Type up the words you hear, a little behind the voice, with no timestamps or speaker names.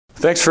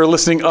Thanks for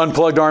listening,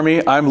 Unplugged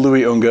Army. I'm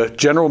Louis Unga,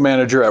 General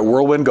Manager at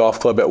Whirlwind Golf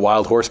Club at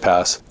Wild Horse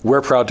Pass.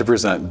 We're proud to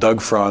present Doug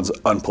Franz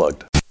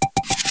Unplugged.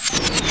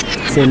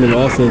 Form an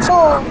offense.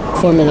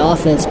 Form an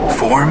offense.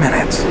 4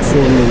 minutes.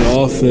 Form an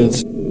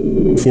offense.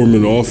 Form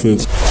an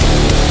offense.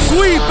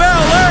 Sweep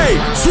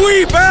LA!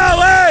 Sweep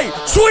LA!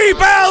 Sweep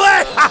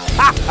LA!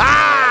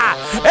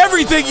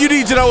 Everything you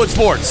need to know in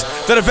sports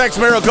that affects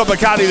Maricopa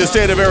County, the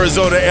state of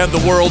Arizona, and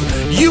the world,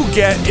 you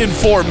get in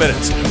 4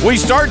 minutes. We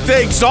start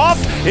things off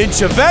in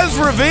Chavez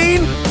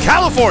Ravine,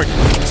 California.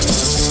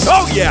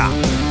 Oh yeah,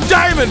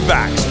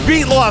 Diamondbacks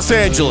beat Los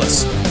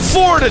Angeles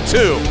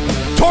 4-2.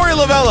 Torey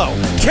Lovello,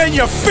 can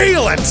you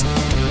feel it?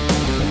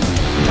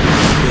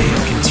 They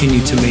have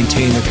continued to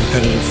maintain their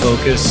competitive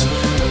focus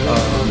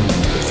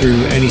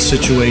through any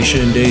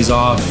situation, days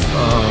off.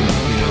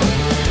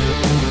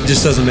 It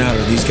just doesn't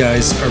matter. These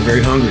guys are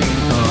very hungry,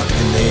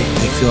 and they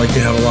feel like they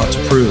have a lot to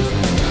prove.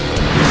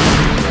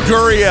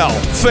 Gurriel,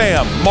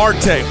 Pham,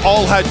 Marte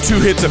all had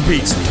 2 hits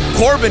apiece.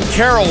 Corbin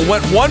Carroll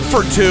went 1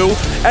 for 2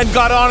 and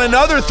got on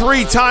another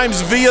 3 times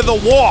via the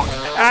walk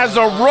as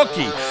a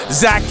rookie.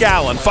 Zach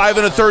Gallen, 5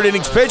 1/3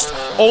 innings pitched,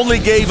 only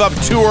gave up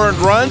 2 earned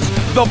runs.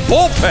 The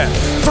bullpen,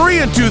 3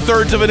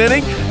 2/3 of an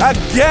inning.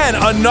 Again,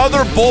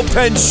 another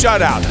bullpen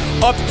shutout.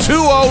 Up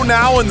 2-0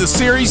 now in the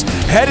series,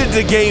 headed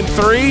to game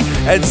 3,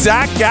 and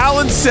Zach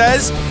Gallen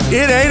says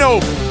it ain't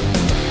over.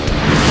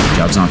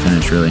 Job's not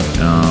finished, really. I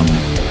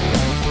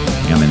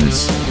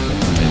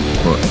think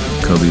what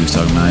Kobe was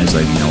talking about is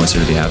like, what's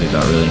there to be happy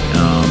about, really?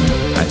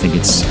 I think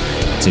it's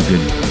a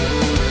good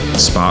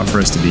spot for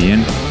us to be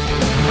in.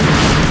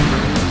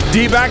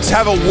 D-backs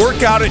have a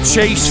workout at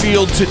Chase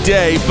Field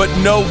today, but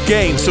no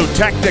game, so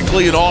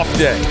technically an off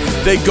day.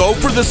 They go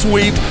for the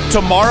sweep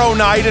tomorrow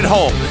night at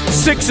home.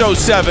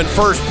 6:07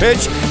 first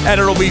pitch, and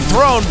it'll be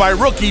thrown by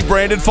rookie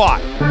Brandon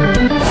Pfaadt.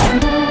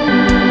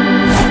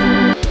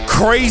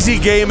 Crazy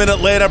game in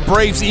Atlanta.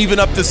 Braves even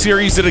up the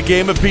series at a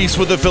game apiece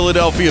with the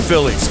Philadelphia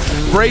Phillies.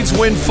 Braves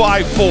win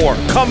 5-4,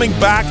 coming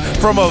back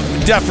from a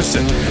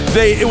deficit.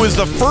 It was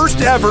the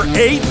first ever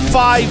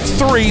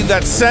 8-5-3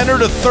 that center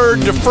to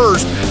third to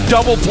first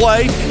double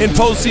play in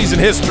postseason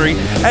history,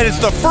 and it's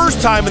the first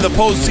time in the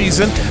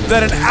postseason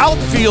that an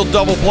outfield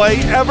double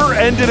play ever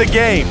ended a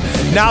game.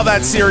 Now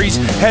that series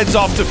heads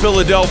off to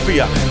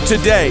Philadelphia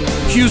today.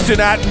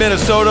 Houston at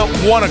Minnesota,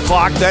 1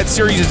 o'clock. That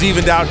series is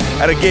evened out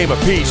at a game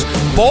apiece.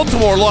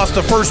 Baltimore lost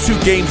the first 2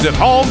 games at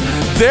home.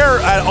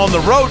 They're on the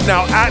road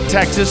now at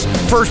Texas.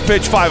 First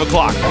pitch, 5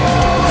 o'clock.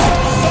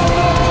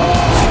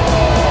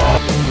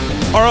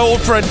 Our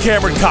old friend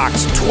Cameron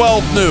Cox,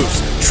 12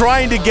 News,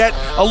 trying to get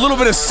a little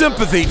bit of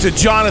sympathy to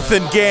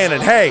Jonathan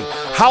Gannon. Hey,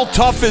 how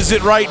tough is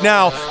it right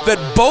now that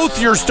both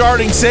your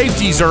starting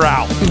safeties are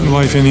out?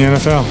 Life in the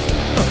NFL.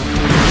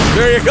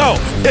 There you go.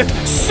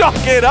 Suck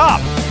it up.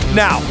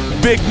 Now,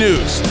 big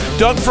news.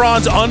 Doug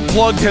Franz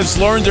Unplugged has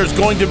learned there's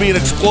going to be an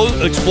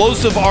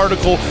explosive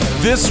article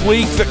this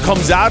week that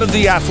comes out of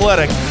The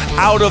Athletic,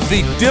 out of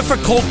the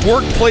difficult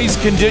workplace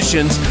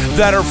conditions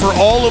that are for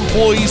all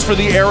employees for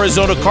the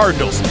Arizona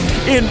Cardinals.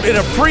 In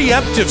a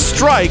preemptive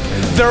strike,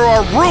 there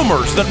are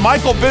rumors that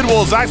Michael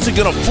Bidwell is actually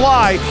going to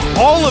fly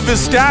all of his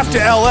staff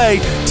to L.A.,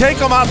 take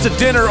them out to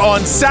dinner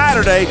on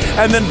Saturday,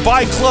 and then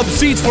buy club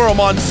seats for them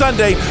on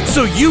Sunday,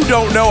 so you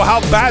don't know how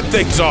bad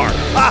things are.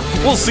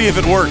 We'll see if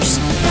it works.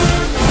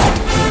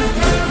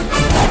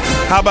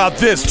 How about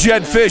this?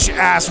 Jed Fish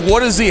asks,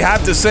 what does he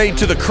have to say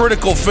to the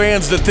critical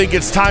fans that think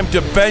it's time to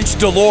bench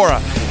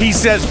Delora? He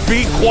says,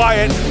 be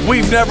quiet.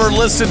 We've never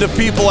listened to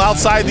people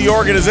outside the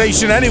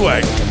organization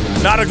anyway.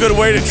 Not a good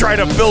way to try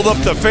to build up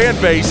the fan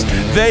base.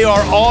 They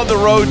are on the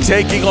road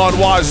taking on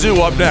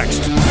Wazoo up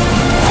next.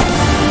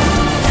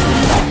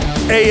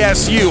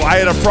 ASU. I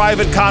had a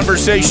private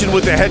conversation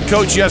with the head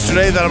coach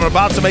yesterday that I'm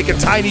about to make a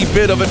tiny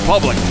bit of it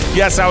public.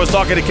 Yes, I was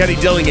talking to Kenny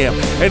Dillingham,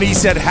 and he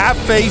said, have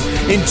faith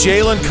in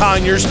Jalen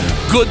Conyers.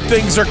 Good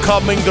things are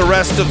coming the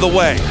rest of the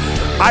way.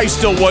 I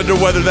still wonder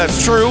whether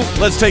that's true.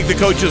 Let's take the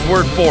coach's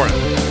word for it.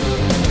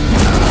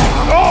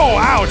 Oh,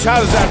 ouch. How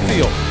does that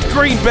feel?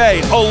 Green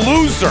Bay, a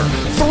loser.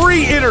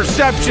 3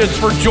 interceptions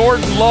for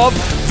Jordan Love.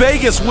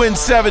 Vegas wins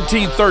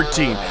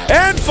 17-13.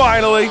 And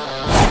finally,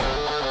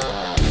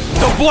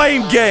 the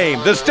blame game.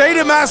 The state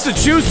of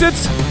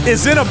Massachusetts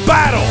is in a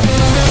battle.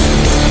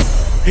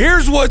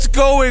 Here's what's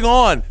going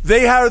on.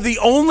 They are the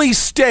only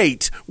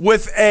state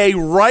with a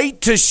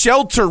right to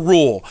shelter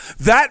rule.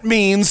 That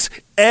means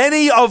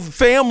any of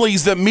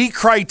families that meet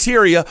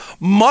criteria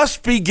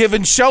must be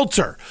given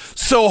shelter.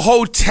 So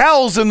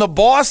hotels in the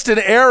Boston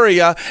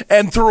area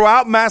and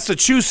throughout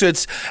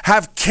Massachusetts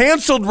have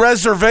canceled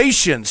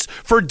reservations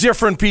for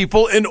different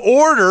people in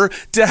order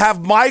to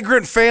have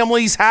migrant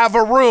families have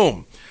a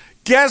room.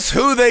 Guess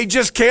who they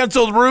just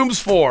canceled rooms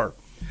for?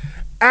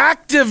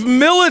 Active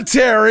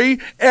military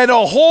and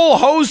a whole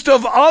host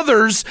of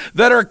others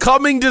that are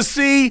coming to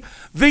see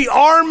the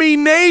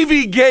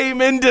Army-Navy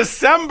game in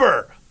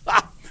December.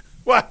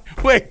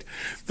 Wait,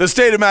 the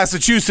state of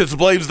Massachusetts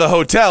blames the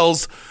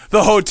hotels.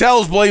 The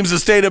hotels blames the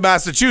state of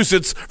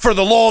Massachusetts for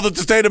the law that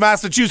the state of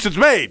Massachusetts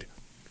made.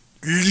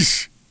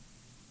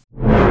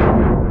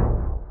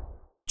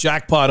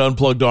 Jackpot,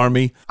 Unplugged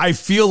Army. I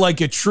feel like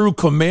a true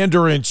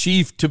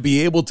commander-in-chief to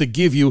be able to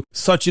give you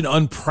such an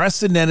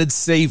unprecedented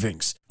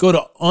savings. Go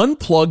to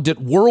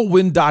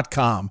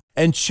unplugged@whirlwind.com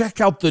and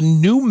check out the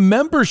new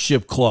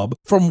membership club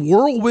from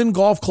Whirlwind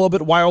Golf Club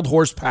at Wild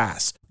Horse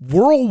Pass,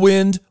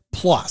 Whirlwind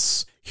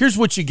Plus. Here's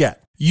what you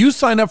get. You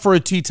sign up for a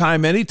tee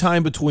time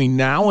anytime between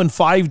now and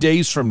 5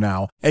 days from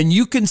now, and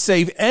you can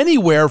save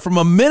anywhere from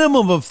a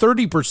minimum of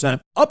 30%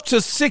 up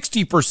to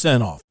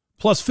 60% off.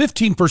 Plus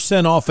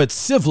 15% off at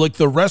Civlik,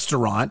 the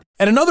restaurant,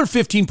 and another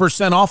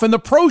 15% off in the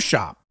pro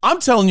shop.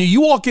 I'm telling you,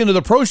 you walk into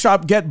the pro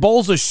shop, get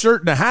Bowles a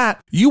shirt and a hat,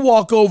 you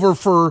walk over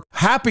for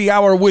happy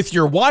hour with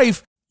your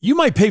wife, you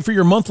might pay for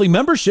your monthly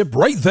membership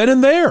right then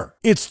and there.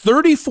 It's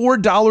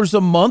 $34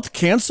 a month,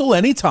 cancel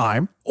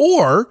anytime.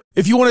 Or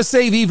if you want to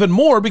save even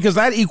more, because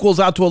that equals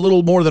out to a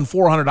little more than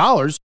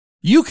 $400,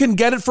 you can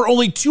get it for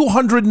only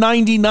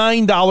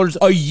 $299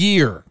 a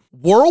year.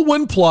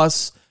 Whirlwind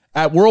Plus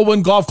at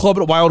Whirlwind Golf Club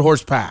at Wild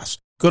Horse Pass.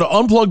 Go to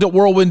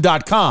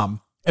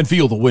unplugged@whirlwind.com and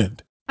feel the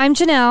wind. I'm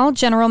Janelle,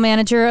 General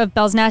Manager of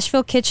Bell's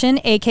Nashville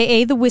Kitchen,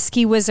 a.k.a. the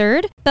Whiskey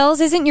Wizard.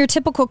 Bell's isn't your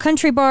typical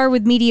country bar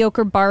with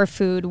mediocre bar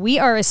food. We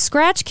are a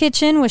scratch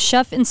kitchen with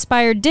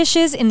chef-inspired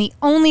dishes, and the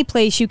only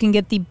place you can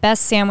get the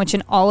best sandwich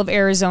in all of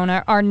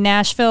Arizona, our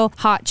Nashville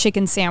hot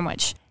chicken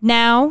sandwich.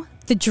 Now,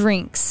 the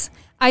drinks.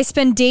 I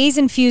spend days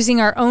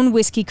infusing our own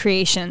whiskey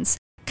creations.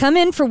 Come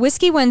in for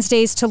Whiskey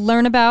Wednesdays to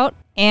learn about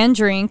and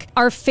drink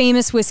our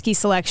famous whiskey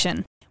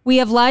selection. We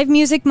have live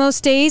music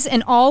most days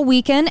and all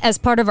weekend as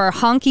part of our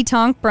Honky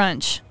Tonk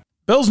Brunch.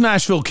 Bell's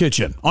Nashville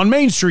Kitchen on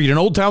Main Street in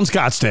Old Town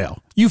Scottsdale.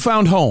 You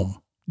found home,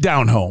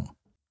 down home.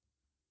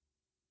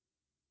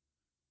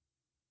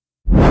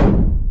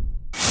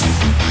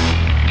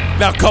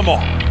 Now, come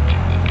on.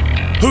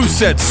 Who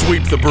said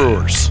sweep the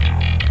Brewers?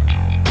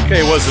 Okay,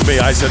 it wasn't me.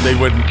 I said they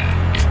wouldn't.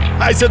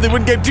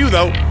 Game 2,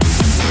 though.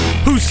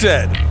 Who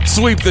said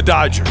sweep the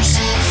Dodgers?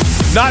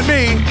 Not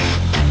me.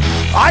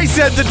 I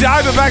said the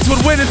Diamondbacks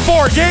would win in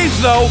 4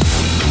 games, though.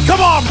 Come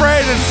on,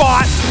 Brandon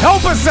Fott.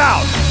 Help us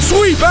out.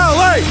 Sweep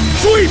LA.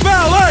 Sweep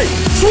LA.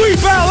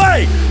 Sweep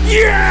LA.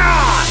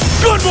 Yeah!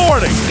 Good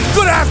morning.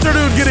 Good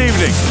afternoon. Good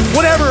evening.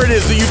 Whatever it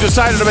is that you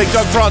decided to make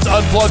Doug Franz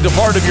Unplugged a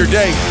part of your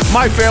day,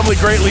 my family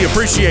greatly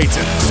appreciates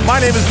it.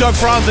 My name is Doug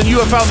Franz, and you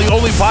have found the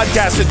only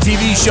podcast and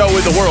TV show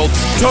in the world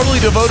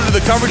totally devoted to the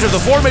coverage of the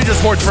 4 major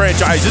sports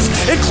franchises,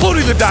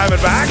 including the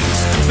Diamondbacks,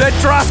 that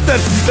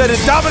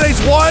it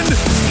dominates one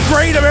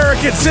great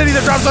American city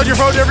that drops on your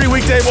phone every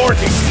weekday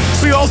morning.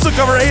 We also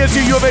cover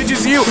ASU, UofA,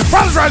 GCU,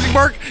 Providence Rising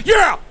Park.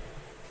 Yeah!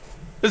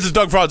 This is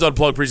Doug Franz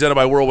Unplugged, presented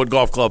by Whirlwind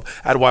Golf Club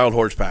at Wild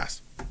Horse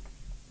Pass.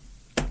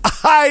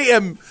 I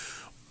am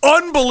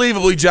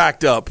unbelievably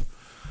jacked up.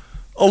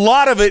 A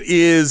lot of it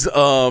is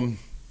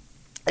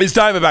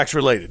Diamondbacks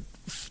related.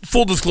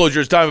 Full disclosure,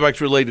 it's Diamondbacks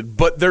related.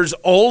 But there's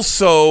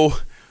also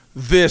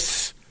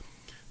this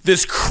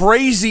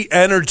crazy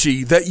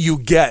energy that you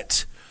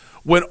get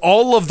when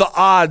all of the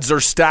odds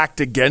are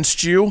stacked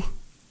against you,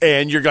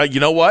 and you're like, you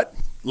know what?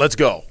 Let's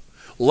go.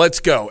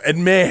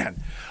 And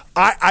man,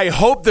 I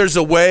hope there's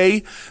a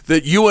way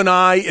that you and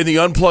I in the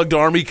Unplugged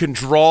Army can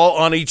draw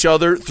on each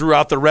other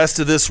throughout the rest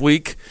of this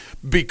week,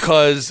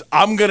 because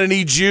I'm going to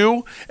need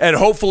you, and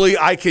hopefully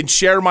I can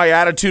share my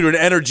attitude and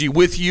energy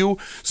with you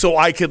so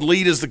I can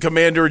lead as the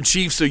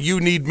commander-in-chief, so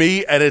you need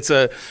me, and it's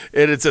a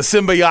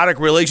symbiotic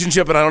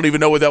relationship, and I don't even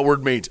know what that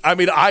word means. I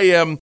mean,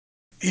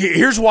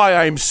 here's why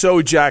I'm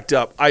so jacked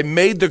up. I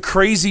made the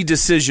crazy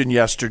decision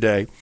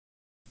yesterday.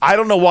 I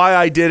don't know why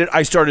I did it.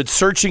 I started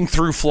searching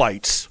through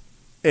flights.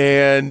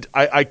 And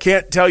I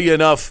can't tell you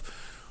enough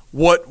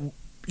what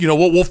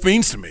Wolf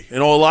means to me. A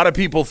lot of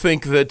people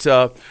think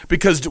that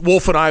because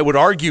Wolf and I would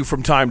argue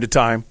from time to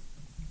time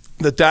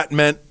that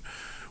meant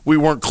we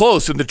weren't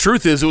close. And the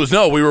truth is,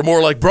 we were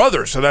more like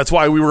brothers. So that's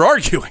why we were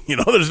arguing.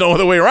 There's no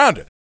other way around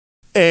it.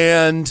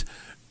 And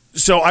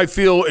so I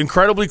feel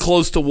incredibly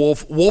close to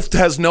Wolf. Wolf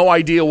has no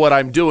idea what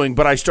I'm doing,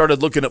 but I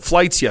started looking at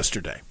flights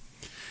yesterday.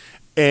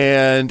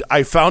 And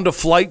I found a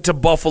flight to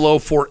Buffalo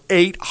for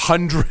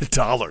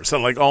 $800.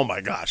 I'm like, oh my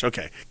gosh,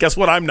 okay. Guess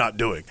what I'm not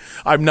doing?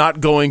 I'm not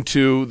going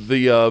to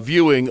the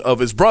viewing of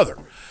his brother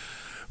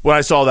when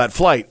I saw that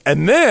flight.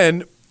 And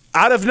then,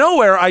 out of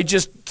nowhere, I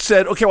just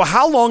said, okay, well,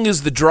 how long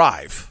is the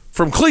drive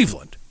from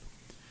Cleveland?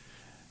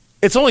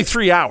 It's only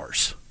 3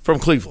 hours from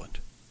Cleveland.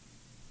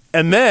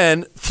 And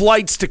then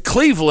flights to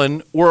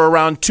Cleveland were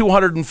around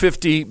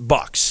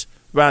 $250,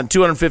 around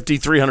 $250,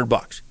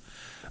 $300.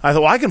 I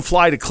thought, well, I can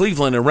fly to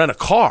Cleveland and rent a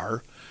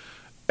car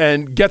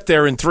and get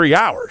there in 3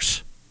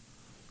 hours.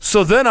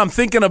 So then I'm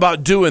thinking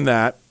about doing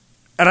that,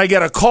 and I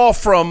get a call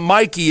from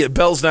Mikey at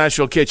Bell's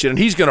Nashville Kitchen, and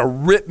he's going to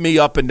rip me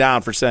up and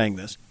down for saying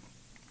this.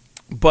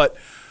 But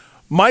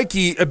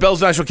Mikey at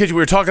Bell's Nashville Kitchen,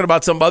 we were talking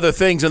about some other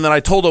things, and then I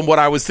told him what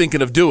I was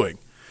thinking of doing.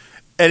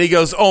 And he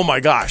goes, oh,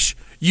 my gosh,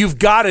 you've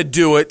got to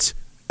do it.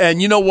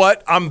 And you know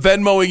what? I'm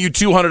Venmoing you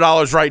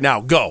 $200 right now.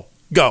 Go.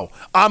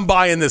 I'm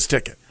buying this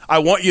ticket. I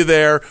want you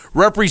there.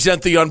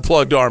 Represent the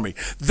Unplugged Army.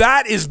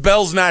 That is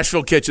Bell's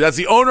Nashville Kitchen. That's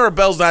the owner of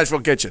Bell's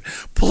Nashville Kitchen.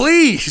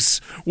 Please,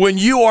 when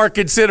you are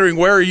considering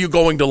where are you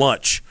going to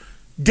lunch,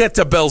 get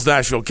to Bell's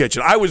Nashville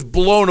Kitchen. I was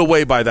blown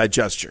away by that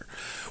gesture.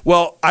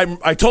 Well,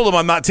 I told him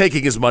I'm not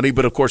taking his money,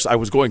 but of course I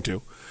was going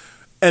to.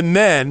 And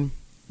then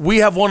we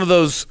have one of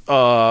those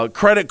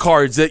credit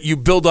cards that you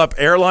build up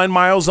airline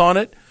miles on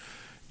it.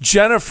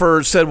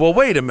 Jennifer said, well,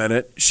 wait a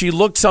minute. She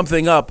looked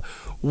something up.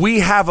 We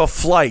have a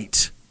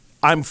flight.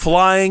 I'm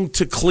flying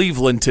to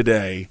Cleveland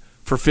today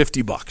for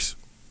 $50.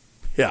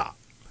 Yeah.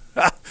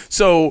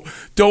 So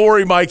don't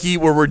worry, Mikey.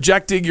 We're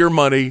rejecting your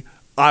money.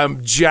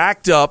 I'm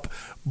jacked up.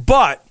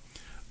 But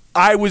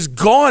I was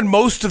gone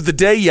most of the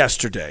day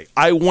yesterday.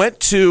 I went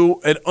to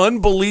an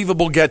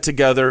unbelievable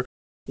get-together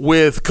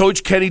with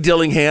Coach Kenny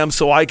Dillingham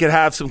so I could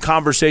have some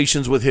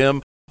conversations with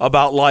him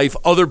about life.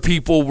 Other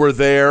people were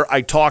there.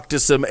 I talked to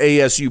some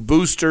ASU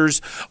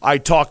boosters. I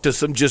talked to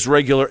some just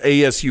regular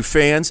ASU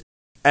fans.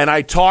 And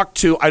I talked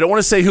to, I don't want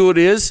to say who it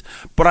is,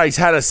 but I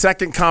had a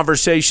second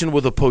conversation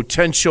with a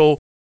potential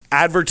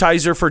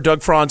advertiser for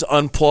Doug Franz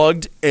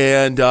Unplugged,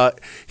 and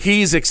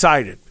he's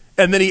excited.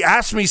 And then he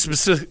asked me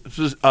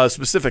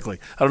specifically,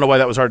 I don't know why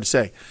that was hard to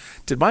say,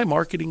 did my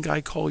marketing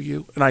guy call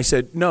you? And I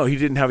said, no, he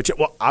didn't have a chance.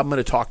 Well, I'm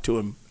going to talk to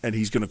him, and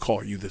he's going to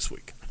call you this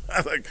week.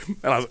 I was like,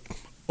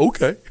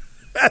 okay.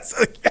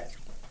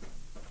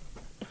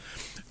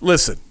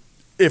 Listen,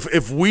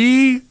 if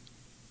we,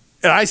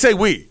 and I say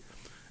we,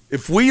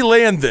 if we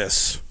land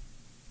this,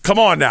 come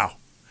on now,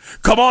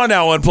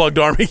 Unplugged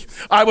Army.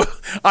 I'm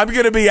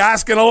going to be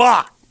asking a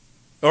lot.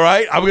 All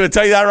right, I'm going to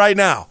tell you that right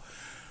now.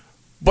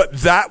 But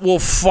that will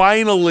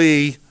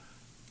finally,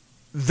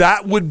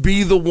 that would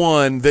be the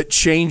one that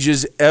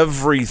changes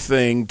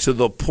everything to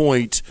the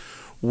point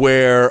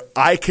where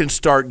I can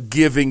start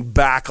giving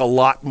back a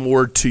lot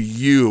more to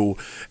you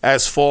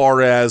as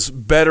far as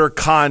better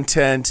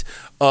content.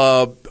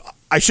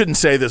 I shouldn't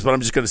say this, but I'm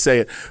just going to say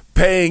it.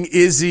 Paying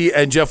Izzy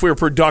and Jeff Weir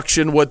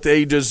Production what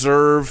they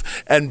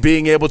deserve and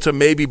being able to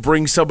maybe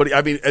bring somebody,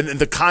 I mean, and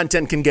the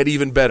content can get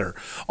even better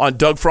on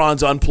Doug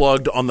Franz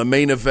Unplugged, on the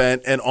main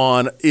event, and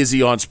on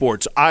Izzy on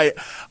Sports.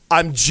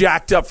 I'm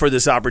jacked up for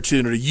this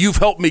opportunity. You've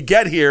helped me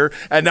get here,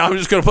 and now I'm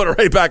just going to put it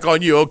right back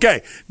on you.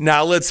 Okay,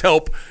 now let's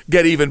help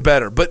get even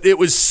better. But it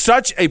was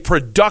such a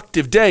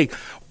productive day,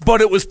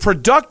 but it was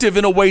productive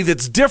in a way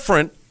that's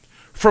different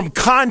from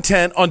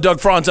content on Doug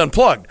Franz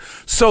Unplugged.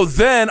 So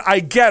then I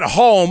get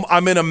home,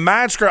 I'm in a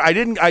match.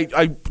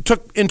 I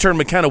took intern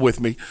McKenna with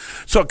me,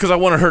 so because I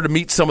wanted her to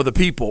meet some of the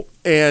people,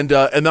 and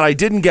then I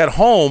didn't get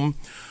home.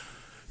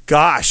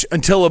 Gosh,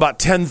 until about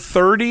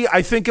 10:30,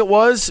 I think it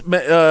was.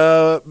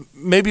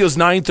 Maybe it was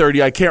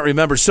 9:30. I can't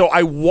remember. So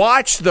I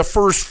watched the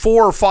first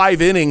 4 or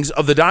 5 innings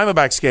of the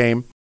Diamondbacks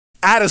game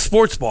at a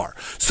sports bar.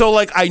 So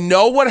like I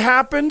know what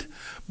happened,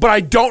 but I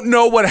don't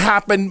know what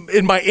happened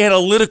in my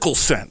analytical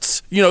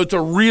sense, to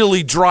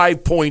really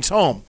drive points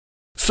home.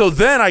 So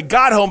then I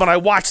got home and I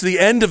watched the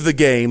end of the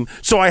game,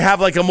 so I have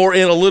like a more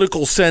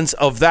analytical sense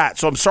of that.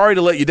 So I'm sorry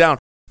to let you down,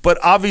 but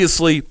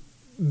obviously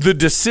the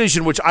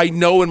decision, which I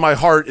know in my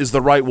heart is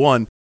the right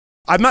one.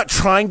 I'm not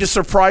trying to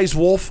surprise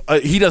Wolf.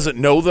 He doesn't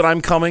know that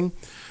I'm coming.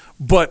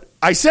 But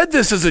I said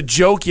this as a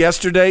joke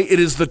yesterday. It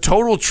is the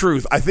total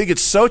truth. I think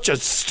it's such a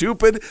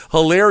stupid,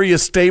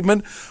 hilarious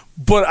statement,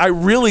 but I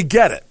really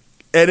get it.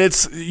 And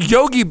it's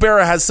Yogi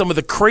Berra has some of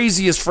the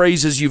craziest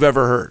phrases you've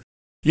ever heard.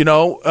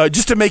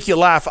 Just to make you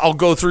laugh, I'll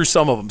go through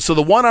some of them. So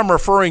the one I'm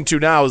referring to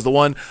now is the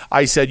one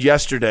I said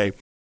yesterday.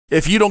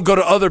 If you don't go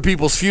to other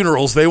people's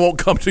funerals, they won't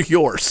come to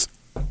yours.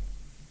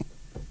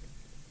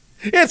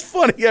 It's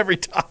funny every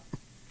time.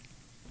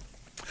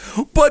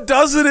 But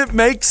doesn't it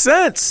make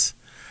sense?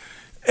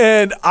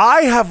 And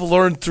I have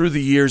learned through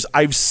the years,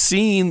 I've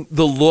seen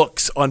the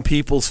looks on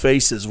people's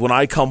faces when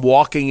I come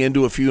walking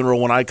into a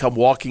funeral, when I come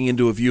walking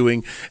into a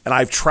viewing, and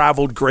I've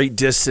traveled great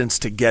distance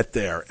to get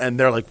there. And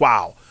they're like,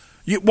 wow,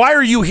 why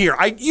are you here?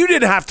 You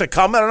didn't have to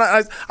come.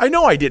 And I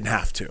know I didn't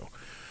have to.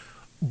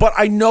 But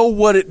I know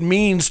what it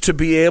means to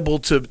be able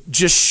to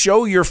just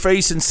show your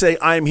face and say,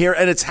 I'm here.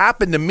 And it's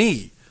happened to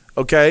me,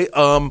 okay?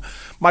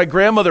 My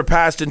grandmother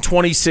passed in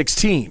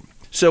 2016.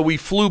 So we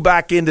flew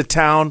back into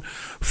town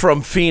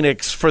from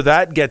Phoenix for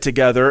that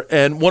get-together,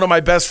 and one of my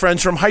best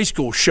friends from high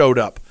school showed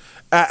up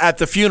at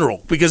the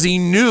funeral because he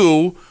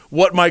knew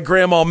what my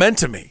grandma meant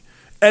to me.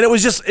 And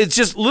it's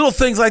just little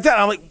things like that.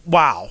 I'm like,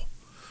 wow,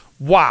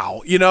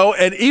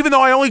 and even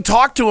though I only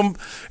talked to him,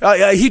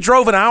 he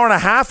drove an hour and a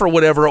half or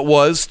whatever it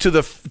was to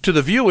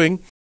the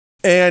viewing,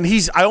 and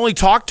I only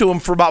talked to him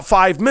for about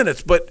 5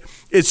 minutes, but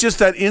it's just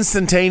that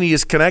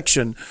instantaneous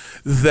connection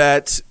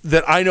that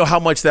I know how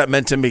much that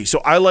meant to me. So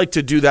I like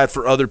to do that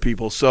for other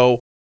people. So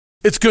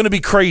it's going to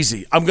be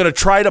crazy. I'm going to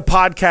try to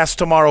podcast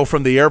tomorrow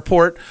from the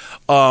airport.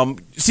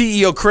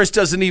 CEO Chris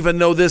doesn't even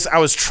know this. I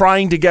was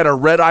trying to get a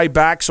red eye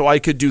back so I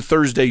could do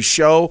Thursday's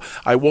show.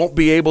 I won't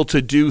be able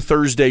to do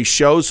Thursday's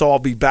show, so I'll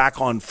be back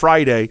on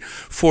Friday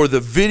for the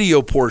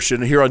video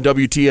portion here on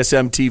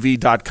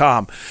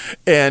WTSMTV.com.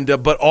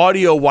 But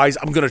audio-wise,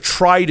 I'm going to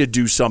try to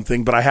do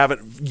something, but I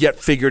haven't yet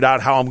figured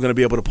out how I'm going to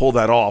be able to pull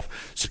that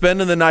off.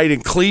 Spending the night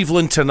in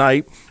Cleveland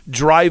tonight,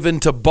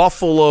 driving to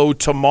Buffalo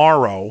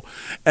tomorrow,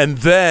 and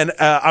then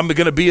I'm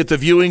going to be at the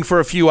viewing for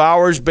a few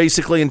hours,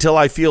 basically until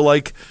I feel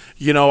like,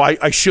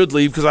 I should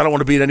leave because I don't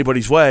want to be in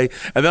anybody's way,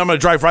 and then I'm going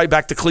to drive right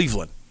back to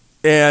Cleveland.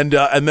 And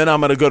then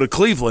I'm going to go to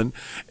Cleveland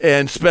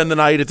and spend the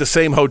night at the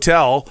same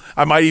hotel.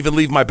 I might even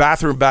leave my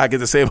bathroom bag at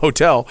the same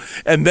hotel,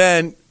 and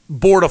then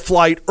board a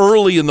flight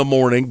early in the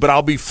morning, but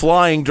I'll be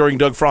flying during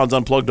Doug Franz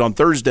Unplugged on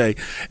Thursday,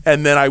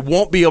 and then I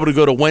won't be able to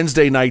go to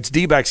Wednesday night's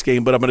D-backs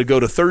game, but I'm going to go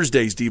to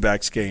Thursday's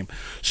D-backs game.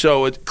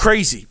 So it's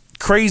crazy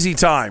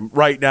time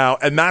right now,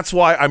 and that's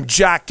why I'm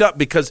jacked up,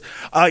 because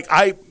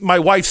my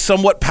wife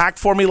somewhat packed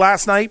for me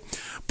last night,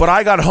 but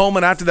I got home,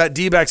 and after that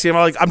D-backs game,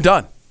 I'm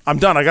done. I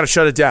got to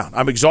shut it down.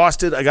 I'm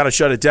exhausted. I got to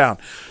shut it down.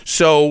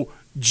 So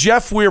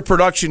Jeff Weir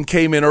production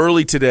came in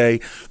early today,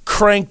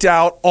 cranked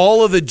out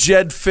all of the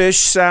Jed Fish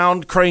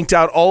sound, cranked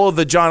out all of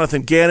the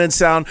Jonathan Gannon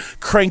sound,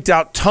 cranked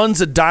out tons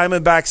of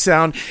Diamondback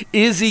sound.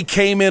 Izzy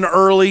came in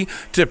early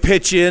to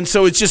pitch in.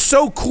 So it's just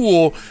so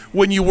cool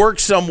when you work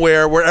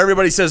somewhere where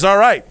everybody says, all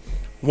right,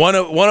 one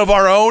of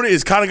our own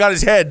is kind of got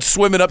his head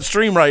swimming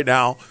upstream right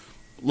now.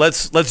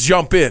 Let's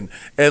jump in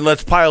and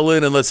let's pile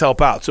in and let's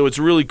help out. So it's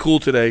really cool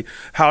today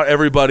how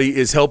everybody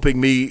is helping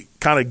me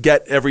kind of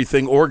get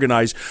everything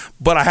organized.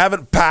 But I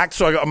haven't packed,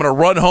 so I'm going to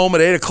run home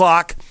at 8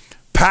 o'clock,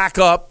 pack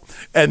up,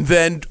 and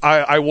then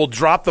I will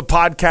drop the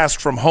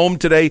podcast from home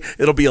today.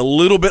 It'll be a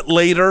little bit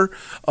later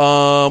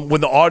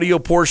when the audio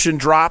portion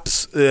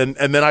drops, and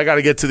then I got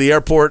to get to the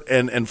airport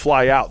and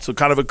fly out. So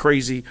kind of a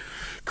crazy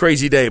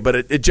day, but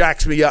it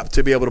jacks me up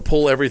to be able to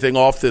pull everything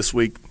off this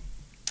week,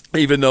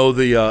 even though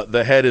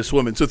the head is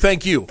swimming. So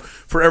thank you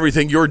for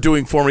everything you're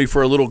doing for me,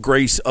 for a little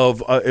grace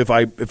of if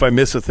I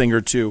miss a thing or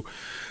two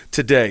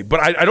today. But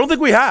I don't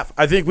think we have.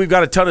 I think we've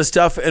got a ton of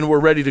stuff, and we're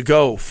ready to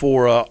go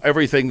for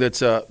everything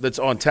that's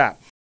on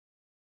tap.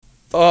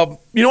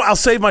 I'll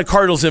save my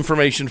Cardinals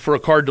information for a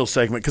Cardinals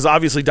segment, because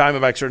obviously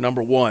Diamondbacks are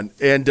number one.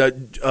 And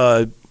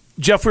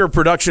Jeff Weir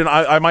production,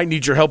 I might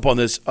need your help on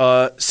this.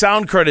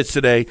 Sound credits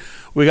today.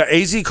 We got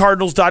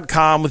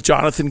azcardinals.com with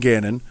Jonathan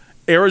Gannon,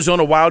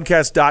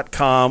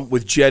 ArizonaWildcats.com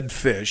with Jed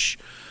Fish,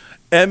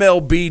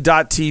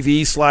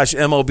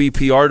 MLB.TV/MLB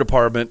PR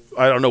department.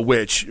 I don't know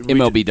which.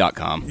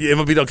 MLB.com. Yeah,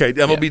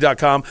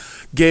 MLB.com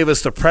gave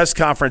us the press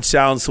conference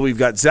sound. So we've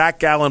got Zach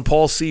Gallen,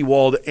 Paul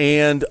Sewald,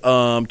 and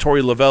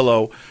Torey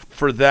Lovello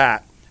for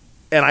that.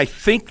 And I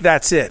think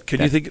that's it.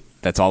 You think?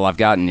 That's all I've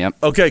gotten, yep.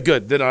 Okay,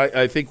 good. Then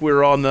I think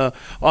we're on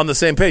the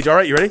same page. All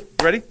right, you ready?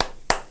 Ready?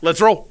 Let's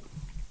roll.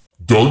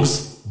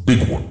 Doug's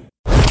Big One.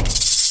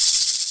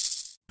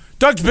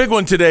 Doug's big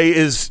one today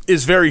is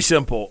very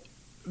simple.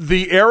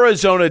 The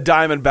Arizona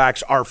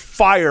Diamondbacks are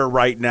fire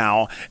right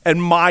now,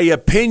 and my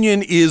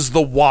opinion is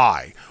the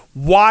why.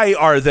 Why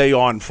are they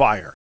on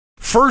fire?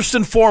 First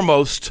and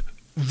foremost,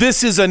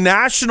 this is a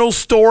national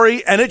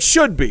story, and it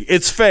should be.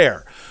 It's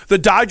fair. The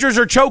Dodgers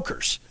are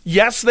chokers.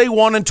 Yes, they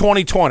won in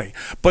 2020,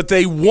 but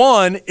they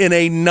won in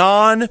a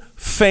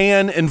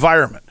non-fan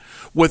environment,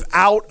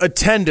 without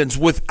attendance,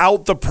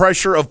 without the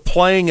pressure of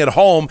playing at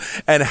home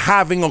and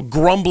having a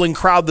grumbling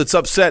crowd that's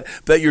upset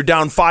that you're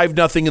down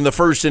 5-0 in the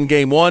first in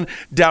game one,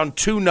 down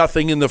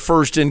 2-0 in the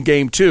first in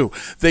game two.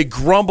 They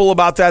grumble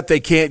about that. They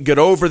can't get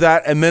over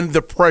that. And then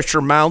the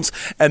pressure mounts,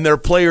 and their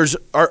players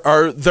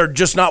they're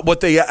just not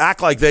what they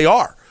act like they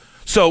are.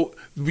 So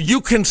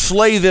you can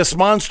slay this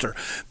monster.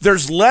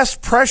 There's less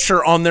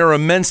pressure on their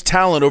immense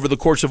talent over the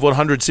course of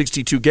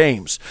 162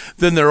 games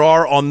than there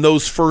are on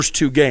those first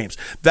two games.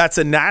 That's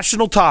a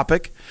national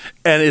topic,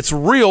 and it's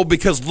real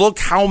because look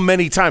how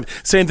many times.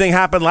 Same thing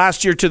happened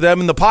last year to them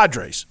in the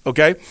Padres,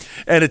 okay?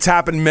 And it's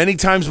happened many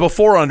times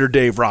before under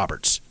Dave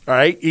Roberts, all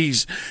right?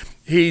 He's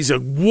a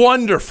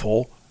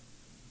wonderful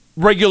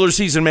regular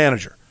season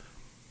manager.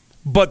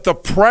 But the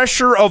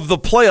pressure of the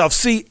playoffs,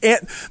 see,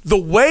 the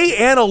way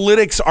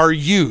analytics are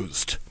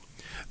used,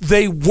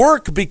 they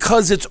work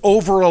because it's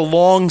over a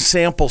long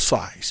sample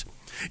size.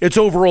 It's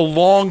over a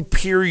long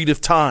period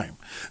of time.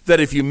 That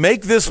if you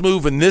make this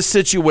move in this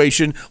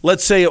situation,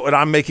 let's say, and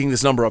I'm making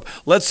this number up,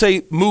 let's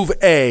say move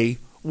A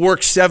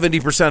works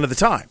 70% of the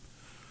time.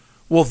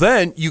 Well,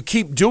 then you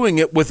keep doing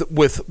it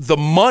with the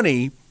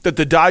money that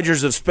the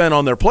Dodgers have spent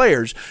on their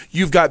players.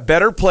 You've got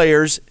better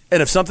players,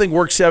 and if something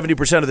works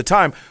 70% of the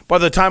time, by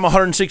the time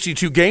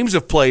 162 games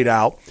have played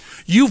out,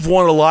 you've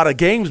won a lot of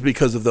games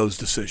because of those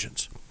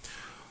decisions.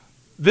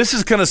 This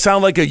is going to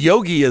sound like a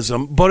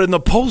yogiism, but in the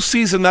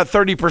postseason, that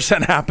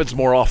 30% happens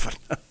more often.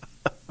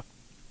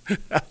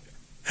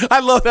 I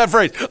love that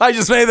phrase. I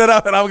just made that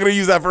up, and I'm going to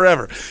use that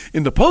forever.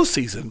 In the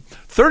postseason,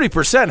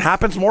 30%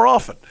 happens more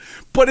often.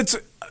 But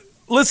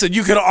listen,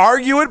 you can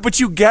argue it, but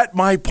you get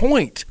my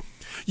point.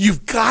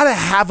 You've got to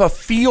have a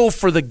feel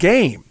for the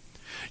game.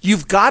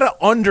 You've got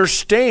to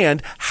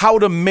understand how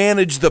to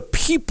manage the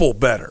people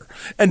better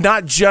and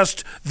not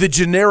just the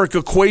generic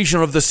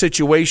equation of the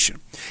situation.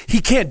 He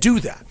can't do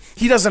that.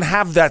 He doesn't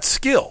have that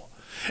skill.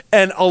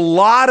 And a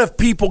lot of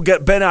people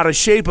get bent out of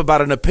shape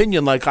about an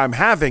opinion like I'm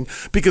having,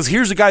 because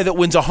here's a guy that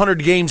wins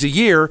 100 games a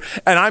year,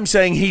 and I'm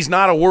saying he's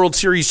not a World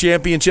Series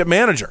championship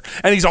manager,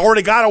 and he's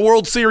already got a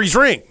World Series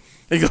ring.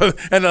 And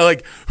they're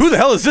like, who the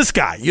hell is this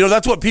guy?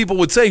 That's what people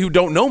would say who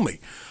don't know me.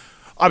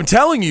 I'm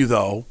telling you,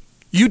 though,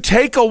 you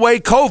take away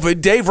COVID,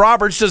 Dave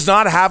Roberts does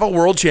not have a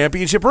World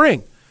Championship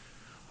ring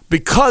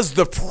because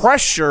the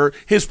pressure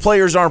his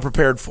players aren't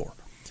prepared for.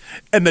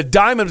 And the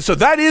Diamond, so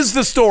that is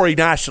the story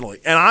nationally.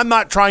 And I'm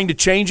not trying to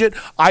change it.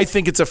 I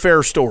think it's a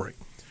fair story.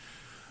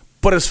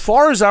 But as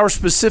far as our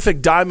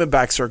specific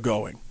Diamondbacks are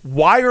going,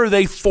 why are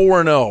they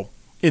 4-0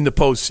 in the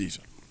postseason?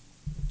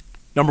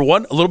 Number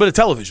one, a little bit of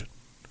television.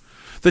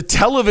 The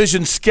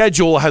television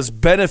schedule has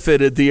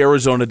benefited the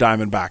Arizona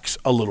Diamondbacks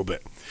a little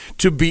bit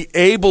to be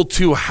able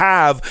to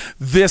have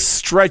this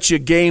stretch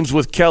of games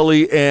with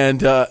Kelly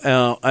and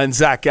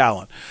Zach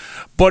Gallen.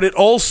 But it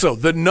also,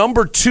 the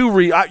number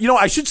two,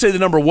 I should say the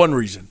number one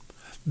reason.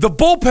 The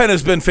bullpen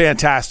has been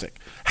fantastic.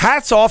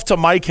 Hats off to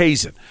Mike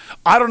Hazen.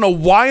 I don't know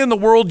why in the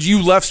world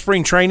you left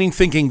spring training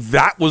thinking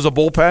that was a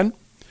bullpen,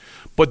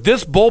 but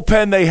this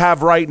bullpen they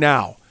have right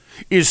now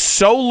is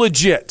so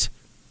legit.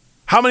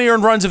 How many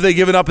earned runs have they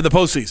given up in the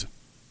postseason?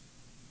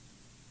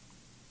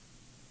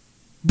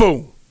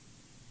 Boom.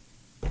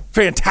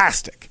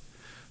 Fantastic.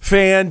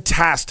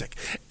 Fantastic.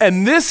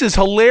 And this is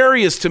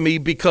hilarious to me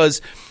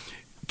because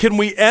can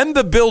we end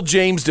the Bill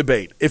James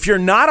debate? If you're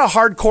not a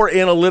hardcore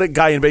analytic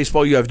guy in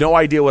baseball, you have no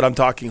idea what I'm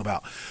talking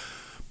about.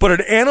 But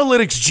an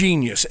analytics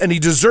genius, and he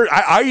deserves,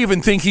 I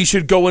even think he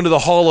should go into the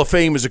Hall of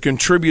Fame as a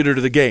contributor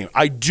to the game.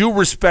 I do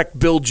respect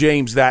Bill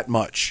James that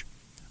much.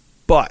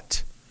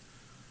 But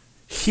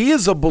he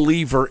is a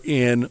believer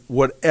in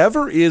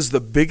whatever is the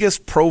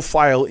biggest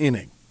profile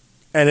inning.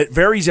 And it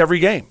varies every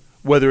game,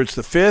 whether it's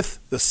the 5th,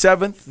 the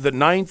 7th, the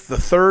 9th, the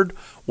 3rd,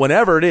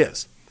 whenever it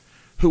is.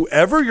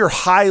 Whoever your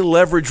high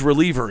leverage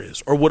reliever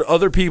is, or what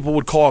other people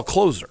would call a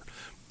closer,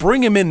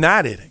 bring him in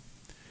that inning.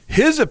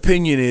 His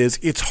opinion is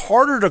it's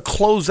harder to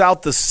close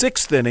out the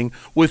 6th inning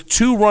with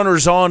 2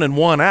 runners on and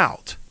 1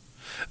 out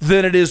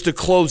than it is to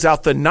close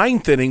out the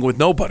 9th inning with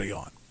nobody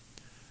on.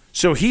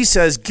 So he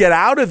says, get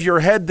out of your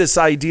head this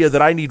idea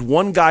that I need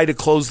one guy to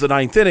close the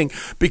 9th inning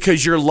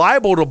because you're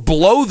liable to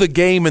blow the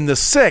game in the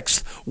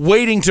 6th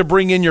waiting to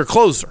bring in your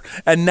closer.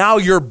 And now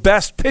your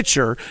best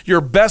pitcher,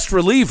 your best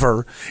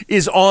reliever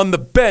is on the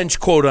bench,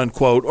 quote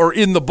unquote, or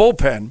in the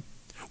bullpen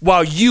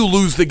while you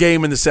lose the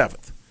game in the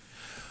 7th.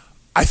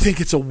 I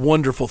think it's a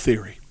wonderful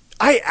theory.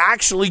 I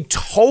actually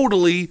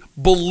totally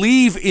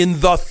believe in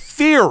the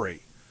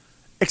theory,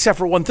 except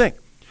for one thing.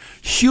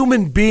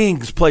 Human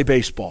beings play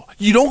baseball.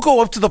 You don't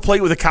go up to the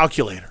plate with a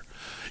calculator.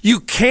 You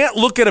can't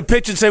look at a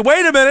pitch and say,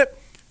 wait a minute,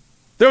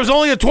 there was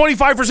only a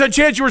 25%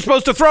 chance you were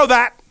supposed to throw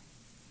that,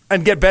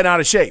 and get bent out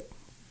of shape.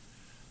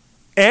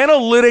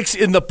 Analytics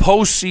in the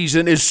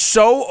postseason is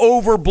so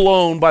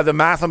overblown by the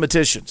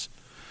mathematicians.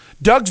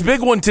 Doug's big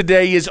one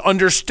today is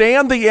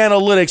understand the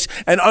analytics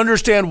and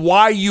understand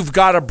why you've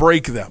got to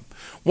break them.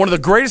 One of the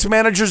greatest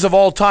managers of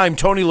all time,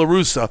 Tony La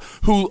Russa,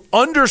 who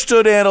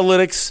understood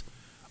analytics,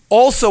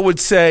 also would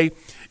say,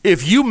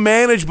 if you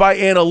manage by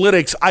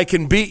analytics, I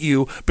can beat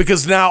you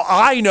because now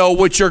I know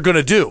what you're going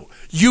to do.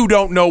 You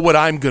don't know what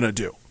I'm going to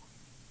do.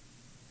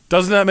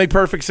 Doesn't that make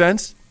perfect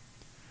sense?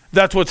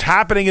 That's what's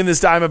happening in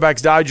this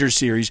Diamondbacks-Dodgers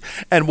series.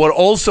 And what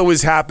also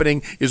is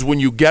happening is when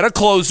you get a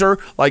closer,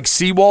 like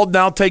Sewald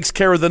now takes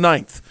care of the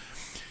 9th,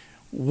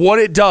 what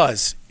it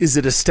does is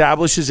it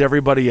establishes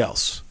everybody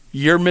else.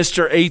 You're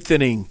Mr. 8th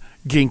inning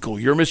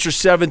Ginkel. You're Mr.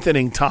 7th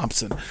inning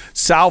Thompson.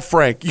 Sal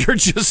Frank, you're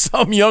just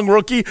some young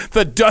rookie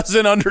that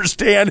doesn't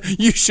understand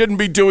you shouldn't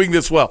be doing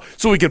this well.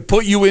 So we can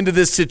put you into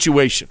this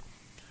situation.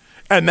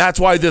 And that's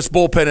why this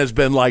bullpen has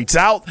been lights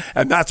out,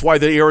 and that's why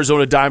the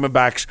Arizona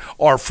Diamondbacks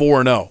are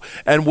 4-0.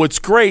 And what's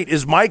great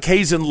is Mike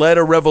Hazen led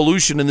a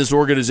revolution in this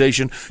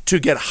organization to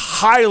get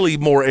highly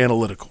more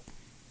analytical.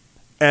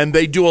 And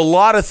they do a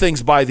lot of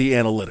things by the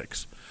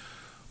analytics.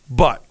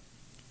 But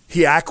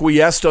he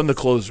acquiesced on the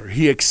closer.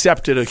 He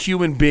accepted a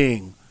human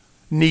being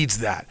needs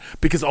that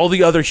because all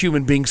the other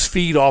human beings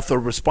feed off the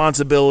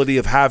responsibility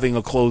of having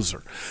a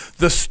closer.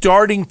 The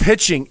starting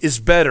pitching is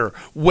better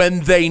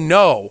when they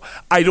know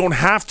I don't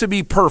have to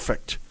be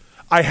perfect.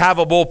 I have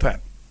a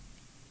bullpen.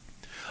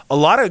 A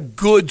lot of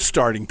good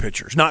starting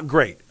pitchers, not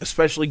great,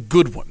 especially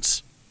good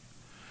ones,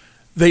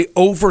 they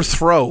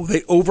overthrow,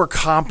 they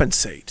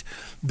overcompensate.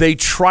 They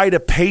try to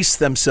pace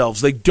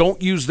themselves. They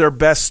don't use their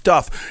best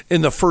stuff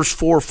in the first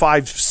 4,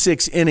 5,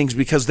 6 innings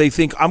because they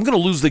think, I'm going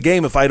to lose the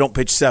game if I don't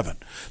pitch 7.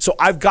 So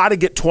I've got to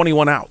get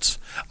 21 outs.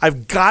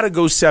 I've got to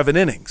go 7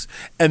 innings.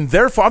 And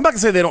therefore, I'm not going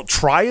to say they don't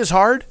try as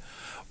hard,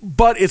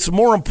 but it's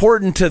more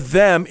important to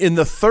them in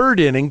the 3rd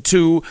inning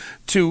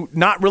to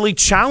not really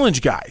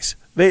challenge guys.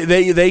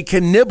 They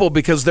can nibble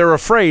because they're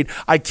afraid.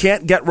 I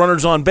can't get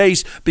runners on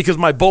base because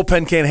my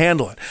bullpen can't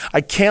handle it.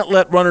 I can't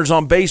let runners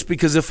on base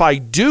because if I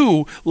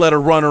do let a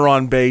runner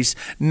on base,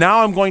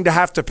 now I'm going to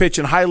have to pitch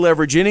in high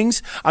leverage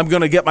innings. I'm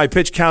going to get my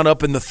pitch count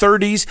up in the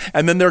 30s,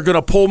 and then they're going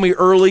to pull me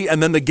early,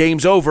 and then the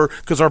game's over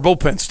because our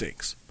bullpen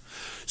stinks.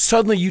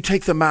 Suddenly you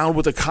take the mound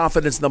with the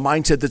confidence and the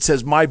mindset that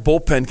says my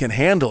bullpen can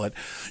handle it.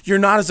 You're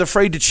not as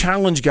afraid to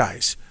challenge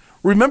guys.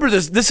 Remember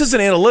this. This isn't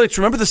analytics.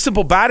 Remember the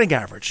simple batting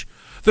average.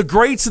 The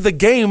greats of the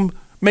game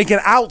make an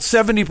out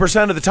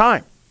 70% of the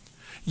time.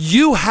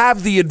 You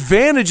have the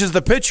advantage as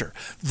the pitcher.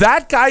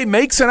 That guy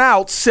makes an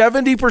out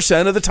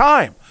 70% of the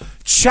time.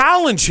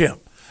 Challenge him.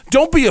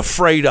 Don't be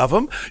afraid of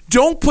him.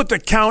 Don't put the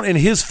count in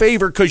his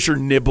favor because you're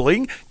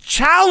nibbling.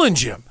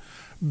 Challenge him.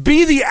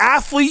 Be the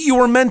athlete you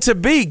were meant to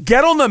be.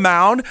 Get on the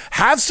mound,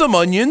 have some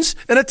onions,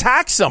 and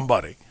attack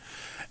somebody.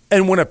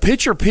 And when a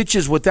pitcher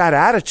pitches with that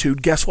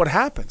attitude, guess what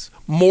happens?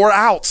 More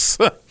outs.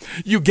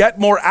 You get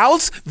more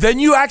outs, then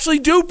you actually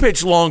do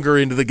pitch longer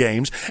into the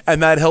games,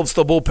 and that helps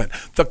the bullpen.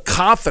 The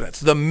confidence,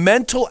 the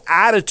mental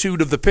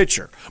attitude of the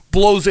pitcher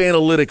blows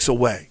analytics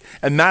away.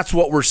 And that's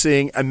what we're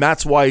seeing, and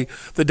that's why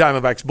the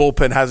Diamondbacks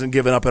bullpen hasn't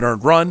given up an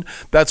earned run.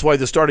 That's why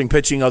the starting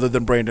pitching other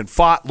than Brandon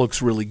Pfaadt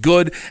looks really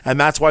good, and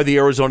that's why the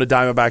Arizona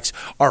Diamondbacks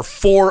are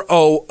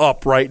 4-0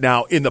 up right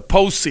now in the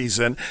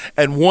postseason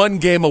and one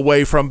game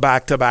away from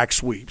back-to-back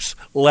sweeps.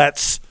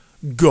 Let's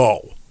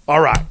go. All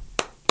right.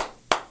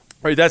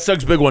 All right, that's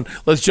Doug's big one.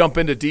 Let's jump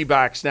into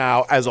D-backs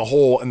now as a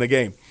whole in the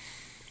game.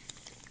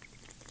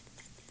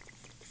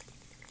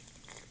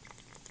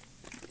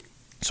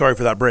 Sorry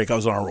for that break. I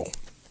was on a roll.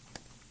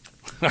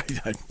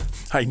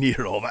 I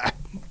needed all that.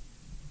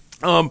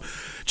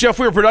 Jeff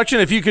Weir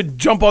Production, if you could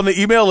jump on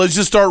the email, let's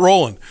just start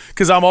rolling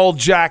because I'm all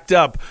jacked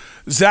up.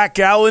 Zach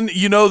Gallen,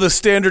 you know the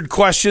standard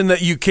question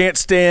that you can't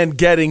stand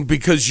getting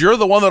because you're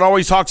the one that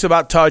always talks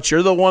about touch.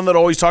 You're the one that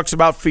always talks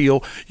about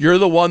feel. You're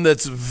the one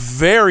that's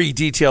very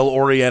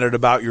detail-oriented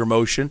about your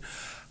motion.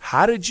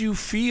 How did you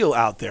feel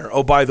out there?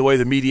 Oh, by the way,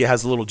 the media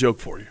has a little joke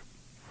for you.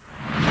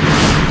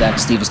 Zach,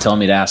 Steve was telling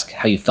me to ask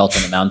how you felt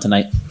on the mound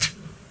tonight.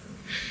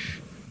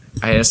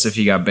 I asked if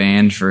he got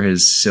banned for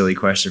his silly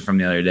question from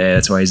the other day.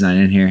 That's why he's not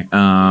in here.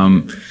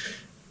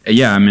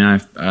 Yeah, I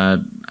mean,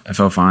 I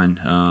felt fine.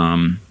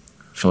 I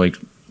felt like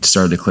it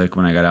started to click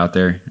when I got out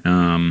there.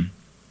 Bullpen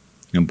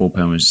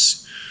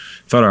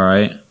felt all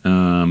right.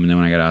 And then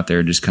when I got out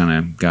there, just kind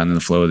of got into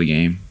the flow of the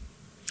game.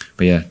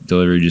 But yeah,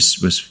 delivery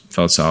just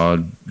felt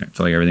solid. I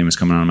felt like everything was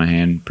coming out of my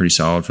hand pretty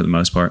solid for the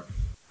most part.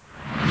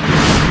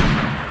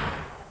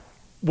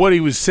 What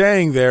he was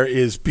saying there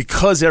is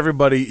because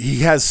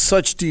he has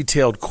such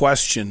detailed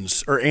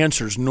questions or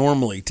answers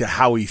normally to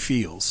how he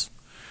feels.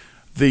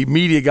 The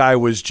media guy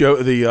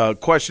the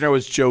questioner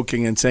was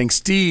joking and saying,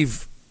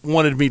 Steve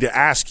wanted me to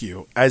ask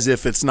you as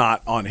if it's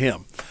not on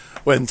him.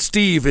 When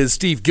Steve is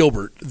Steve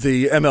Gilbert,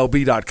 the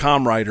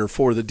MLB.com writer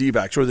for the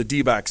D-backs or the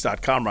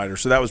DBacks.com writer.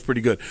 So that was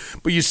pretty good.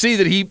 But you see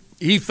that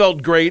he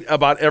felt great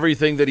about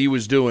everything that he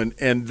was doing,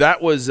 and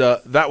that was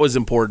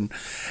important.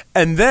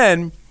 And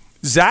then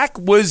Zach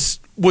was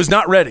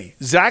not ready.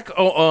 Zach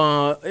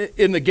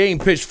in the game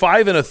pitched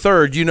 5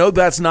 1/3. You know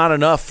that's not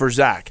enough for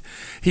Zach.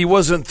 He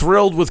wasn't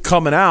thrilled with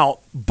coming out,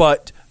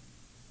 but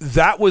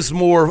that was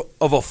more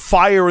of a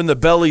fire in the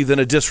belly than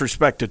a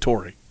disrespect to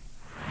Torrey.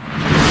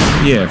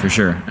 Yeah, for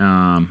sure.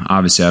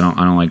 Obviously, I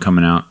don't like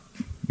coming out,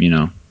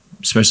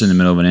 especially in the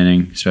middle of an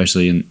inning,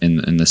 especially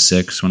in the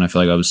 6th when I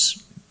feel like I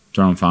was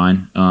throwing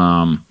fine.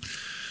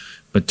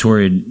 But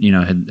Torrey,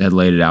 had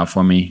laid it out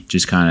for me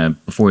just kind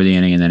of before the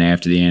inning and then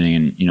after the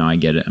inning, and I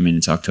get it. I mean,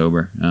 it's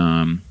October.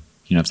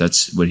 If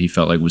that's what he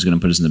felt like was going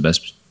to put us in the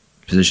best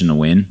position to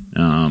win,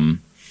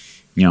 I'm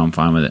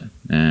fine with it.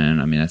 And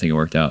I mean, I think it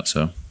worked out.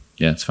 So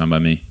yeah, it's fine by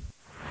me.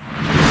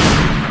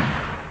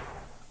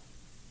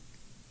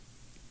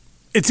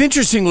 It's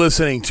interesting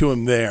listening to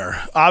him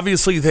there.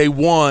 Obviously, they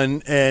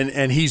won,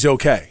 and he's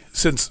okay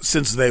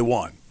since they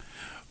won.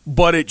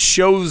 But it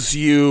shows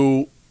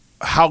you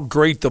how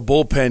great the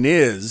bullpen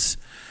is.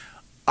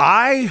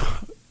 I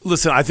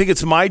think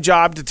it's my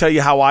job to tell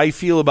you how I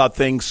feel about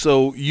things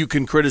so you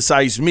can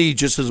criticize me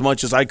just as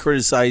much as I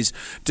criticize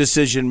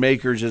decision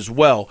makers as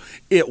well.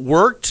 It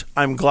worked.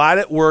 I'm glad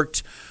it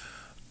worked.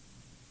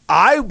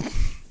 I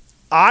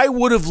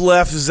would have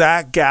left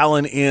Zach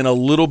Gallen in a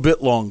little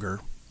bit longer.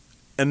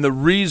 And the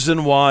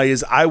reason why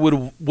is I would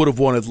have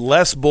wanted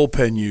less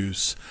bullpen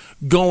use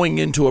going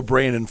into a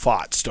Brandon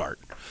Pfaadt start.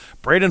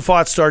 Brandon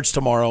Pfaadt starts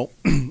tomorrow.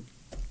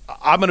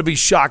 I'm going to be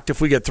shocked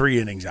if we get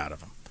 3 innings out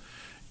of him.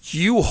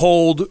 You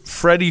hold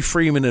Freddie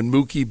Freeman and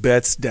Mookie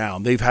Betts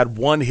down. They've had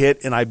 1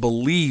 hit and I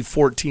believe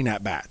 14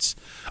 at-bats.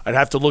 I'd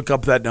have to look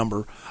up that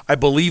number. I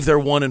believe they're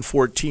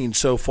 1-14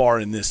 so far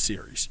in this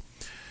series.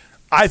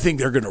 I think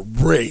they're going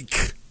to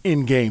rake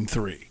in Game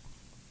 3.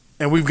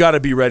 And we've got to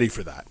be ready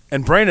for that.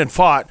 And Brandon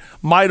Pfaadt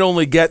might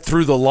only get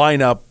through the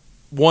lineup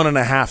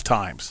 1.5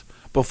 times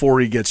before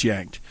he gets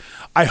yanked.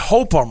 I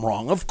hope I'm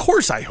wrong. Of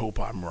course I hope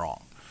I'm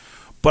wrong.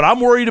 But I'm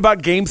worried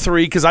about game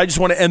 3 because I just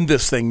want to end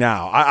this thing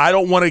now. I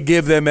don't want to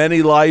give them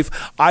any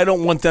life. I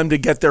don't want them to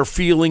get their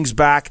feelings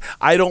back.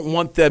 I don't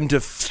want them to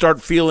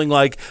start feeling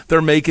like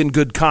they're making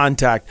good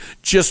contact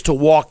just to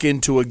walk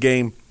into a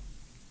game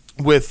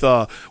with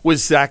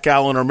Zach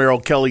Allen or Merrill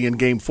Kelly in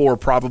game 4,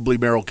 probably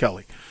Merrill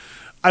Kelly.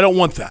 I don't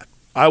want that.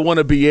 I want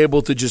to be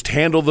able to just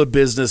handle the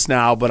business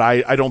now, but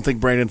I don't think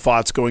Brandon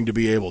Pfaadt's going to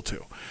be able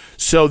to.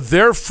 So,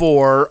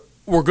 therefore,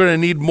 we're going to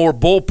need more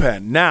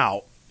bullpen.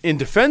 Now, in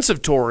defense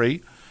of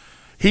Torrey,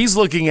 he's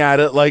looking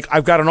at it like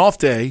I've got an off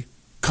day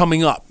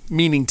coming up,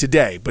 meaning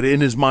today, but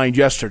in his mind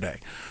yesterday.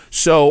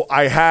 So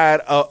I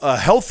had a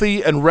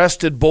healthy and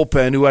rested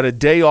bullpen who had a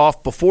day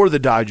off before the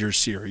Dodgers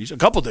series, a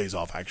couple days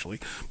off actually,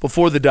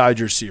 before the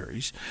Dodgers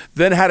series,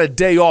 then had a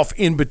day off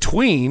in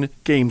between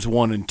games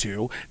 1 and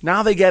 2.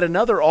 Now they get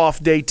another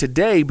off day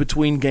today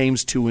between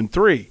games 2 and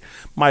 3.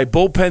 My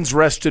bullpen's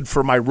rested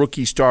for my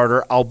rookie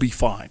starter. I'll be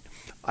fine.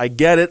 I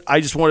get it. I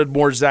just wanted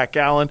more Zach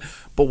Allen,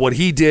 but what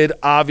he did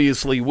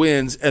obviously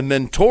wins. And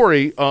then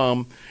Torrey,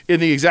 in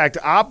the exact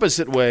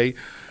opposite way,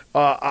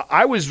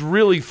 I was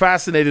really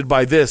fascinated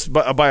by this,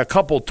 by a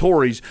couple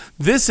Tories.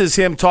 This is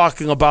him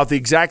talking about the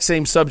exact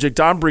same subject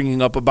I'm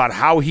bringing up about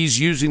how he's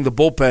using the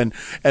bullpen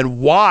and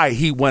why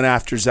he went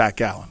after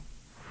Zach Allen.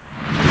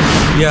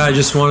 Yeah, I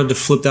just wanted to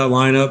flip that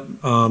lineup,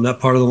 that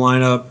part of the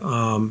lineup.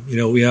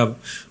 We have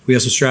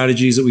some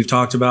strategies that we've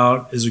talked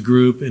about as a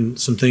group and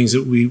some things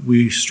that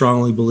we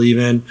strongly believe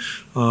in.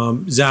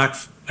 Zach,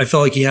 I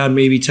felt like he had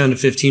maybe 10 to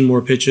 15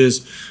 more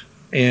pitches.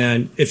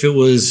 And if it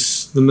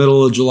was the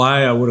middle of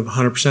July, I would have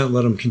 100%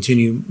 let him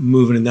continue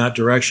moving in that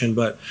direction.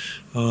 But,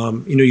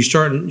 you're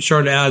starting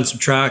to add and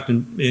subtract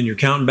and you're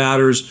counting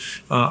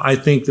batters. I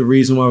think the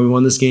reason why we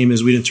won this game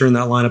is we didn't turn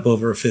that lineup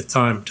over to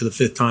the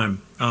fifth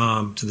time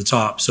to the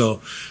top.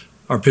 So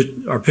our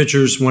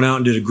pitchers went out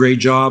and did a great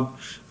job.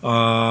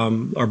 Our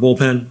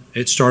bullpen,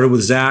 it started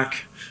with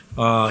Zach.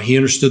 He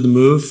understood the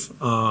move.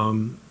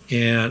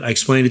 And I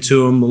explained it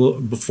to him a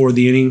little before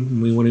the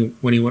inning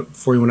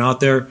before he went out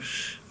there.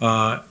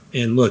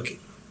 And look,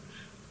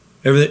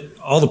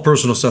 all the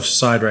personal stuff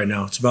aside right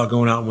now, it's about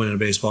going out and winning a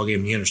baseball game.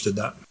 And he understood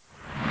that.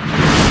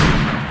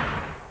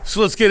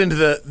 So let's get into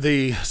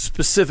the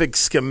specific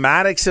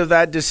schematics of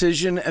that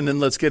decision, and then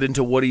let's get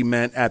into what he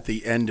meant at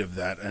the end of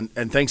that.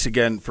 And thanks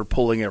again for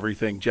pulling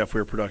everything, Jeff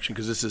Weir Production,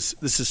 because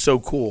this is so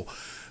cool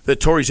that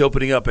Torrey's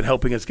opening up and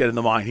helping us get in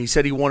the mind. He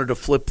said he wanted to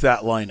flip that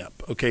lineup.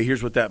 Okay,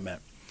 here's what that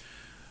meant.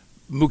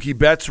 Mookie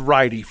Betts,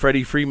 righty.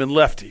 Freddie Freeman,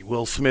 lefty.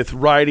 Will Smith,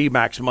 righty.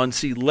 Max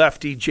Muncy,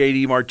 lefty.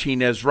 J.D.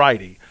 Martinez,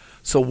 righty.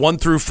 So 1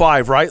 through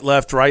 5, right,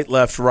 left, right,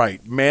 left,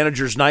 right.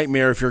 Manager's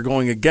nightmare if you're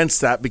going against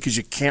that because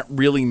you can't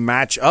really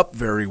match up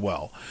very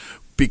well.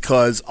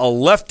 Because a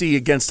lefty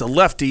against a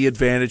lefty,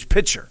 advantage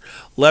pitcher.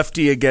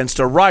 Lefty against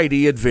a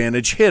righty,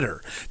 advantage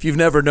hitter. If you've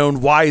never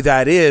known why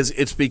that is,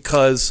 it's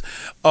because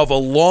of a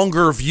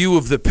longer view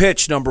of the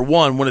pitch, number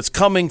one. When it's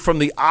coming from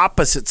the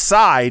opposite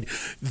side,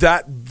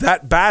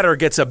 that batter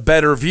gets a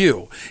better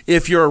view.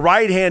 If you're a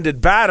right-handed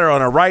batter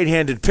on a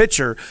right-handed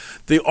pitcher,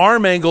 the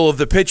arm angle of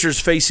the pitcher's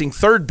facing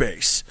third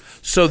base.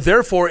 So,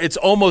 therefore, it's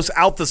almost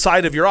out the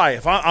side of your eye.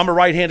 If I'm a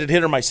right-handed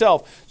hitter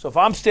myself, so if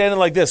I'm standing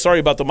like this, sorry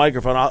about the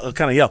microphone, I'll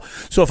kind of yell.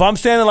 So if I'm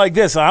standing like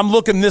this, and I'm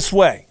looking this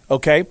way,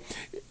 okay,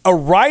 a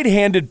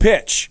right-handed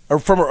pitch, or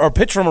a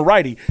pitch from a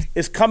righty,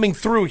 is coming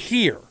through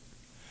here.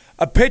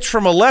 A pitch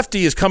from a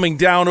lefty is coming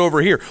down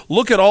over here.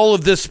 Look at all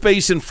of this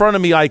space in front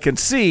of me I can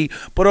see,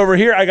 but over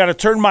here I got to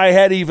turn my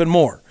head even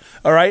more.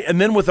 All right, and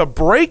then with a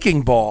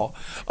breaking ball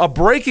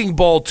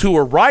to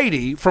a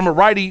righty, from a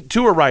righty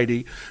to a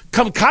righty,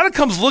 kind of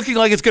comes looking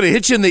like it's going to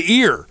hit you in the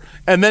ear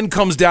and then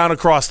comes down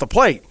across the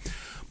plate.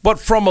 But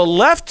from a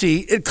lefty,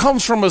 it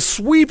comes from a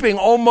sweeping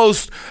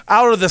almost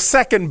out of the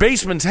second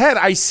baseman's head.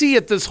 I see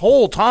it this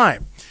whole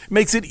time. It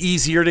makes it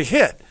easier to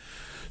hit.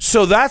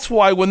 So that's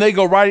why when they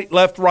go right,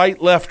 left,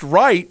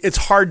 it's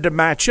hard to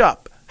match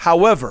up.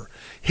 However,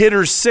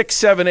 hitters 6,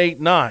 7, 8,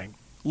 9,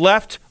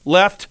 left,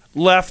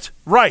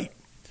 right.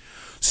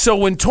 So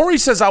when Torrey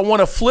says, I want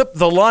to flip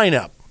the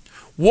lineup,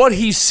 what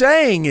he's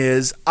saying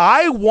is,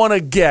 I want to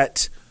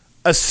get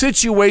a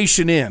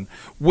situation in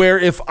where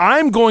if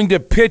I'm going to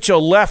pitch a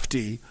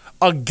lefty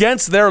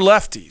against their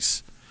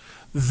lefties,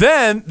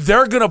 then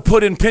they're going to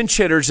put in pinch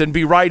hitters and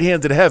be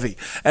right-handed heavy.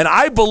 And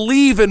I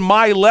believe in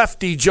my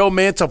lefty, Joe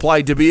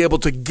Mantiply, to be able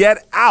to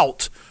get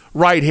out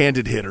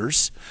right-handed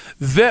hitters,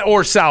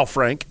 or Sal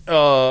Frank,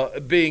 sorry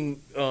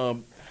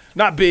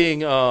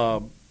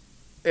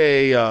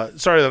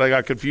that I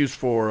got confused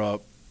for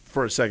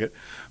a second,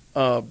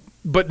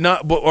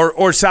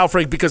 or Sal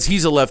Frank because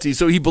he's a lefty.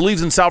 So he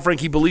believes in Sal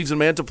Frank. He believes in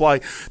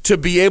Mantiply to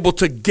be able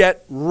to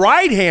get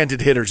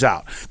right-handed hitters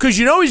out because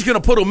he's going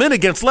to put them in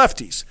against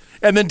lefties,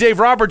 and then Dave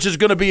Roberts is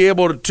going to be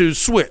able to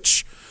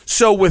switch.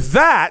 So with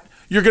that,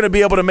 you're going to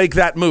be able to make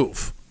that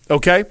move.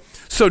 Okay.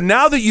 So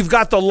now that you've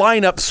got the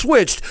lineup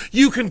switched,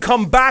 you can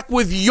come back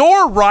with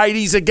your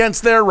righties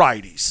against their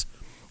righties.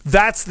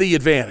 That's the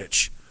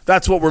advantage.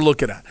 That's what we're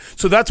looking at.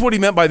 So that's what he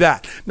meant by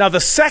that. Now, the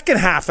second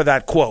half of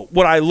that quote,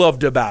 what I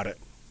loved about it,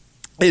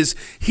 is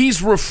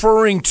he's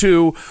referring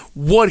to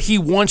what he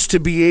wants to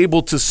be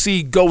able to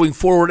see going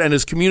forward and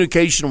his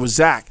communication with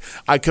Zach.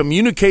 I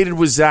communicated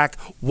with Zach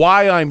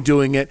why I'm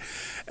doing it,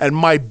 and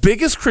my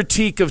biggest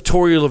critique of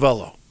Torey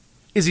Lovullo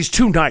is he's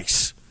too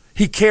nice.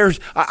 He cares.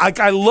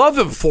 I love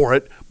him for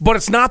it, but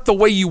it's not the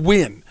way you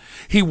win.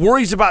 He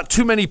worries about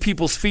too many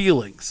people's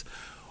feelings.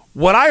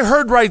 What I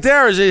heard right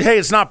there is, hey,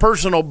 it's not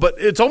personal, but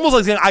it's almost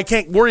like saying I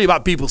can't worry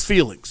about people's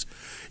feelings.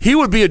 He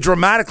would be a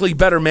dramatically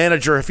better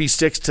manager if he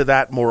sticks to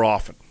that more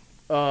often.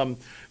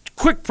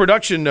 Quick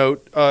production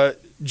note,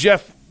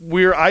 Jeff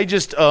Weir, I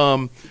just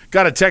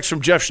got a text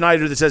from Jeff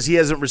Schneider that says he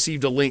hasn't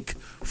received a link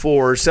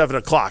for 7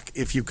 o'clock,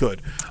 if you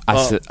could.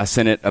 I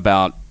sent it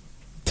about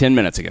 10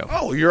 minutes ago.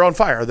 Oh, you're on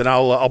fire. Then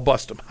I'll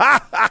bust him.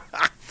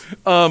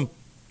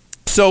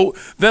 So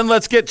then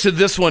let's get to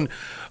this one.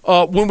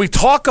 When we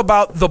talk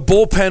about the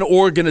bullpen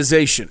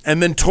organization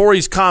and then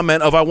Torey's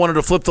comment of I wanted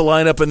to flip the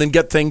lineup and then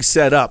get things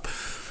set up,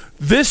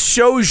 this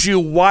shows you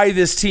why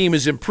this team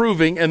is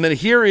improving. And then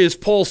here is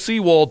Paul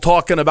Sewald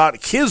talking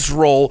about his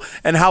role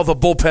and how the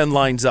bullpen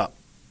lines up.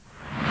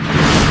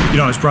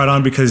 I was brought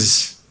on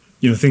because,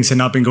 things had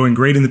not been going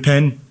great in the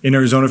pen in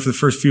Arizona for the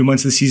first few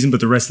months of the season, but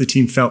the rest of the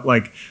team felt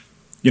like,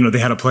 they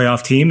had a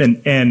playoff team.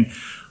 And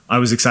I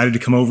was excited to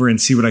come over and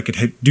see what I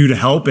could do to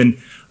help. And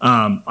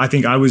I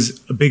think I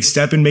was a big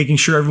step in making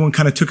sure everyone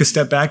kind of took a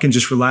step back and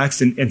just relaxed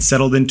and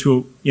settled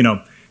into,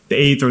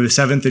 the 8th or the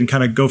 7th and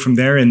kind of go from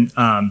there. And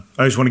I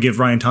just want to give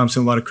Ryan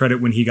Thompson a lot of credit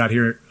when he got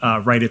here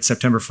right at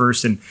September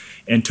 1st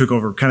and took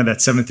over kind of that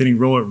 7th inning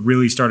role. It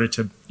really started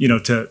to,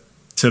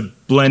 to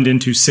blend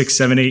into 6,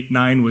 7, 8,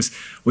 9 was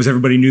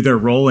everybody knew their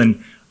role.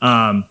 And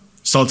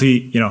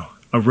Salty,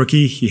 a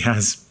rookie, he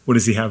has, what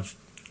does he have?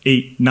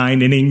 8,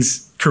 9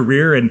 innings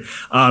career. And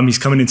he's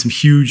coming in some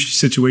huge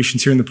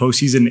situations here in the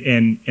postseason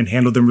and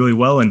handled them really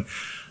well. And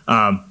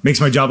makes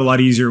my job a lot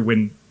easier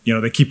when,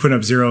 they keep putting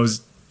up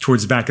zeros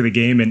towards the back of the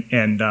game,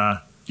 and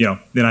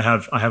then I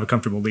have a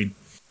comfortable lead.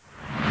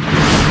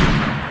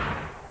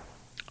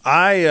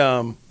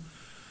 I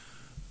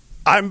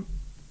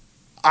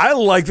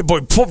like the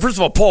boy. First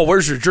of all, Paul,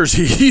 where's your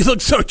jersey? He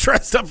looks so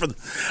dressed up for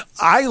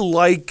I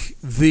like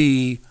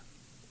the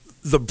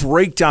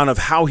breakdown of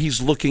how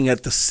he's looking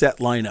at the set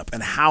lineup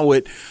and how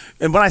it.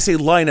 And when I say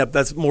lineup,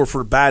 that's more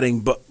for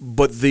batting,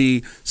 but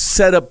the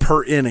setup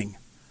per inning.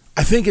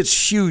 I think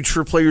it's huge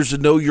for players to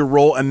know your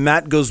role, and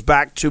that goes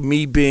back to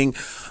me being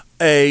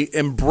a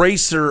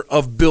embracer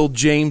of Bill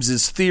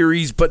James's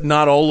theories, but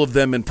not all of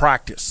them in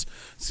practice.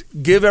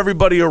 Give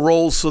everybody a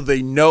role so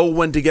they know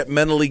when to get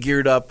mentally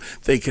geared up.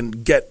 They can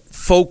get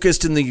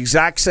focused in the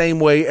exact same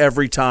way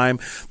every time.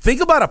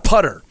 Think about a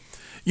putter.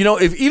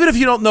 Even if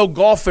you don't know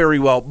golf very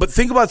well, but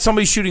think about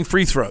somebody shooting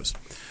free throws.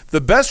 The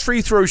best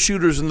free throw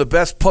shooters and the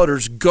best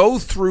putters go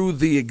through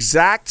the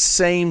exact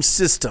same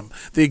system,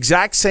 the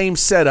exact same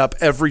setup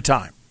every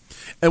time.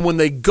 And when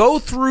they go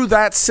through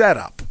that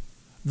setup,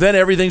 then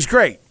everything's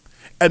great.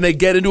 And they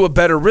get into a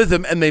better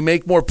rhythm and they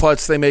make more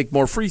putts, they make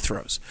more free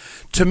throws.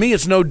 To me,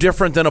 it's no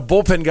different than a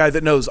bullpen guy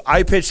that knows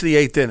I pitch the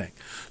 8th inning.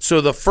 So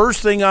the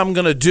first thing I'm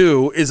going to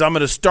do is I'm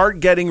going to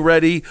start getting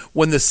ready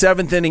when the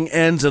 7th inning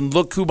ends and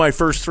look who my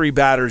first 3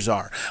 batters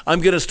are.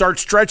 I'm going to start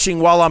stretching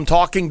while I'm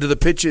talking to the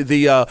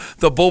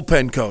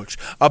bullpen coach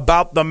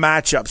about the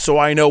matchup so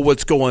I know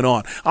what's going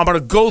on. I'm going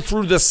to go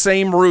through the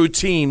same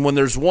routine when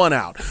there's 1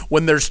 out,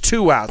 when there's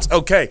 2 outs.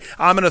 Okay,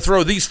 I'm going to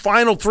throw these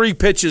final 3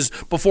 pitches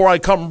before I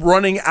come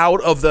running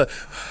out of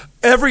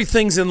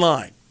everything's in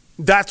line.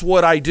 That's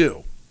what I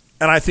do.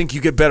 And I think you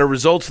get better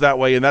results that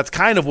way, and that's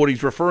kind of what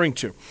he's referring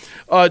to.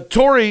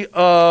 Torey,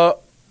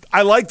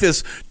 I like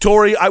this.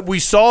 Torey, we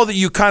saw that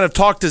you kind of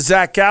talked to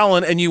Zach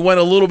Gallen, and you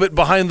went a little bit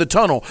behind the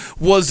tunnel.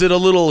 Was it a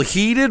little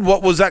heated?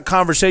 What was that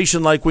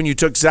conversation like when you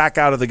took Zach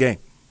out of the game?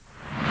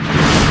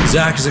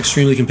 Zach is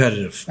extremely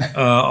competitive.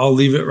 I'll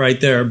leave it right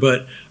there.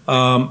 But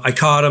I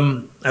caught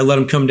him. I let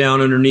him come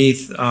down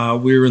underneath.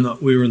 We were in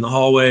the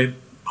hallway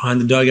behind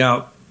the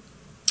dugout,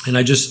 and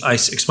I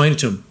explained it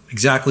to him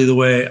exactly the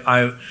way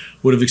I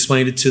would have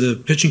explained it to the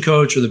pitching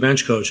coach or the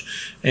bench coach,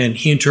 and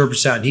he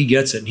interprets that and he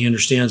gets it and he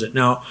understands it.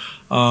 Now,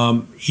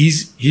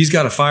 he's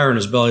got a fire in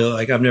his belly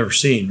like I've never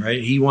seen, right?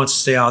 He wants to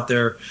stay out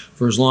there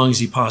for as long as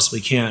he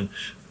possibly can.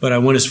 But I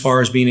went as far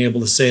as being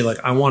able to say, like,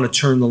 I want to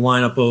turn the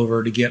lineup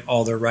over to get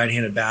all their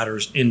right-handed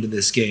batters into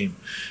this game,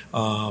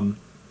 and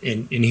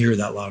hear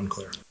that loud and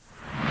clear.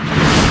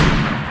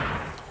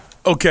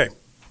 Okay.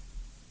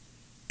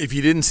 If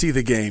you didn't see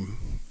the game,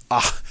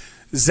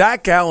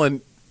 Zach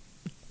Gallen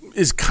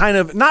is kind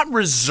of not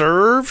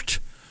reserved,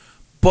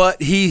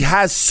 but he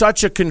has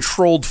such a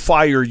controlled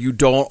fire you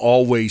don't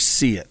always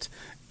see it.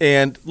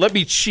 And let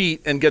me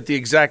cheat and get the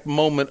exact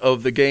moment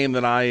of the game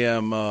that I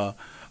am that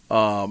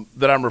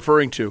I'm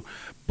referring to.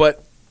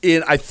 But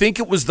I think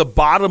it was the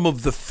bottom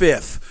of the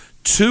 5th,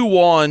 2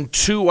 on,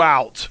 2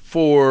 out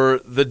for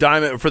the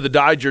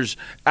Dodgers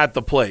at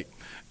the plate.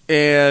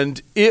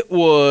 And it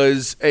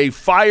was a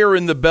fire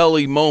in the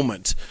belly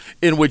moment.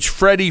 in which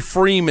Freddie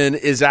Freeman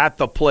is at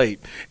the plate,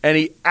 and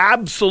he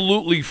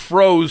absolutely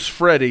froze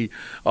Freddie.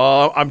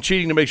 I'm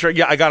cheating to make sure.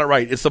 Yeah, I got it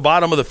right. It's the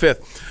bottom of the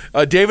fifth.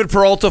 David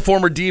Peralta,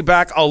 former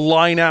D-back, a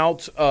line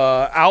out.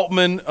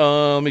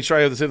 Outman, make sure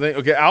I have the same thing.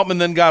 Okay, Outman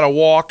then got a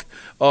walk.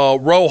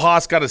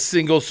 Rojas got a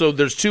single, so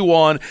there's 2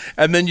 on,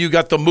 and then you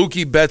got the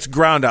Mookie Betts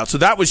ground out. So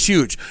that was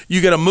huge.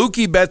 You get a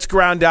Mookie Betts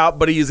ground out,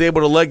 but he is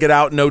able to leg it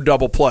out, no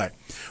double play.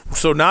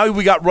 So now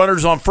we got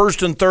runners on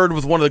first and third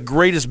with one of the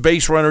greatest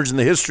base runners in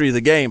the history of the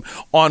game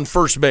on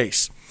first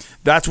base.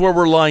 That's where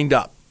we're lined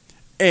up.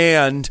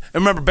 And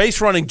remember,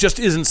 base running just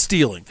isn't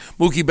stealing.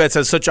 Mookie Betts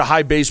has such a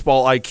high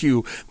baseball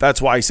IQ.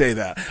 That's why I say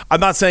that. I'm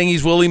not saying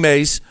he's Willie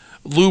Mays,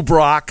 Lou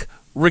Brock,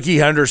 Ricky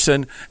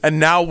Henderson, and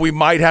now we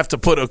might have to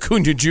put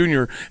Acuna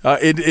Jr.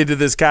 Into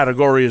this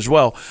category as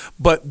well.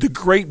 But the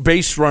great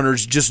base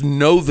runners just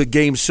know the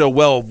game so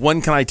well.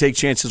 When can I take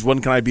chances?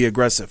 When can I be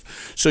aggressive?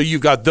 So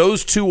you've got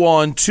those 2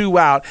 on, 2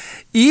 out.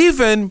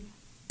 Even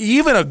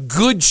a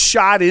good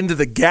shot into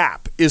the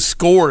gap is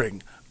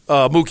scoring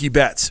Mookie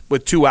Betts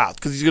with 2 outs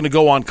because he's going to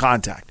go on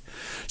contact.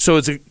 So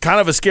it's kind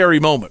of a scary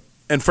moment.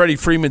 And Freddie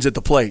Freeman's at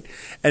the plate,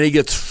 and he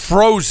gets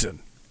frozen.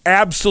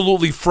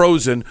 Absolutely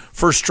frozen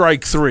for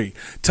strike 3.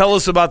 Tell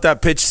us about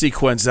that pitch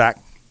sequence, Zach.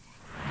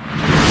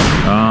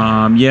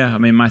 Yeah, I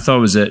mean, my thought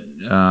was that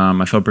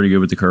I felt pretty good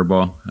with the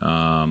curveball.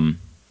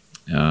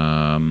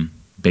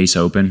 Base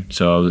open,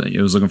 so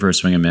I was looking for a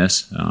swing and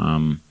miss.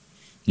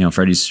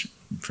 Freddie's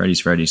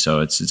Freddie, so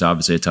it's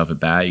obviously a tough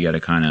at bat. You got to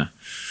kind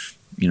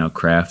of,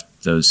 craft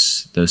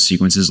those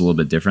sequences a little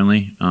bit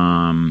differently.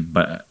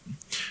 But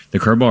the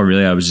curveball,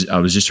 really, I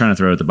was just trying to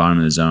throw it at the bottom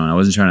of the zone. I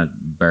wasn't trying to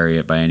bury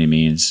it by any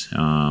means.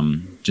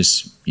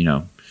 Just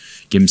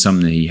give him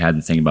something that he had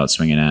to think about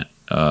swinging at.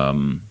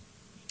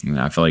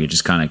 I felt like it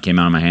just kind of came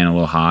out of my hand a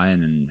little high,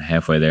 and then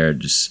halfway there,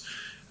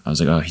 I was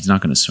like, oh, he's not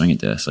going to swing at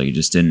this. Like it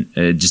just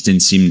didn't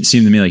seem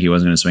to me like he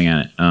wasn't going to swing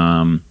at it.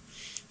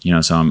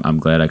 So I'm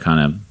glad I kind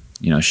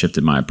of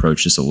shifted my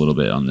approach just a little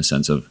bit on the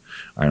sense of,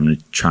 all right, I'm going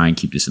to try and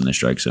keep this in the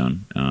strike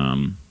zone.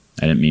 I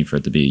didn't mean for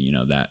it to be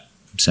that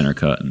center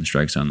cut in the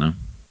strike zone though.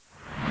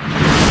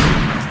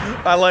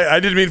 I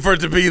didn't mean for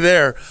it to be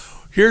there.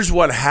 Here's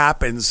what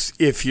happens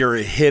if you're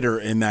a hitter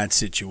in that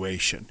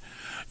situation.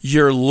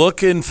 You're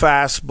looking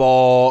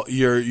fastball.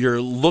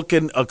 You're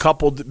looking a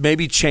couple,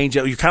 maybe change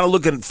up. You're kind of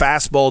looking at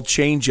fastball,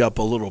 change up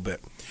a little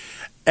bit.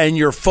 And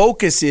your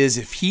focus is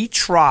if he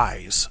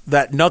tries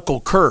that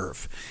knuckle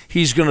curve,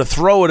 he's going to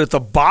throw it at the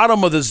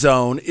bottom of the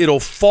zone. It'll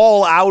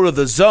fall out of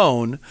the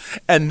zone,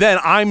 and then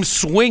I'm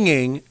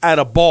swinging at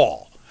a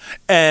ball.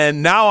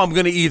 And now I'm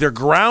going to either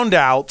ground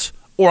out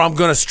or I'm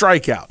going to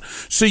strike out.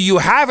 So you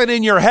have it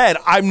in your head.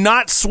 I'm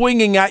not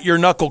swinging at your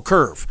knuckle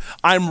curve.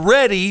 I'm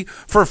ready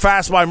for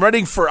fastball. I'm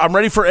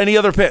ready for any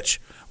other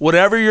pitch.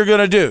 Whatever you're going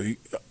to do,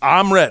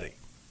 I'm ready.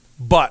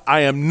 But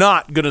I am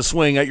not going to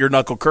swing at your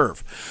knuckle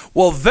curve.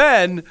 Well,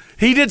 then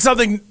he did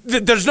something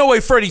that there's no way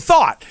Freddie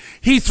thought.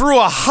 He threw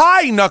a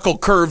high knuckle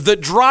curve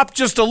that dropped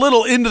just a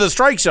little into the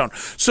strike zone.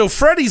 So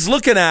Freddie's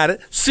looking at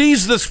it,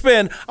 sees the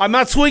spin. I'm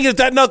not swinging at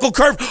that knuckle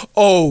curve.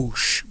 Oh,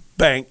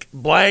 blank.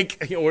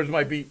 Where's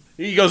my beat?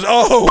 He goes,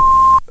 oh,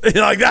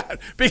 like that,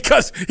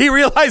 because he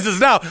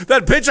realizes now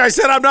that pitch I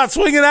said I'm not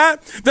swinging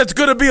at, that's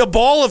going to be a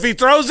ball if he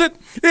throws it,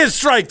 is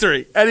strike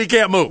 3, and he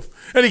can't move.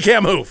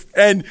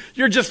 And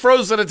you're just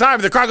frozen at a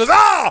time. The crowd goes,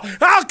 oh,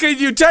 how can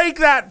you take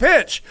that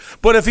pitch?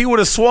 But if he would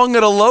have swung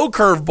at a low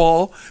curve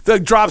ball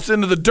that drops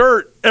into the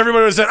dirt,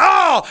 everybody would have said,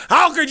 oh,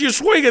 how could you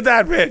swing at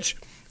that pitch?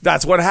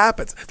 That's what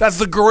happens. That's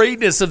the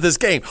greatness of this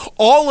game.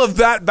 All of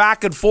that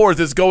back and forth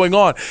is going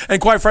on. And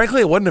quite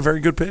frankly, it wasn't a very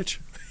good pitch.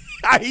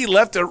 He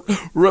left it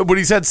when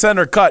he said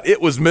center cut. It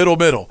was middle.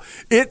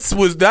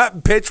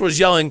 That pitch was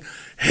yelling,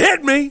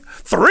 hit me,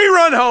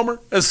 3-run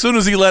homer as soon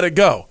as he let it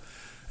go.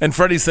 And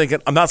Freddie's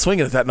thinking, I'm not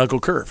swinging at that knuckle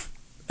curve.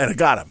 And it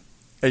got him.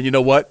 And you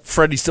know what?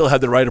 Freddie still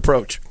had the right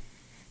approach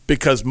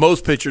because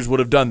most pitchers would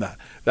have done that.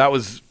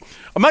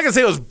 I'm not going to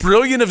say it was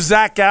brilliant of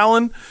Zach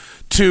Gallen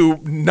to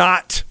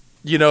not,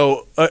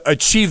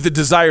 achieve the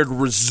desired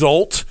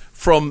result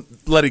from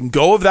letting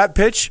go of that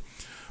pitch.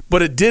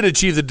 But it did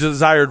achieve the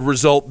desired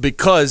result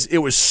because it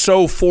was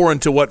so foreign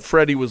to what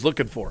Freddie was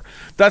looking for.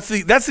 That's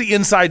the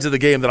insides of the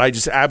game that I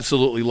just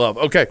absolutely love.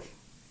 Okay,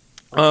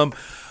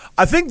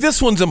 I think this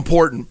one's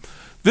important.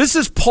 This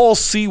is Paul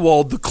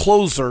Sewald, the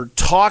closer,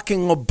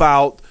 talking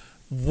about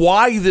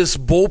why this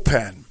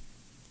bullpen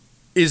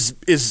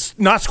is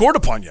not scored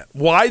upon yet.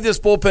 Why this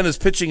bullpen is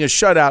pitching a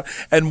shutout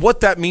and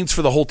what that means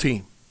for the whole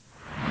team.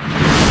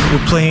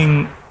 We're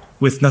playing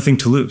with nothing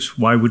to lose.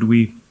 Why would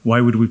we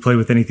play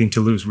with anything to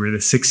lose? We're the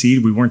 6th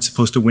seed. We weren't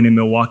supposed to win in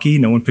Milwaukee.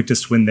 No one picked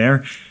us to win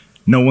there.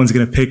 No one's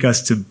going to pick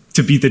us to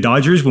beat the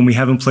Dodgers when we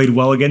haven't played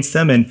well against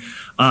them. And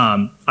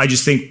I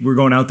just think we're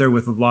going out there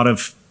with a lot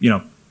of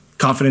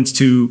confidence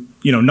to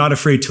not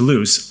afraid to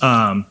lose.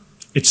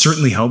 it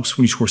certainly helps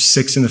when you score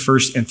 6 in the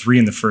first and 3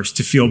 in the first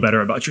to feel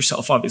better about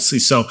yourself, obviously.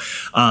 So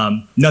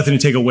nothing to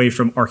take away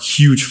from our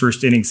huge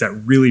first innings that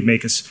really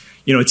make us,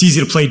 it's easy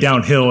to play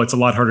downhill. It's a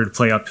lot harder to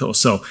play uphill.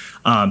 So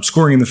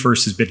scoring in the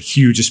first has been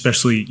huge,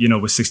 especially,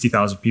 with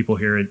 60,000 people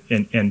here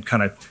and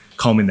kind of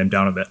calming them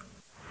down a bit.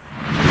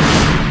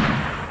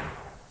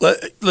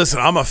 Listen,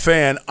 I'm a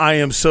fan. I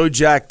am so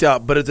jacked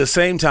up, but at the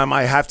same time,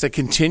 I have to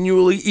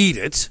continually eat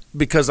it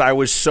because I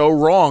was so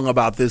wrong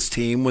about this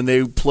team when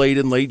they played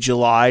in late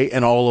July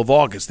and all of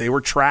August. They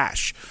were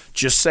trash.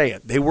 Just say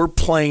it. They were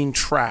plain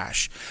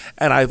trash.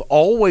 And I've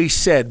always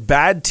said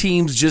bad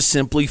teams just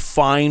simply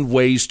find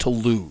ways to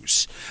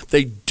lose.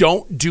 They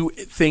don't do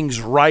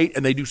things right,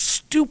 and they do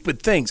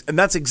stupid things. And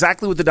that's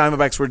exactly what the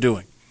Diamondbacks were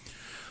doing.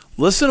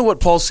 Listen to what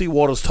Paul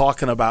Sewald is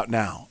talking about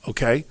now,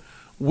 okay?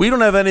 We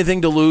don't have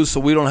anything to lose, so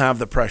we don't have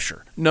the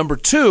pressure. Number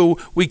 2,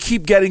 we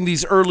keep getting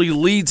these early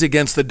leads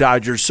against the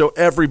Dodgers, so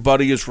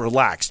everybody is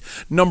relaxed.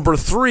 Number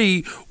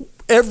 3,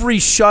 every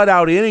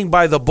shutout inning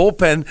by the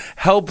bullpen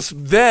helps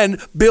then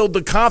build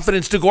the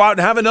confidence to go out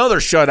and have another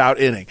shutout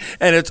inning.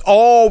 And it's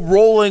all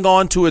rolling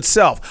onto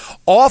itself.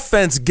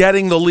 Offense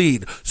getting the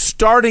lead.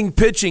 Starting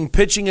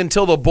pitching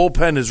until the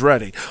bullpen is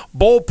ready.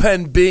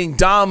 Bullpen being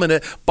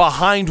dominant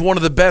behind one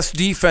of the best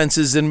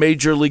defenses in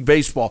Major League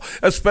Baseball,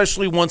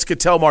 especially once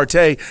Ketel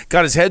Marte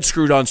got his head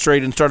screwed on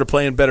straight and started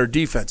playing better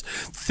defense.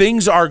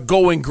 Things are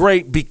going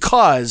great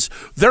because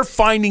they're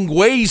finding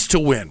ways to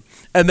win.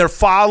 And they're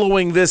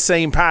following this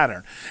same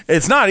pattern.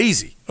 It's not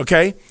easy,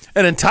 okay?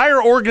 An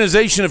entire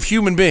organization of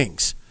human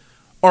beings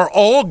are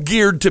all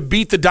geared to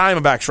beat the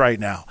Diamondbacks right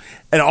now,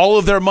 and all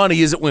of their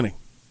money isn't winning.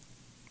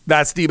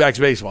 That's D-backs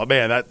baseball,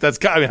 man. How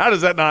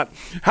does that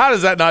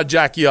not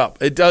jack you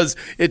up? It does.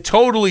 It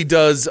totally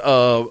does.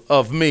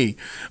 Of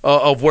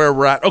where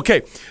we're at.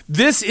 Okay,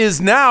 this is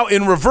now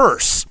in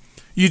reverse.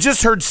 You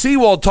just heard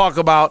Sewald talk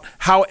about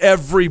how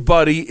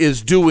everybody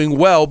is doing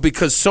well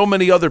because so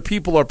many other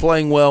people are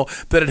playing well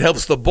that it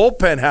helps the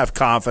bullpen have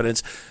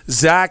confidence.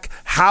 Zach,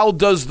 how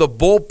does the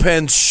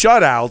bullpen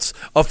shutouts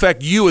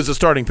affect you as a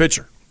starting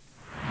pitcher?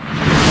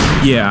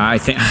 Yeah,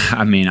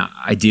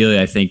 ideally,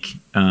 I think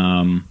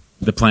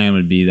the plan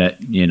would be that,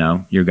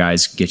 your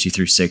guys get you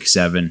through 6,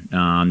 7.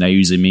 That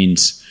usually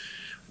means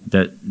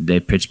that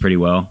they pitch pretty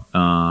well,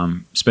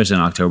 especially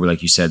in October.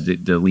 Like you said,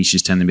 the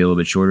leashes tend to be a little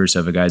bit shorter. So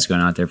if a guy's going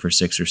out there for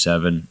 6 or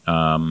 7,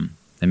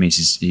 that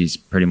means he's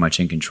pretty much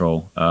in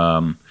control.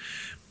 But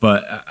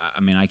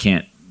I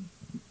can't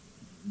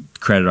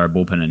credit our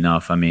bullpen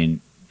enough. I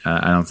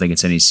don't think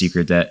it's any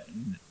secret that,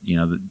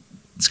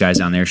 these guys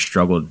down there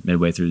struggled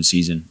midway through the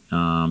season.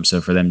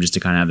 So for them just to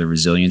kind of have the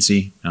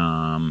resiliency,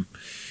 and,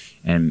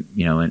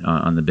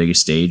 on the biggest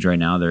stage right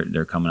now,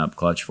 they're coming up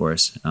clutch for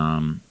us.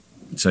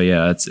 So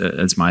yeah,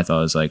 that's my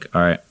thought. Is like,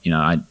 all right,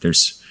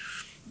 there's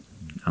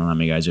I don't know how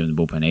many guys are in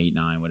the bullpen, 8,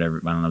 9,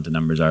 whatever. I don't know what the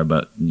numbers are,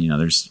 but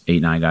there's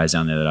 8, 9 guys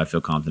down there that I feel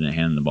confident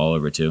handing the ball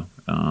over to.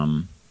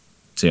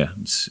 So yeah,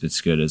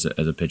 it's good as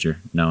a pitcher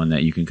knowing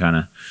that you can kind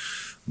of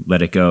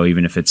let it go,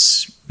 even if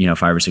it's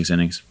 5 or 6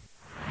 innings.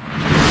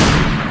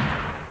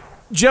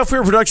 Jeff, for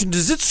your production,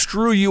 does it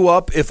screw you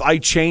up if I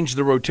change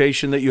the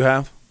rotation that you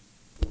have?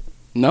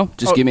 No,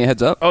 just give me a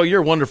heads up. Oh,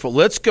 you're wonderful.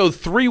 Let's go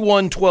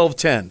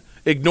 3-1-12-10.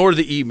 Ignore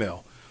the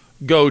email.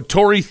 Go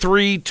Torrey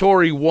 3,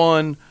 Torrey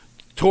 1,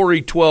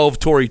 Torrey 12,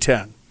 Torrey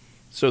 10.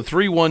 So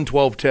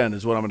 3-1-12-10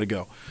 is what I'm going to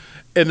go.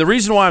 And the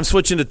reason why I'm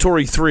switching to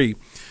Torrey 3,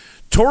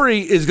 Torrey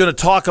is going to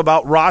talk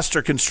about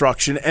roster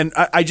construction, and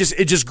it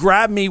just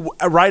grabbed me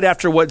right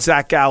after what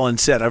Zach Gallen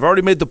said. I've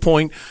already made the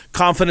point,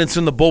 confidence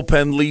in the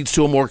bullpen leads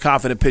to a more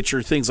confident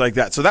pitcher, things like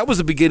that. So that was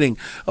the beginning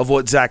of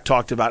what Zach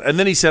talked about. And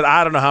then he said,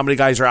 I don't know how many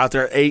guys are out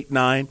there, 8,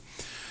 9.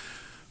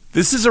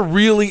 This is a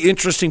really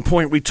interesting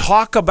point. We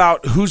talk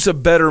about who's a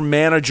better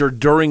manager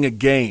during a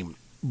game,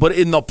 but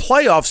in the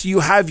playoffs,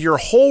 you have your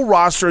whole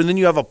roster, and then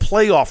you have a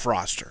playoff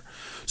roster.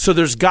 So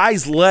there's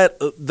guys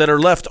that are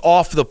left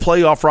off the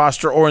playoff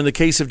roster, or in the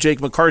case of Jake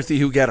McCarthy,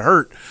 who get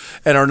hurt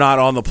and are not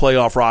on the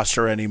playoff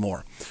roster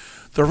anymore.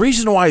 The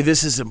reason why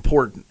this is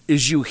important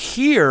is you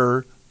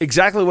hear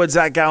exactly what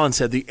Zach Gallen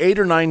said, the 8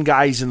 or 9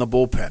 guys in the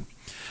bullpen.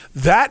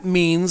 That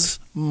means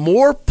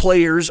more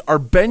players are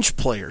bench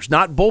players,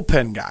 not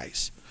bullpen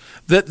guys,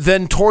 that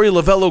then Torey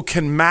Lovullo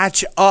can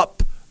match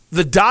up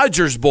the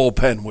Dodgers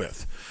bullpen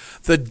with.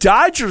 The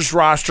Dodgers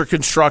roster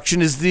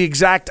construction is the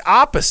exact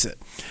opposite.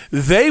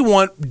 They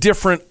want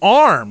different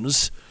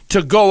arms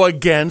to go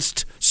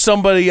against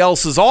somebody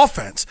else's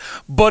offense,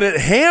 but it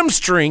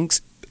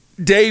hamstrings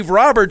Dave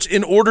Roberts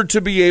in order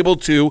to be able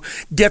to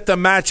get the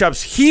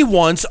matchups he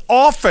wants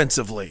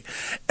offensively.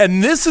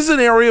 And this is an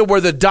area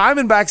where the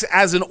Diamondbacks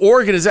as an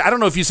organization, I don't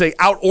know if you say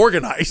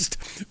out-organized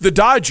the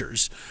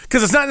Dodgers,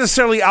 because it's not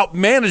necessarily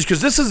out-managed,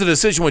 because this is a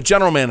decision with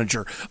general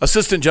manager,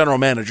 assistant general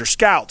manager,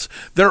 scouts.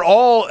 They're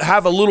all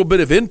have a little bit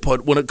of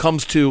input when it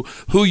comes to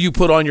who you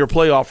put on your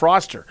playoff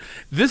roster.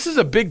 This is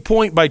a big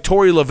point by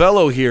Torey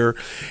Lovullo here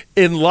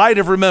in light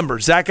of, remember,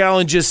 Zach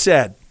Allen just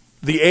said,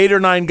 the 8 or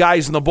 9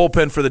 guys in the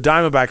bullpen for the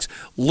Diamondbacks.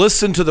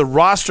 Listen to the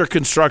roster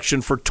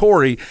construction for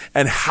Torrey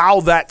and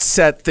how that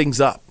set things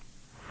up.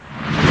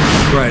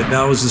 Right,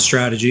 that was the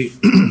strategy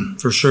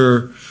for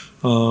sure.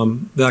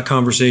 That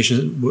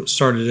conversation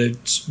started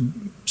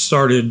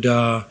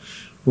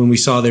when we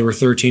saw they were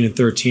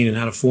 13-13 and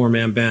had a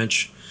 4-man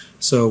bench.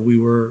 So we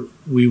were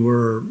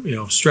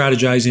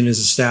strategizing as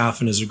a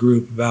staff and as a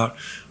group about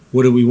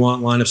what do we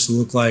want lineups to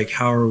look like?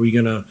 How are we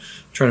going to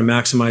try to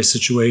maximize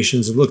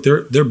situations? And look,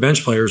 their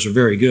bench players are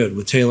very good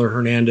with Taylor,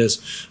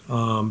 Hernandez,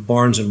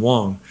 Barnes, and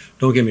Wong.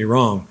 Don't get me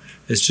wrong.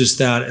 It's just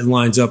that it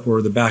lines up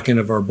where the back end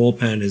of our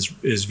bullpen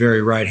is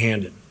very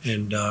right-handed.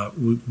 And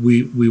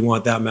we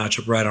want that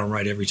matchup right on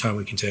right every time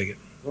we can take it.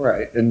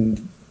 Right.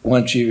 And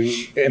once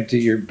you empty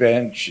your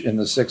bench in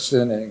the 6th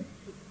inning,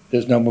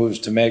 there's no moves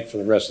to make for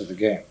the rest of the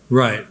game.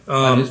 Right.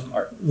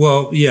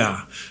 Well,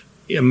 yeah.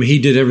 I mean, he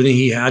did everything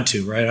he had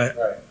to, right?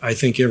 I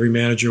think every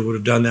manager would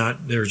have done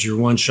that. There's your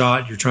one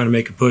shot. You're trying to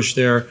make a push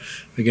there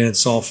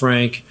against Saul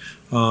Frank,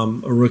 a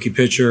rookie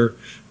pitcher.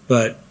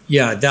 But,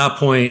 yeah, at that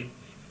point,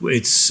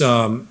 it's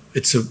an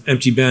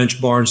empty bench.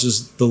 Barnes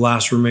is the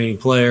last remaining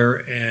player,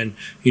 and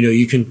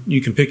you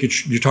can pick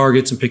your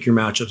targets and pick your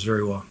matchups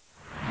very well.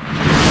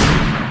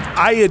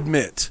 I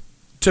admit,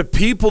 to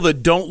people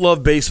that don't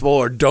love baseball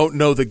or don't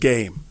know the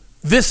game,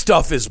 this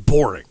stuff is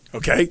boring.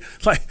 Okay,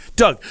 like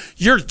Doug,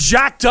 you're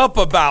jacked up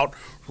about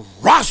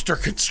roster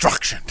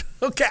construction.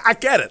 Okay, I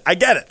get it.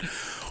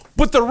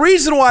 But the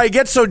reason why I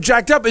get so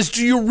jacked up is,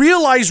 do you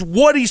realize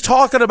what he's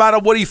talking about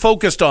and what he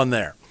focused on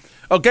there?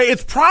 Okay,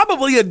 it's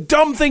probably a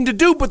dumb thing to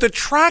do, but the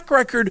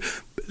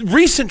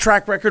recent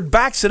track record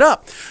backs it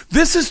up.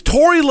 This is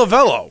Torey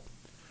Lovullo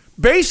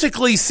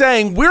basically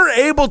saying we're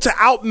able to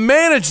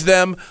outmanage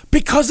them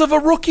because of a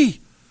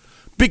rookie.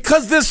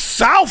 Because this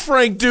Sal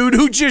Frank dude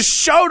who just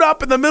showed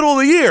up in the middle of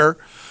the year,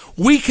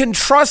 we can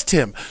trust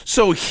him.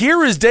 So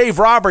here is Dave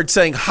Roberts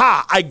saying,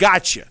 I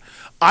got you.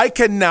 I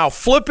can now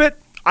flip it.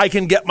 I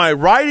can get my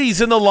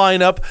righties in the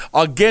lineup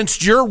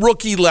against your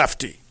rookie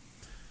lefty.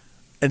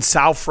 And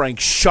Sal Frank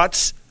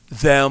shuts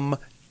them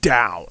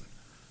down.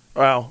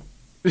 Well,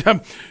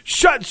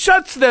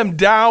 shuts them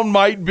down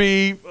might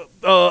be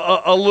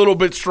a little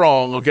bit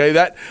strong, okay?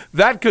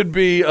 That could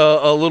be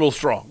a little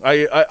strong.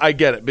 I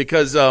get it,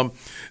 because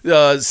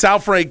Sal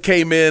Frank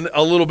came in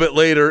a little bit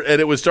later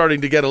and it was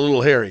starting to get a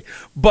little hairy.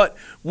 But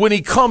when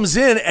he comes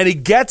in and he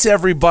gets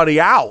everybody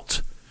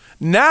out,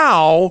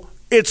 now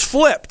it's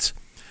flipped.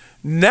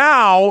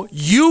 Now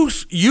you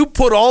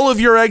put all of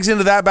your eggs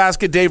into that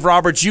basket, Dave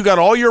Roberts. You got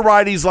all your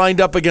righties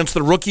lined up against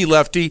the rookie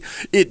lefty.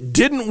 It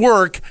didn't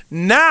work.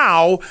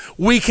 Now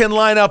we can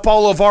line up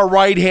all of our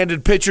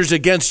right-handed pitchers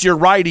against your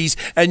righties,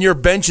 and your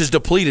bench is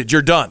depleted.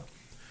 You're done.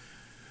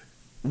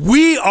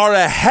 We are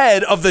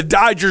ahead of the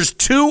Dodgers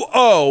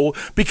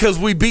 2-0 because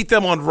we beat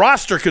them on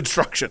roster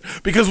construction,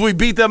 because we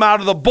beat them out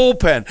of the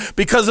bullpen,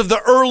 because of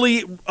the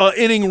early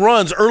inning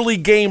runs, early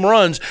game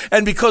runs,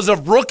 and because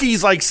of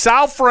rookies like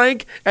Sal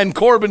Frank and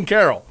Corbin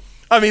Carroll.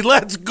 I mean,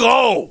 let's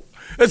go.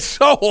 It's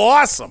so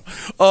awesome.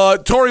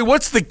 Torey,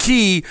 what's the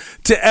key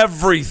to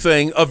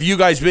everything of you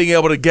guys being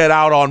able to get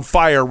out on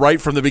fire right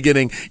from the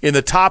beginning in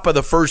the top of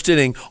the first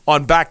inning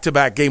on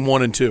back-to-back game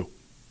 1 and 2?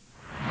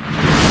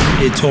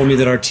 It told me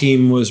that our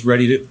team was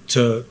ready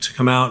to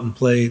come out and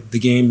play the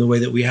game the way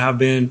that we have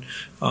been.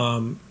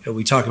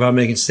 We talk about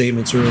making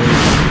statements early.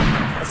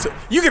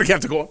 You could have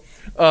kept it going.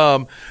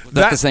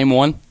 That's the same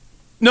one?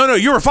 No,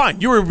 you were fine.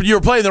 You were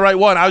playing the right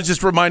one. I was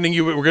just reminding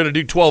you we're going to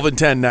do 12 and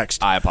 10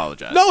 next. I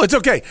apologize. No, it's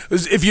okay.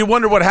 If you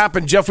wonder what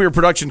happened, Jeff Weir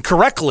Production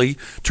correctly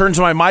turns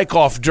my mic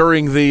off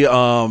during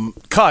the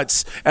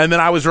cuts, and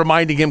then I was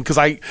reminding him because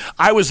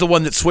I was the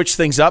one that switched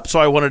things up, so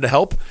I wanted to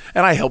help,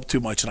 and I helped too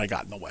much, and I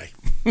got in the way.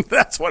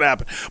 That's what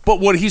happened. But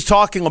what he's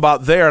talking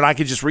about there, and I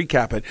could just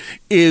recap it,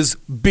 is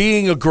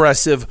being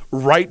aggressive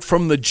right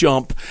from the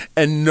jump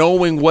and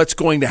knowing what's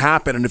going to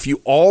happen. And if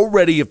you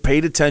already have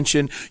paid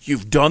attention,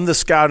 you've done the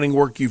scouting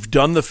work, you've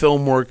done the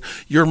film work,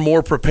 you're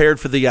more prepared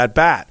for the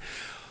at-bat.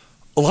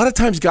 A lot of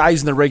times guys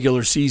in the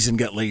regular season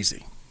get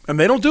lazy, and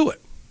they don't do it.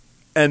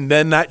 And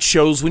then that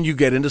shows when you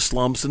get into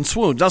slumps and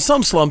swoons. Now,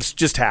 some slumps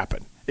just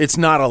happen. It's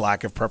not a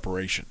lack of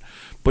preparation.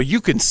 But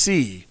you can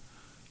see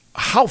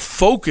how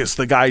focused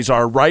the guys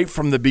are right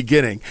from the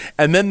beginning.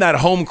 And then that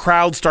home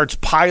crowd starts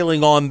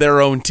piling on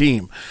their own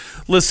team.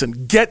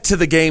 Listen, get to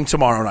the game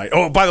tomorrow night.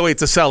 Oh, by the way,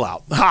 it's a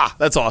sellout.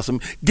 That's awesome.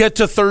 Get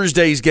to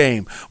Thursday's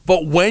game.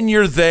 But when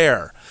you're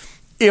there,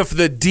 if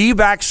the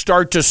D-backs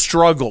start to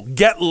struggle,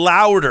 get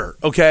louder,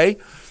 okay?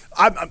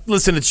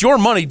 Listen, it's your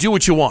money. Do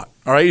what you want,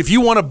 all right? If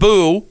you want to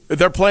boo, if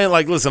they're playing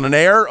an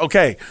air,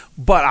 okay.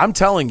 But I'm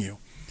telling you,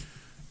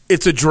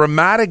 it's a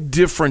dramatic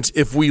difference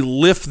if we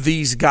lift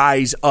these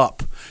guys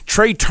up.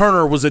 Trey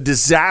Turner was a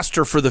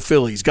disaster for the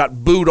Phillies,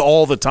 got booed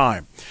all the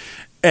time.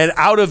 And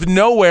out of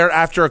nowhere,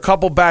 after a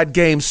couple bad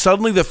games,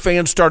 suddenly the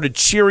fans started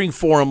cheering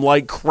for him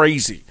like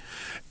crazy.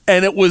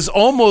 And it was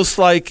almost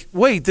like,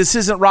 wait, this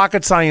isn't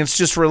rocket science,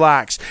 just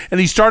relax. And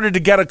he started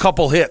to get a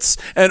couple hits.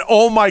 And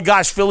oh my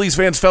gosh, Phillies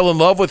fans fell in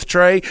love with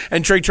Trey,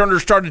 and Trey Turner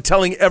started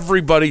telling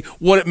everybody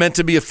what it meant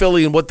to be a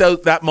Philly and what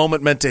that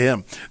moment meant to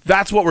him.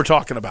 That's what we're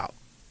talking about,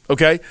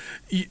 okay?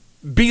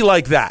 Be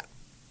like that.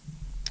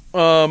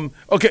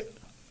 Okay.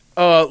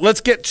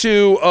 Let's get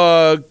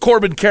to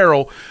Corbin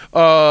Carroll.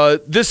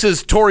 This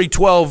is Tory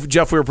 12,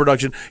 Jeff Weir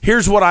production.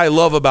 Here's what I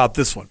love about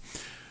this one.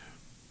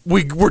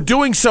 We're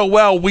doing so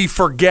well, we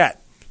forget.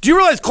 Do you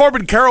realize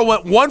Corbin Carroll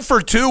went 1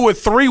 for 2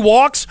 with 3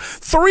 walks?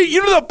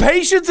 You know the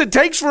patience it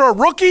takes for a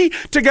rookie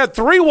to get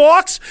 3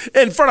 walks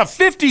in front of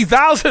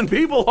 50,000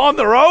 people on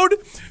the road?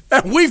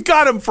 And we've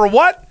got him for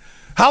what?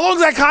 How long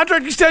is that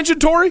contract extension,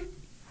 Tory?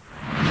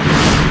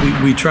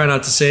 We try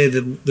not to say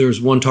that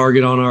there's one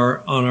target on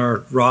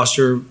our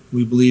roster.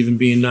 We believe in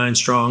being 9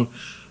 strong.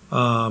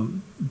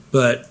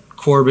 But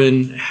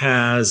Corbin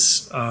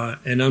has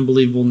an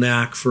unbelievable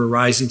knack for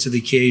rising to the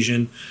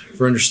occasion,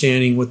 for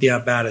understanding what the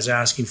at-bat is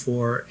asking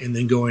for, and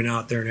then going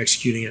out there and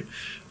executing it.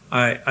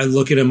 I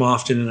look at him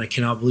often, and I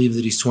cannot believe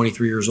that he's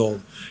 23 years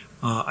old.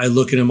 I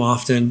look at him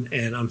often,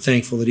 and I'm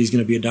thankful that he's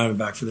going to be a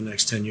Diamondback for the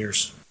next 10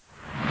 years.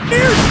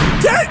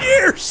 10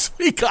 years!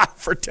 He got it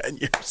for 10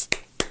 years.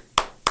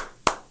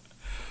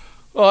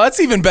 Well, that's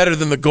even better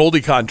than the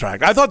Goldie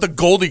contract. I thought the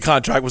Goldie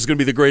contract was going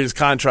to be the greatest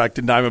contract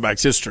in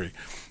Diamondbacks history.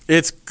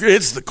 It's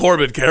the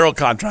Corbin Carroll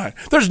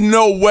contract. There's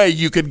no way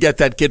you could get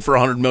that kid for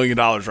 $100 million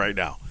right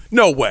now.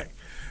 No way.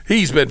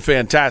 He's been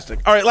fantastic.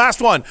 All right,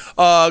 last one.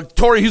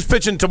 Tory, who's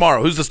pitching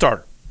tomorrow? Who's the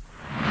starter?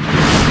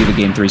 Be the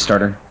Game 3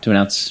 starter to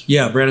announce.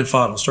 Yeah, Brandon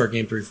Pfaadt will start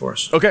Game 3 for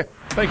us. Okay,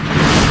 thank you.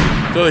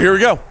 So here we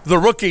go. The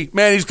rookie,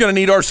 man, he's going to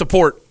need our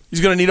support.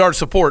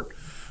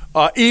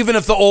 Even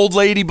if the old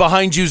lady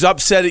behind you's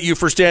upset at you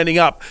for standing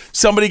up.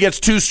 Somebody gets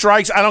 2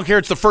 strikes. I don't care.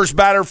 It's the first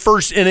batter,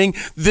 first inning.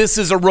 This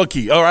is a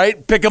rookie, all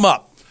right? Pick him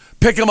up.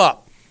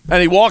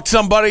 And he walked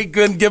somebody,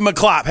 couldn't give him a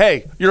clap.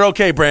 Hey, you're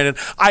okay, Brandon.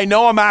 I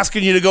know I'm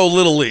asking you to go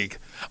Little League.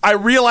 I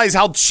realize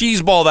how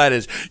cheeseball that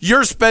is.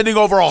 You're spending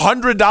over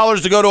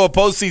 $100 to go to a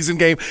postseason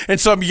game, and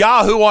some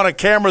yahoo on a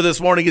camera this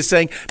morning is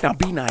saying, now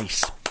be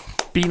nice.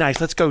 Be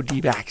nice. Let's go,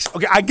 D-backs.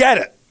 Okay, I get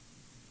it.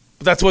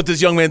 But that's what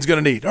this young man's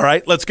going to need, all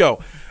right? Let's go.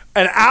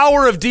 An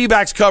hour of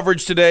D-backs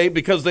coverage today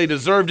because they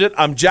deserved it.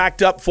 I'm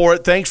jacked up for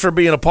it. Thanks for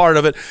being a part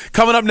of it.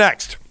 Coming up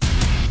next,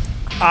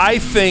 I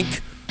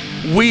think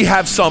we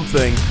have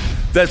something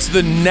that's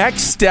the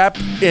next step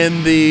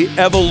in the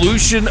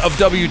evolution of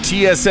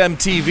WTSM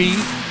TV,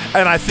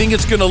 and I think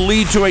it's going to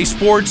lead to a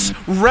sports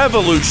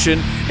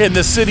revolution in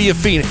the city of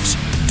Phoenix.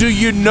 Do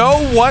you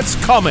know what's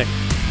coming?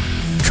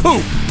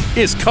 Coop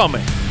is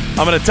coming.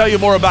 I'm going to tell you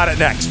more about it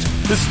next.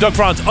 This is Doug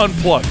Franz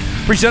Unplugged,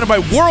 presented by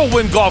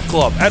Whirlwind Golf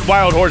Club at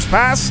Wild Horse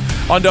Pass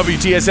on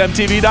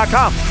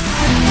WTSMTV.com.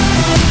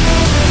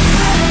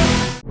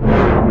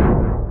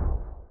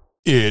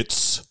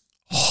 It's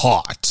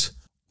hot.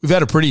 We've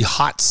had a pretty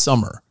hot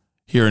summer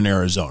here in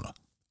Arizona.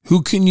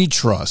 Who can you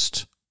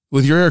trust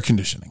with your air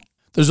conditioning?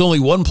 There's only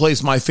one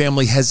place my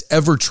family has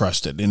ever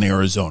trusted in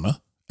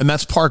Arizona, and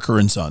that's Parker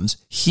 & Sons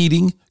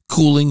Heating,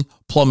 Cooling,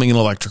 Plumbing, and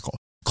Electrical.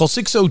 Call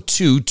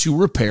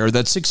 602-2-REPAIR.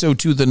 That's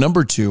 602, the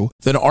number 2,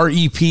 then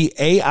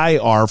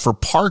REPAIR for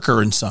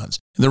Parker & Sons.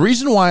 And the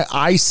reason why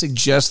I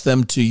suggest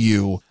them to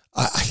you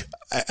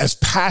as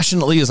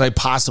passionately as I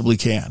possibly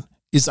can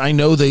is I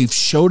know they've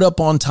showed up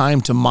on time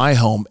to my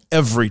home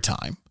every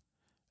time.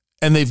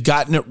 And they've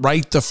gotten it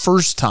right the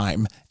first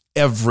time,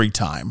 every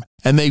time.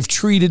 And they've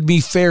treated me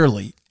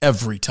fairly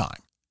every time.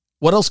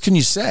 What else can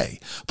you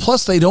say?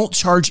 Plus, they don't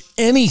charge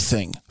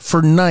anything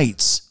for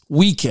nights,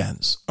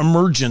 weekends,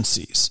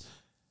 emergencies.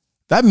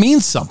 That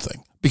means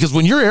something, because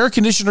when your air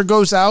conditioner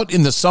goes out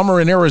in the summer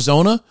in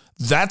Arizona,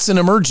 that's an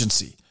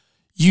emergency.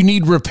 You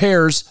need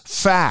repairs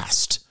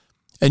fast,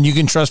 and you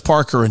can trust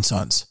Parker &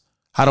 Sons.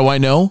 How do I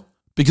know?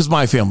 Because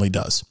my family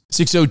does.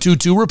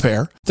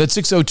 602-2-REPAIR. That's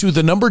 602,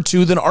 the number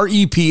 2, then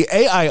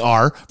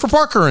REPAIR for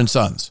Parker &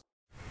 Sons.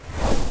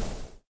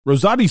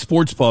 Rosati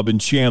Sports Pub in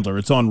Chandler.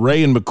 It's on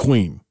Ray and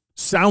McQueen.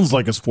 Sounds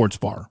like a sports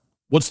bar.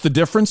 What's the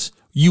difference?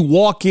 You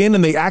walk in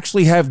and they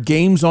actually have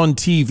games on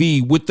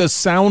TV with the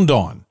sound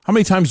on. How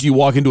many times do you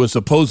walk into a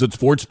supposed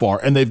sports bar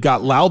and they've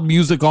got loud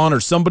music on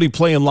or somebody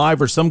playing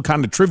live or some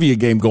kind of trivia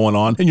game going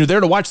on and you're there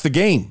to watch the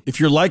game? If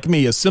you're like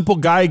me, a simple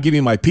guy, give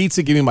me my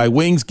pizza, give me my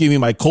wings, give me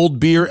my cold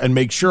beer, and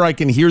make sure I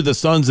can hear the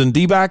Suns and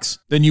D-backs,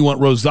 then you want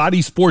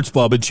Rosati Sports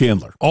Pub in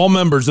Chandler. All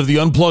members of the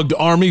Unplugged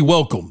Army,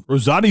 welcome.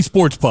 Rosati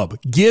Sports Pub.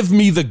 Give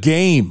me the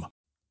game.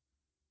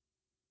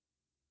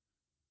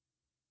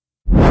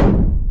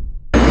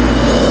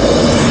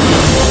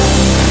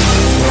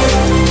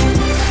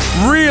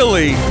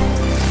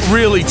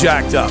 Really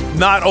jacked up.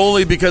 Not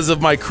only because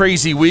of my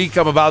crazy week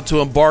I'm about to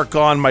embark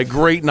on, my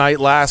great night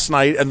last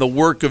night, and the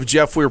work of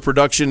Jeff Weir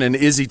Production and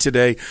Izzy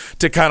today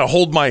to kind of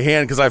hold my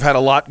hand because I've had a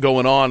lot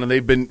going on and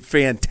they've been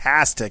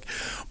fantastic.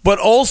 But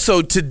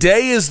also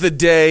today is the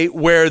day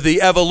where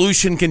the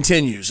evolution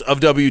continues of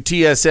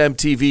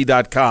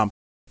WTSMTV.com.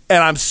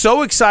 And I'm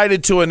so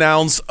excited to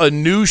announce a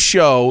new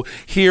show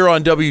here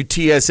on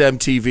WTSM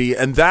TV,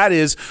 and that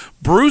is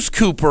Bruce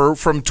Cooper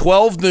from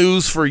 12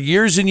 News for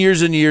years and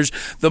years and years,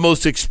 the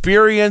most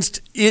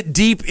experienced,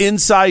 deep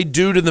inside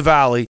dude in the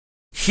Valley.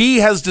 He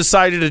has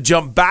decided to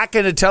jump back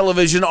into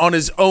television on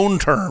his own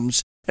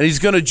terms, and he's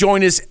going to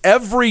join us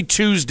every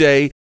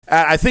Tuesday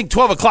at, I think,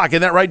 12 o'clock.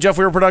 Isn't that right, Jeff?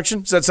 We were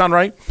production? Does that sound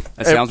right?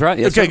 That sounds right.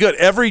 Yes, okay, sir. good.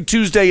 Every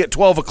Tuesday at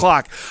 12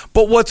 o'clock.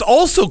 But what's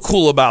also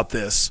cool about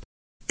this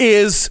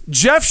is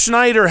Jeff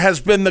Schneider has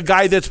been the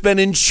guy that's been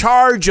in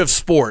charge of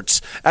sports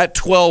at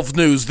 12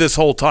 News this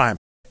whole time.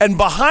 And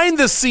behind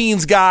the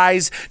scenes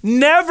guys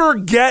never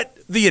get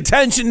the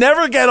attention,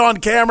 never get on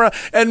camera,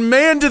 and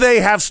man, do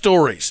they have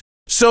stories.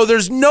 So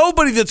there's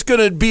nobody that's going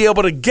to be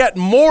able to get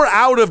more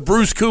out of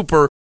Bruce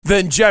Cooper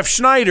than Jeff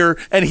Schneider,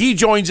 and he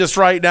joins us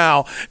right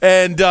now.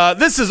 And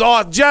this is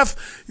awesome. Jeff,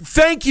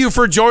 thank you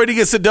for joining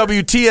us at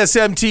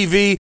WTSM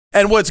TV.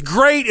 And what's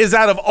great is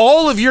out of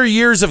all of your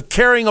years of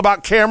caring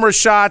about camera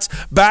shots,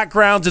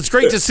 backgrounds, it's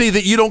great to see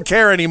that you don't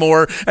care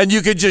anymore, and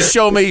you can just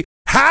show me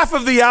half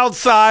of the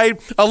outside,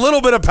 a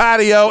little bit of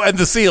patio, and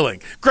the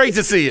ceiling. Great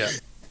to see you.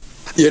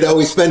 You know,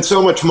 we spent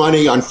so much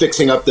money on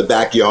fixing up the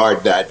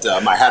backyard that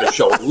I had to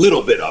show a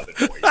little bit of it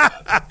for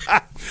you.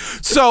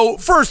 So,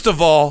 first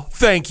of all,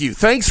 thank you.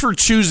 Thanks for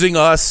choosing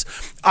us.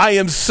 I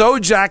am so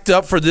jacked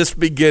up for this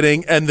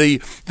beginning, and the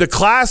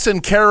class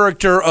and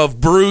character of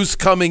Bruce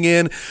coming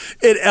in,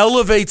 it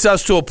elevates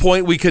us to a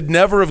point we could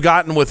never have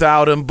gotten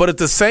without him. But at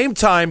the same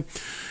time,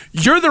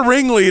 you're the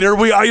ringleader.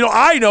 I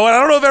know it. I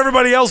don't know if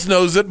everybody else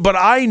knows it, but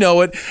I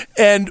know it.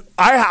 And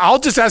I'll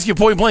just ask you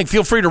point blank.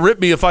 Feel free to rip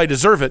me if I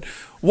deserve it.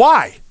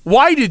 Why?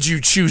 Why did you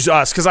choose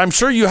us? Because I'm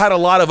sure you had a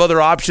lot of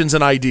other options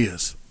and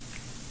ideas.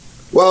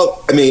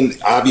 Well, I mean,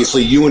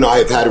 obviously, you and I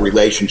have had a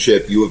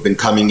relationship. You have been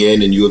coming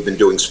in and you have been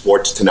doing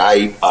Sports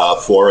Tonight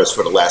for us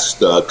for the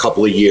last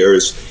couple of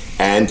years.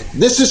 And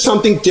this is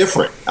something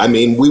different. I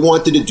mean, we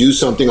wanted to do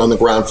something on the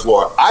ground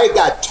floor. I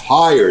got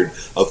tired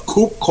of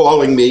Coop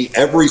calling me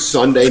every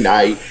Sunday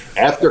night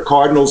after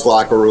Cardinals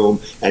locker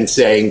room and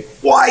saying,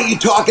 why are you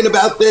talking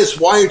about this?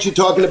 Why aren't you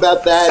talking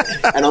about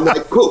that? And I'm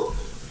like, Coop,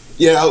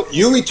 you know,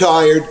 you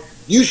retired.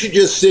 You should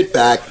just sit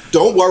back.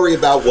 Don't worry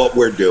about what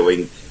we're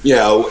doing. You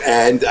know,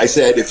 and I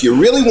said, if you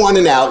really want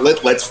an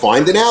outlet, let's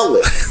find an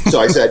outlet. So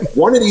I said,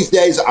 one of these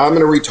days I'm going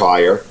to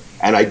retire.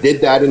 And I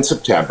did that in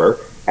September.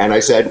 And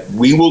I said,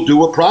 we will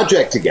do a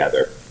project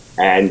together.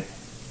 And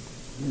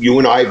you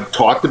and I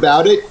talked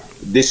about it.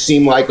 This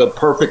seemed like a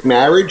perfect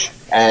marriage.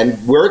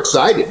 And we're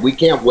excited. We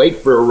can't wait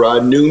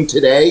for noon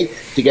today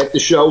to get the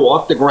show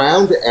off the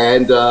ground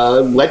and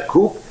let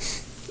Coop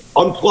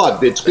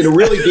Unplugged. It's going to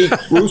really be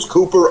Bruce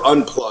Cooper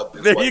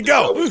Unplugged. There you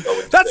go.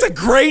 That's a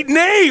great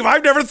name.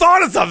 I've never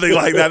thought of something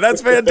like that.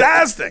 That's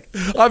fantastic.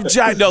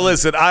 No,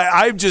 listen,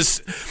 I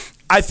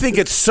think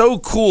it's so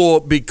cool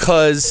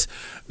because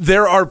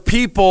there are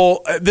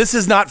people, this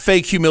is not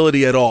fake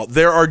humility at all.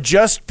 There are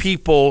just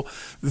people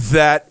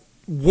that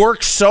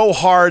work so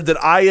hard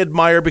that I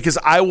admire because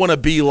I want to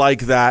be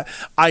like that.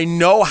 I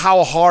know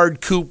how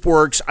hard Coop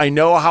works. I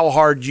know how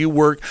hard you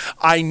work.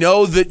 I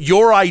know that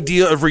your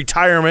idea of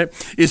retirement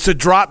is to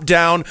drop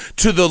down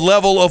to the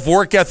level of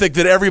work ethic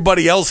that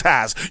everybody else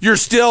has. You're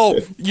still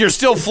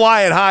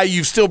flying high.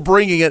 You're still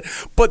bringing it.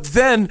 But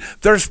then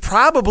there's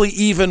probably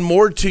even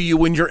more to you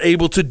when you're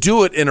able to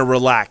do it in a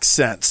relaxed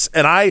sense.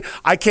 And I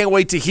can't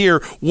wait to hear,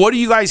 what do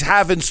you guys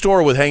have in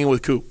store with Hanging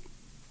with Coop?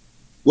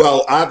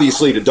 Well,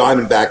 obviously, the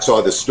Diamondbacks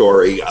are the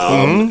story.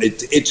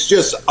 It's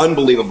just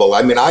unbelievable.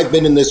 I mean, I've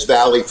been in this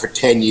valley for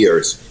 10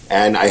 years,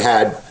 and I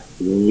had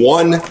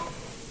one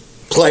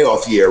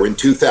playoff year in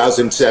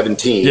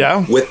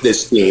 2017 with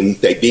this team.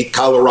 They beat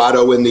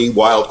Colorado in the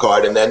wild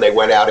card, and then they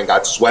went out and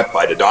got swept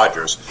by the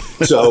Dodgers.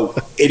 So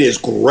it is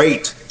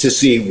great to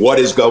see what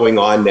is going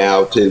on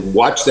now, to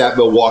watch that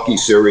Milwaukee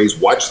series,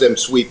 watch them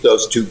sweep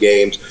those two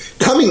games.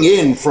 Coming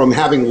in from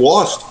having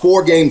lost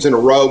 4 games in a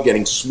row,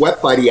 getting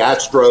swept by the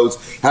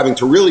Astros, having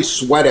to really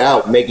sweat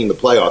out making the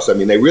playoffs. I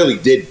mean, they really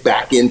did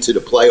back into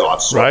the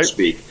playoffs, so to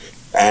speak.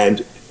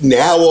 And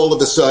now all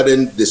of a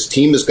sudden, this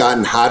team has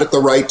gotten hot at the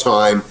right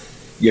time.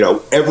 You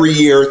know, every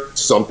year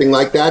something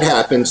like that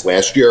happens.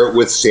 Last year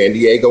with San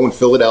Diego and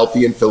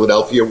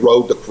Philadelphia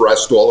rode the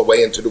crest all the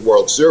way into the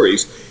World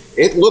Series.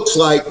 It looks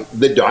like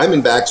the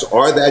Diamondbacks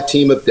are that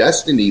team of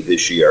destiny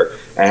this year.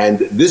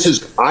 And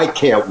I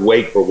can't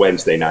wait for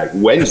Wednesday night.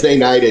 Wednesday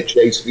night at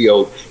Chase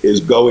Field is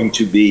going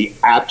to be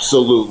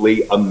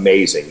absolutely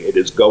amazing. It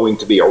is going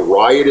to be a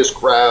riotous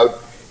crowd.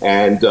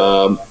 And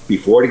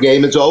before the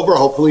game is over,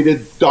 hopefully the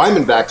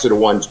Diamondbacks are the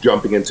ones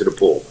jumping into the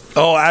pool.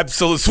 Oh,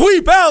 absolutely.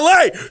 Sweep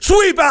LA!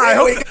 Sweep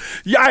LA!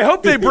 I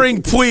hope they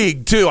bring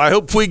Puig, too. I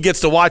hope Puig gets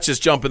to watch us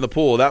jump in the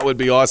pool. That would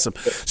be awesome.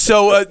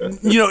 So,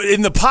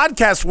 in the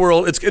podcast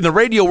world, in the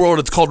radio world,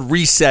 it's called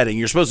resetting.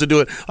 You're supposed to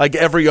do it like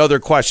every other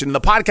question. In the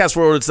podcast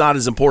world, it's not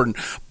as important.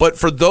 But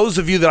for those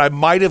of you that I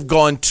might have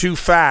gone too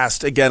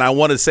fast, again, I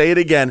want to say it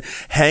again,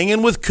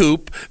 Hanging with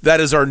Coop. That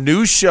is our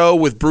new show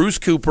with Bruce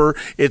Cooper.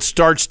 It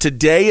starts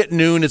today at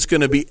noon. It's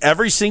going to be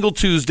every single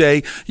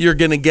Tuesday, you're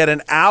going to get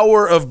an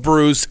hour of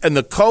Bruce, and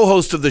the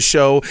co-host of the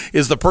show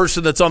is the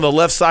person that's on the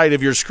left side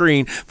of your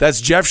screen.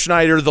 That's Jeff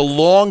Schneider, the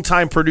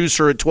longtime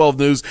producer at 12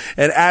 News.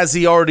 And as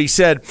he already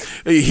said,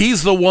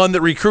 he's the one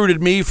that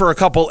recruited me for a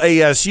couple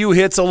ASU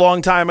hits a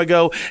long time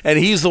ago, and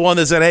he's the one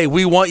that said, hey,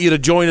 we want you to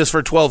join us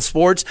for 12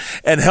 Sports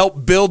and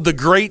help build the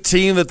great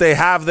team that they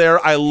have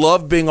there. I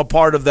love being a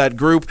part of that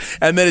group.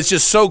 And then it's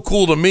just so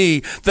cool to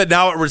me that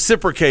now it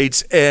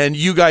reciprocates and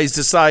you guys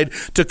decide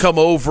to come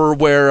over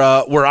where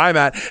I'm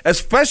at,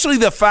 especially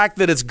the fact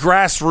that it's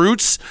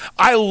grassroots.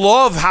 I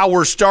love how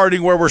we're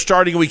starting where we're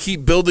starting, and we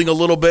keep building a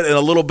little bit and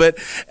a little bit.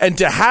 And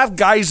to have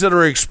guys that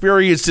are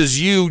experienced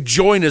as you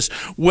join us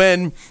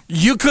when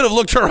you could have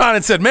looked around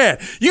and said, man,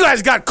 you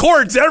guys got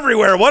cords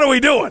everywhere. What are we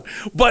doing?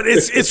 But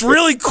it's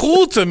really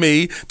cool to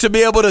me to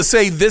be able to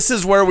say this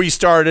is where we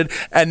started,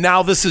 and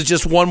now this is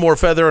just one more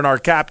feather in our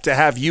cap to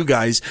have you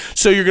guys.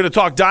 So you're going to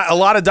talk a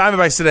lot of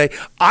Diamondbacks today.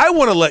 I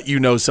want to let you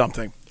know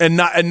something, and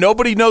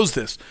nobody knows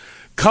this.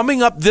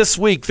 Coming up this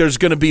week, there's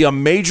going to be a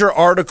major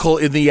article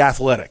in The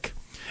Athletic,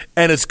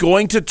 and it's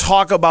going to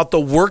talk about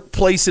the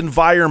workplace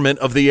environment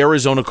of the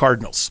Arizona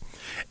Cardinals.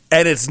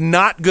 And it's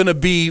not going to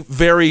be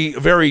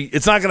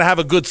it's not going to have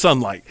a good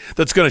sunlight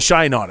that's going to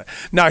shine on it.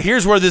 Now,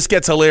 here's where this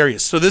gets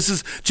hilarious. So this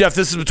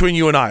is between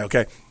you and I,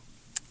 okay?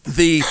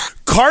 The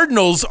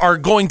Cardinals are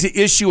going to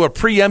issue a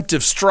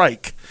preemptive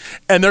strike,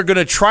 and they're going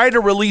to try to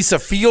release a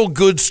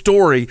feel-good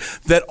story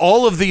that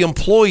all of the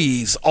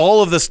employees,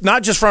 all of this,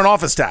 not just front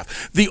office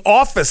staff, the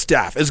office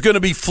staff is going to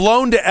be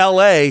flown to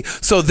L.A.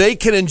 so they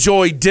can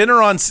enjoy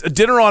dinner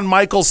on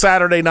Michael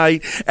Saturday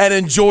night and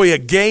enjoy a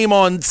game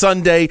on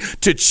Sunday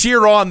to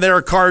cheer on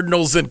their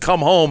Cardinals and come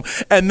home,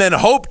 and then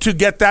hope to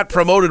get that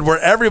promoted where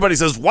everybody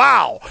says,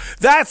 wow,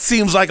 that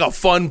seems like a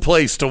fun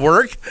place to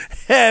work.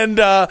 And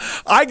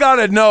I got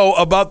to know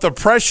about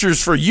the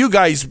pressures for you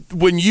guys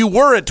when you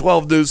were at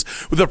 12 News,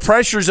 the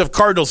pressures of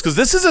Cardinals, because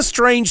this is a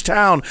strange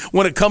town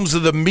when it comes to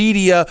the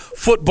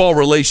media-football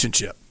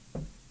relationship.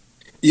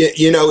 Yeah,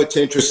 it's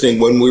interesting.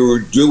 When we were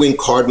doing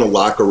Cardinal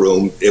Locker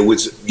Room, it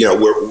was,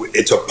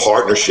 it's a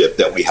partnership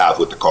that we have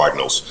with the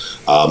Cardinals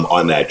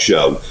on that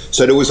show.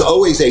 So there was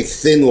always a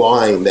thin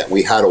line that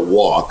we had to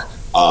walk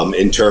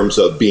in terms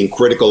of being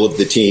critical of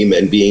the team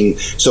and being.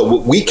 So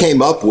what we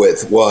came up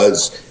with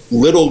was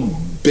little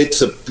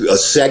bits of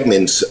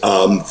segments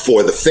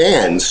for the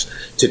fans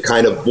to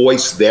kind of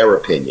voice their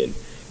opinion.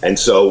 And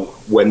so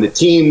when the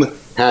team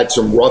had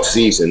some rough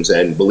seasons,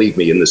 and believe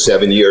me, in the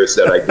 7 years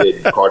that I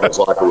did Cardinals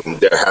Locker Room,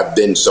 there have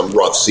been some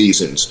rough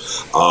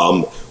seasons.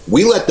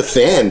 We let the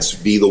fans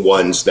be the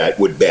ones that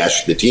would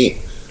bash the team.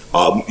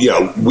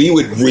 We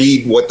would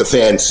read what the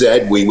fans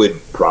said. We would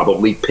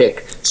probably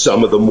pick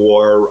some of the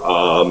more,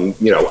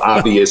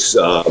 obvious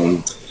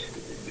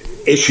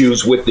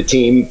issues with the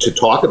team to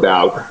talk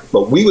about,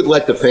 but we would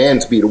let the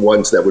fans be the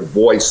ones that would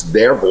voice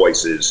their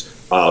voices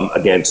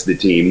against the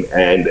team,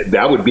 and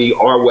that would be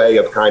our way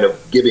of kind of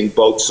giving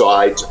both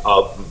sides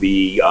of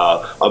the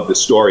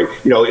story.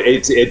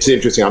 It's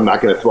interesting. I'm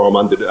not going to throw him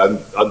under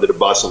the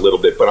bus a little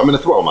bit, but I'm going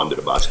to throw him under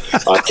the bus.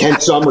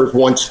 Ken Summers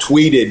once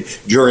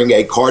tweeted during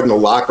a Cardinal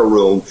locker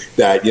room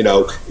that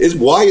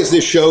why is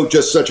this show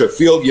just such a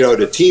field?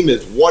 The team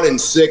is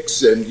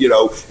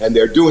 1-6, and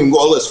they're doing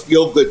all this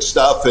feel good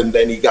stuff, and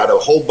then he got a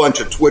whole bunch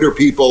of Twitter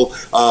people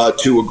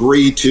to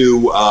agree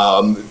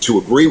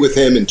with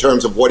him in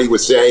terms of what he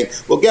was saying.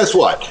 Well, guess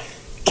what?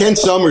 Ken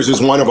Summers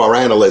is one of our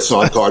analysts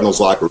on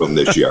Cardinals Locker Room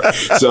this year.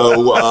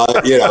 So,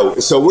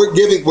 so we're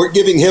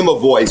giving him a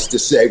voice to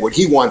say what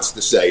he wants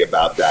to say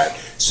about that.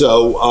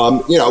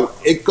 So,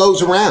 it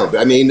goes around.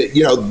 I mean,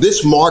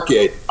 this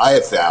market I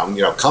have found,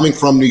 coming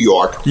from New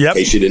York, in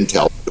case you didn't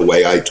tell the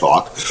way I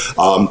talk,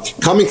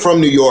 coming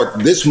from New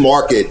York, this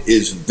market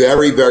is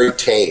very, very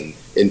tame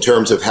in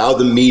terms of how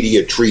the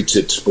media treats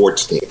its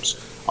sports teams.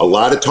 A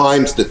lot of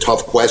times the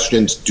tough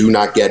questions do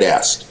not get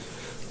asked.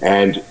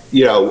 And,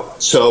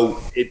 so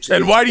it's.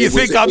 And why do you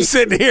think I'm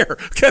sitting here?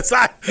 Because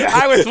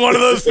I was one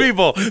of those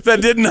people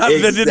that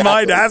didn't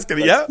mind asking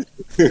it. Yeah.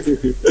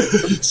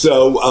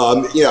 So,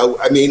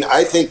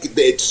 I think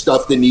it's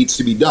stuff that needs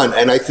to be done.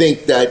 And I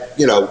think that,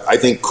 I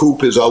think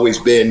Coop has always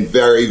been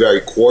very,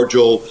 very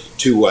cordial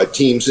to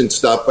teams and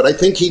stuff. But I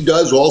think he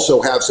does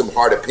also have some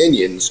hard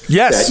opinions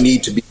that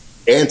need to be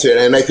answered.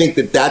 And I think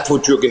that that's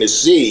what you're going to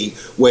see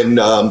when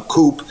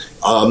Coop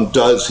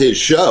does his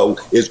show,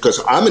 is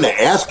because I'm going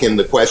to ask him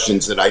the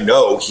questions that I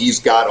know he's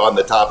got on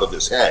the top of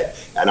his head,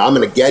 and I'm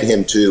going to get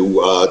him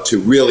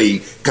to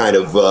really kind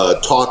of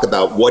talk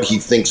about what he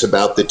thinks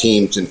about the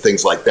teams and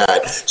things like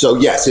that. So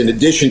yes, in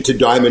addition to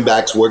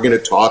Diamondbacks, we're going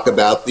to talk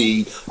about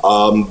the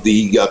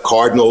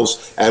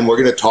Cardinals, and we're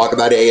going to talk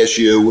about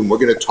ASU, and we're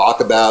going to talk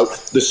about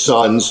the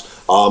Suns.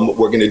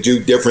 We're going to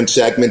do different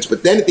segments,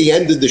 but then at the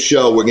end of the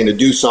show, we're going to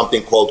do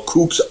something called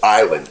Coop's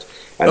Island.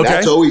 And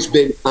that's always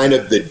been kind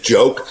of the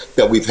joke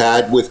that we've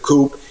had with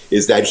Coop,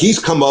 is that he's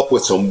come up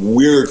with some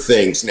weird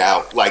things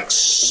now. Like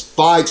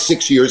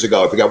 5-6 years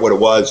ago, I forgot what it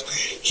was,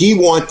 he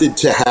wanted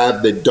to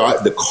have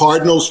the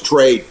Cardinals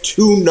trade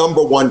 2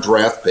 number 1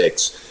 draft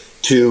picks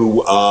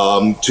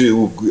to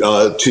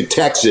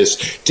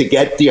Texas to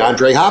get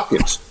DeAndre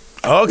Hopkins.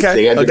 Okay.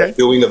 They ended up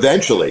doing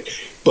eventually.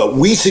 But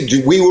we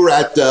were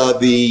at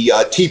the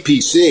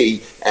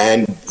TPC,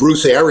 and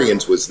Bruce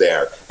Arians was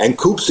there, and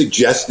Coop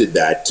suggested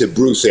that to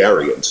Bruce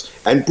Arians,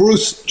 and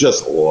Bruce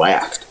just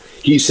laughed.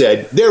 He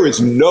said, there is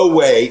no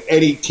way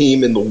any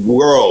team in the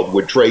world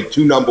would trade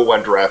 2 number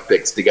 1 draft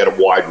picks to get a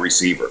wide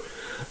receiver.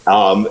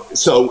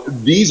 So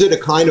these are the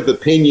kind of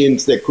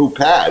opinions that Coop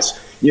has.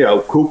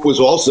 Coop was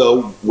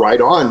also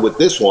right on with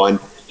this one.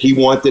 He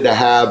wanted to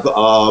have,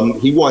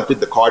 he wanted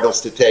the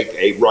Cardinals to take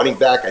a running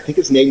back. I think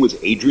his name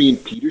was Adrian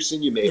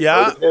Peterson. You may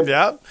have heard of him.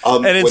 Yeah.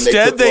 And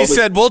instead they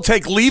said, we'll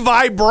take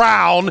Levi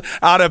Brown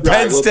out of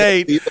Penn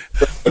State.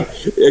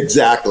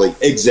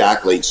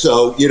 Exactly.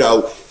 So,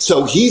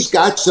 so he's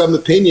got some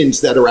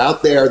opinions that are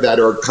out there that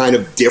are kind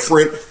of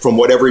different from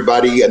what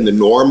everybody and the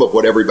norm of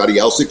what everybody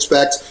else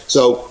expects.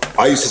 So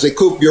I used to say,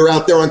 Coop, you're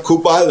out there on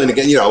Coop Island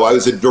again. I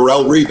was a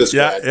Darrelle Revis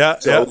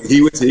fan. So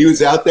he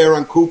was out there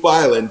on Coop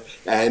Island.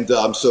 And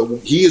so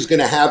he is going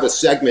to have a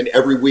segment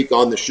every week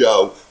on the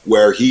show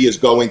where he is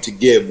going to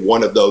give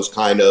one of those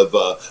kind of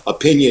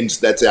opinions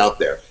that's out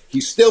there.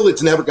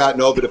 It's never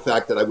gotten over the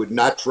fact that I would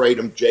not trade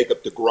him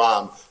Jacob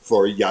DeGrom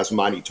for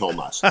Yasmani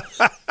Tomas.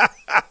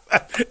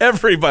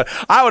 Everybody,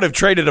 I would have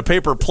traded a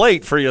paper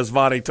plate for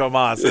Yasmani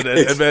Tomas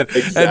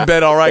and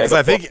been all right, because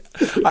I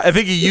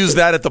think he used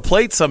that at the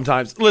plate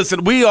sometimes.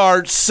 Listen, we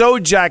are so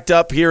jacked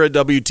up here at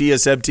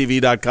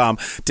WTSMTV.com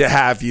to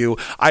have you.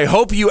 I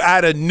hope you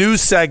add a new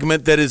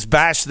segment that is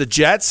Bash the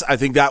Jets. I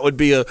think that would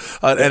be an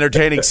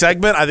entertaining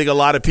segment. I think a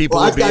lot of people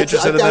would be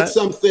interested in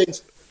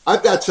that.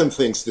 I've got some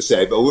things to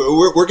say, but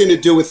we're going to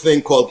do a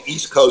thing called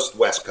East Coast,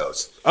 West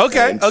Coast.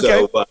 Okay.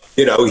 So,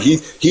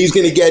 he's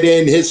going to get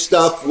in his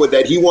stuff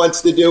that he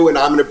wants to do, and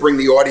I'm going to bring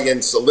the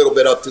audience a little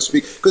bit up to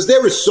speed, because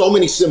there is so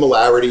many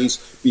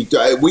similarities.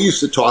 We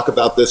used to talk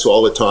about this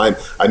all the time.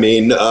 I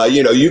mean,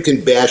 you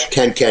can bash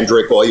Ken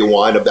Kendrick all you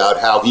want about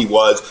how he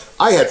was.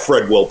 I had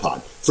Fred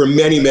Wilpon for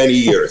many, many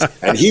years,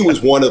 and he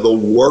was one of the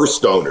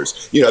worst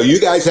owners.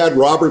 You guys had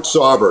Robert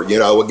Sarver,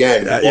 all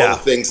the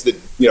things that,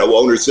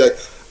 owners said.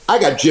 I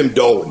got Jim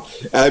Dolan.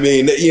 I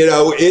mean,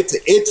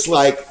 it's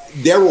like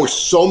there were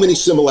so many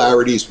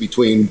similarities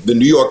between the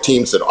New York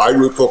teams that I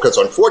root for, because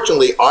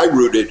unfortunately I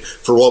rooted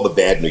for all the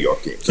bad New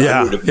York teams.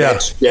 I rooted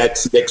Mets,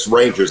 Jets, Knicks,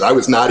 Rangers. I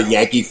was not a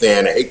Yankee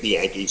fan. I hate the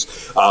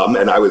Yankees.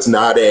 And I was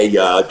not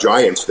a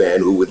Giants fan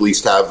who would at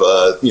least have,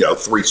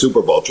 3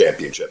 Super Bowl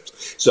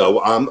championships.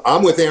 So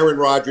I'm with Aaron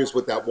Rodgers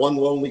with that one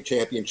lonely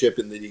championship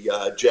in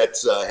the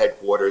Jets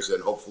headquarters.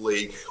 And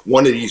hopefully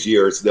one of these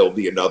years there'll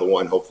be another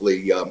one.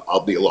 Hopefully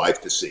I'll be alive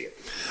to see it.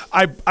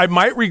 I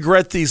might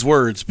regret these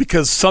words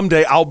because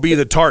someday I'll be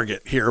the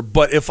target here.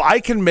 But if I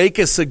can make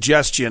a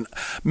suggestion,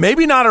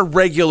 maybe not a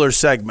regular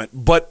segment,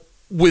 but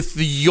with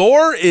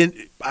your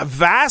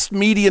vast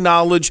media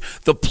knowledge,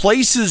 the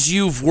places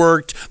you've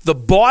worked, the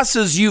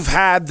bosses you've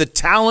had, the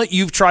talent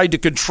you've tried to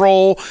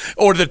control,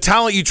 or the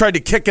talent you tried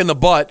to kick in the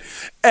butt,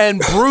 and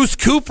Bruce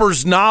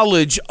Cooper's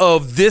knowledge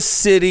of this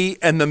city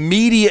and the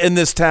media in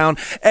this town,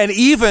 and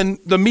even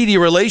the media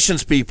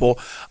relations people,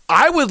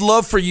 I would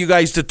love for you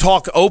guys to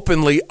talk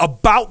openly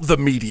about the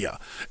media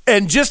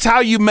and just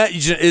how you met.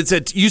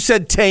 You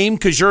said tame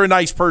because you're a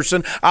nice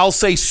person. I'll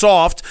say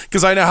soft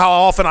because I know how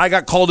often I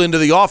got called into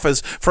the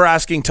office for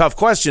asking tough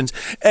questions.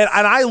 And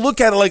I look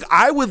at it like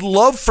I would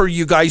love for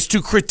you guys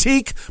to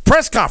critique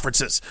press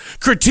conferences,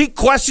 critique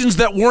questions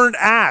that weren't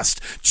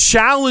asked,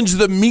 challenge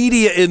the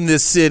media in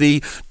this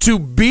city to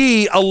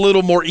be a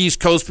little more East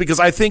Coast, because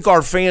I think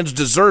our fans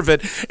deserve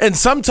it. And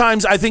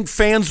sometimes I think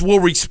fans will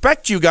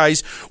respect you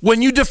guys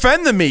when you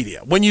defend the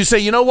media, when you say,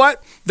 you know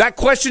what, that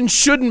question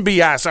shouldn't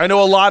be asked. I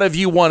know a lot of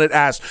you want it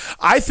asked.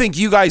 I think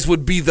you guys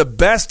would be the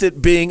best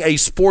at being a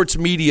sports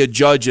media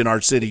judge in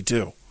our city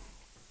too.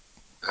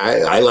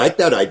 I like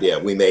that idea.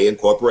 We may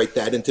incorporate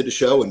that into the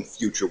show in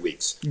future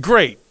weeks.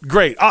 Great.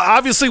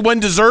 Obviously, when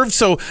deserved,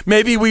 so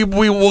maybe we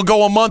will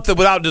go a month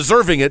without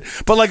deserving it,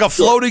 but like a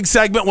floating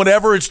segment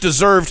whenever it's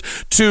deserved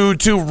to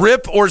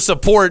rip or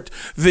support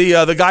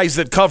the guys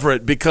that cover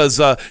it, because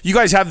you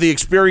guys have the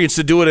experience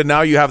to do it, and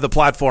now you have the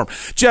platform.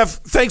 Jeff,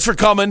 thanks for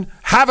coming.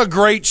 Have a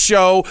great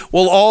show.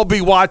 We'll all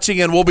be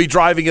watching, and we'll be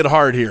driving it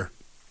hard here.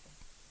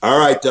 All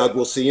right, Doug,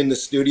 we'll see you in the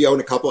studio in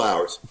a couple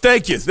hours.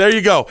 Thank you. There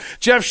you go.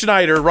 Jeff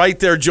Schneider right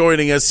there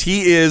joining us.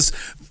 He is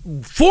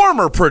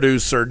former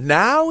producer,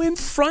 now in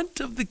front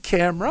of the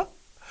camera.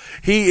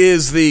 He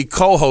is the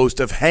co-host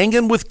of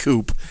Hangin' with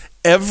Coop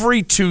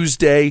every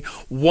Tuesday,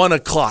 1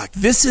 o'clock.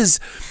 This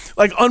is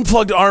like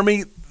Unplugged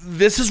Army.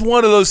 This is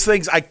one of those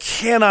things I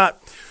cannot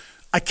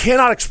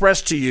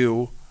express to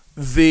you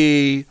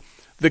the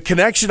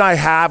connection I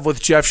have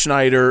with Jeff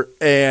Schneider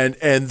and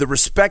the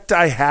respect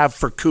I have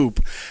for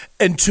Coop,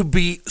 and to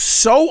be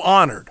so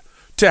honored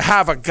to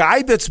have a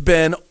guy that's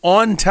been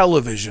on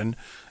television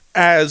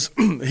as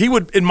he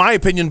would, in my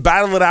opinion,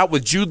 battle it out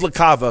with Jude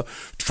LaCava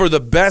for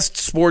the best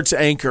sports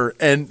anchor,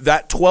 and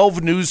that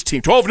 12 News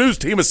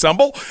team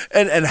assemble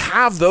and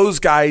have those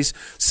guys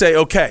say,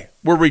 okay,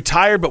 we're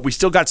retired, but we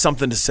still got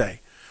something to say.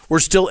 We're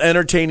still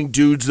entertaining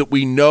dudes that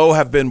we know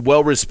have been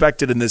well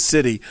respected in this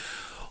city.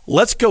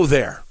 Let's go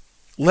there.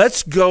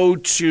 Let's go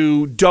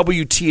to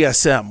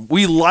WTSM.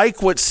 We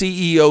like what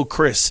CEO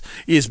Chris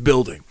is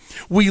building.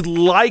 We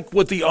like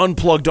what the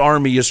Unplugged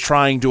Army is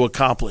trying to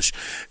accomplish.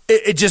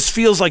 It just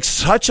feels like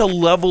such a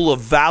level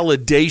of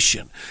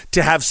validation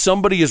to have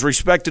somebody as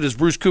respected as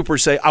Bruce Cooper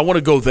say, I want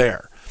to go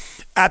there.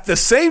 At the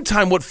same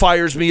time, what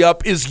fires me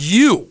up is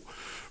you,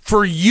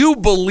 for you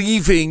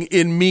believing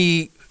in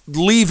me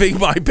leaving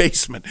my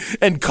basement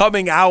and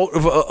coming out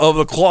of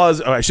a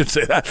closet, or I should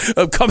say that,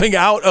 of coming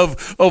out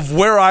of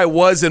where I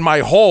was in my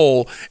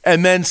hole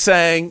and then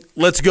saying,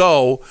 let's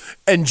go,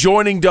 and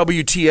joining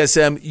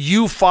WTSM,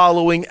 you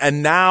following,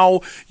 and now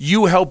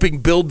you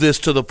helping build this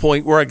to the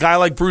point where a guy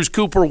like Bruce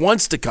Cooper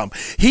wants to come.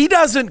 He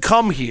doesn't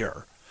come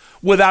here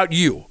without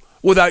you.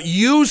 Without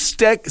you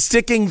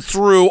sticking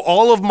through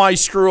all of my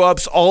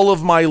screw-ups, all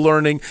of my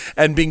learning,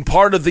 and being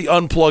part of the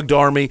Unplugged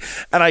Army,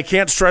 and I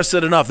can't stress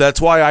it enough. That's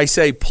why I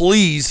say,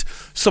 please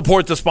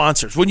support the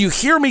sponsors. When you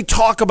hear me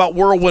talk about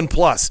Whirlwind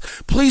Plus,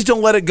 please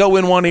don't let it go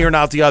in one ear and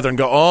out the other and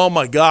go, oh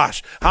my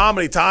gosh, how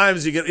many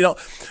times you get,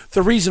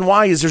 the reason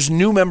why is there's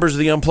new members of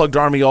the Unplugged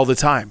Army all the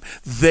time.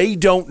 They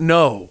don't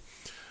know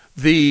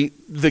the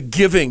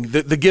giving,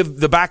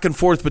 the back and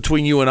forth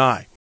between you and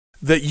I.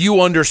 That you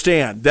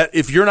understand that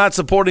if you're not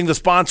supporting the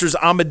sponsors,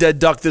 I'm a dead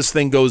duck, this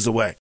thing goes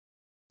away.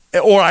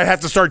 Or I have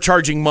to start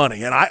charging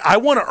money. And I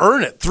want to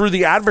earn it through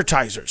the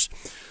advertisers.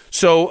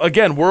 So,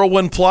 again,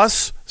 Whirlwind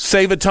Plus,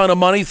 save a ton of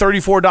money,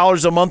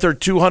 $34 a month or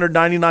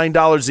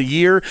 $299 a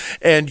year,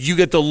 and you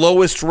get the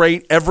lowest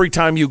rate every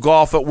time you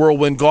golf at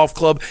Whirlwind Golf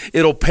Club.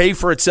 It'll pay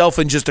for itself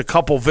in just a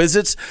couple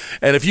visits.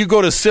 And if you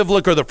go to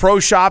Civlik or the Pro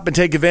Shop and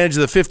take advantage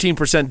of the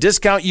 15%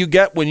 discount you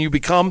get when you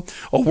become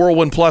a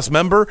Whirlwind Plus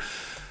member,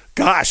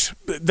 gosh,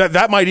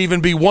 that might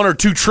even be 1 or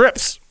 2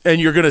 trips,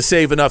 and you're going to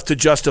save enough to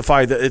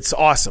justify that. It's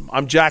awesome.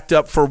 I'm jacked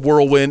up for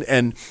Whirlwind,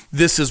 and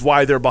this is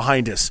why they're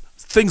behind us.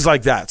 Things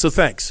like that. So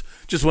thanks.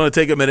 Just want to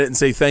take a minute and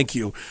say thank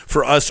you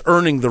for us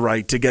earning the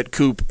right to get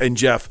Coop and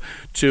Jeff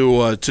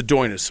to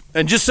join us.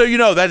 And just so you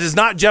know, that is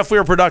not Jeff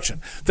Weir production.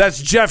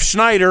 That's Jeff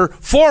Schneider,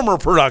 former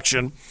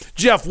production,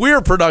 Jeff Weir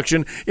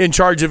production, in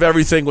charge of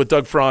everything with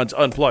Doug Franz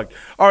Unplugged.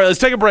 All right, let's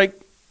take a break.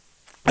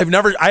 I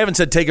haven't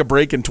said take a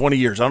break in 20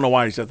 years. I don't know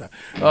why I said that.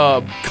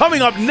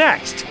 Coming up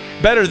next,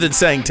 better than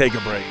saying take a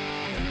break,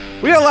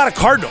 we got a lot of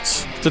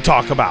Cardinals to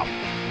talk about.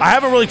 I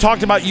haven't really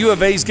talked about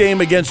UofA's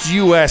game against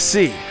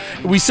USC.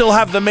 We still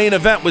have the main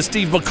event with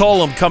Steve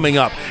McCollum coming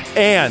up.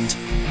 And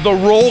the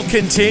roll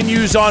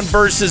continues on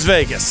versus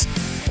Vegas.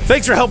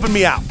 Thanks for helping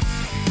me out.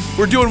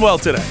 We're doing well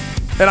today,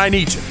 and I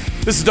need you.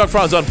 This is Doug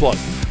Franz Unplugged,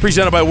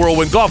 presented by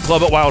Whirlwind Golf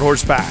Club at Wild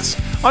Horse Pass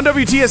on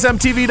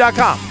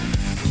WTSMTV.com.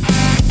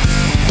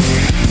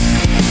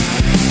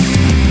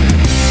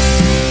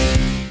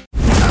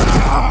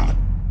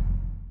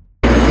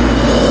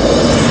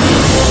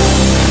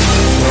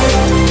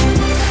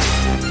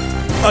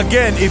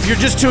 Again, if you're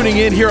just tuning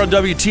in here on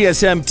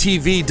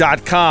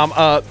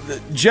WTSMTV.com,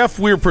 Jeff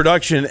Weir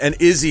Production and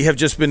Izzy have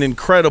just been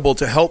incredible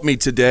to help me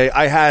today.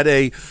 I had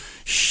a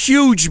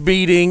huge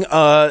meeting,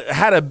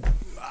 I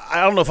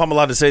don't know if I'm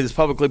allowed to say this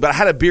publicly, but I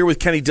had a beer with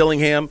Kenny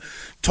Dillingham,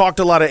 talked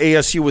a lot of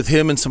ASU with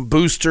him and some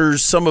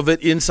boosters, some of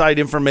it inside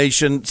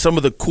information, some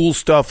of the cool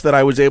stuff that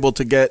I was able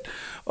to get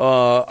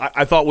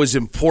I thought was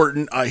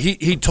important.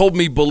 He told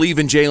me believe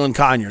in Jalen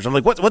Conyers. I'm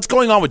like, what's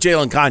going on with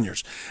Jalen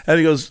Conyers? And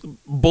he goes,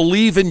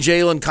 believe in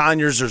Jalen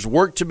Conyers. There's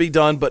work to be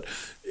done, but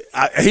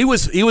he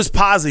was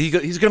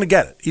positive. He's going to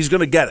get it. He's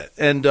going to get it.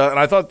 And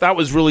I thought that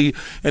was really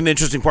an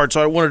interesting part.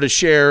 So I wanted to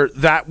share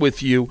that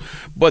with you.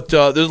 But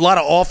there's a lot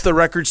of off the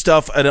record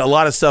stuff and a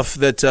lot of stuff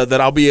that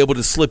I'll be able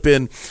to slip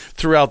in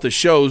throughout the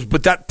shows.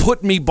 But that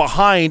put me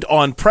behind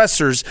on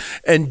pressers.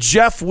 And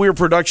Jeff Weir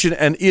Production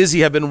and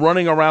Izzy have been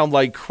running around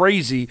like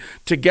crazy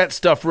to get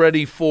stuff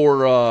ready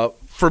for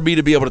me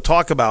to be able to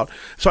talk about.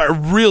 So I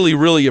really,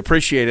 really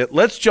appreciate it.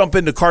 Let's jump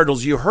into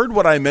Cardinals. You heard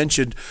what I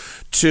mentioned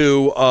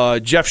to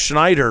Jeff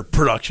Schneider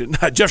Production,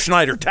 Jeff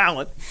Schneider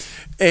Talent.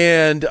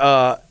 And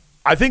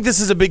I think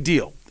this is a big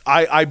deal.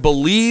 I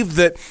believe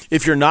that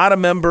if you're not a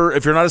member,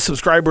 if you're not a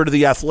subscriber to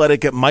The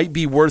Athletic, it might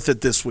be worth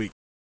it this week.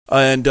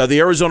 And the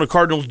Arizona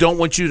Cardinals don't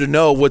want you to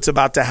know what's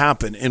about to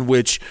happen, in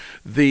which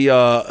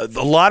a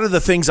lot of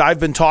the things I've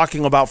been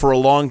talking about for a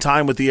long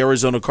time with the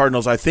Arizona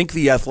Cardinals, I think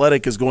The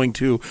Athletic is going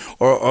to,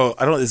 or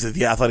I don't know, is it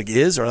The Athletic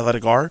is or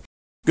Athletic are,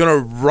 going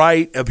to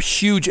write a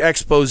huge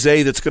expose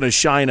that's going to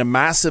shine a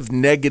massive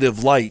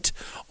negative light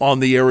on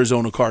the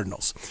Arizona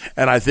Cardinals.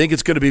 And I think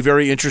it's going to be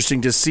very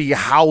interesting to see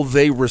how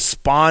they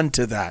respond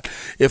to that.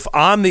 If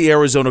I'm the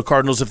Arizona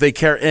Cardinals, if they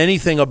care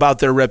anything about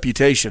their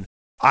reputation,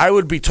 I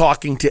would be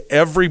talking to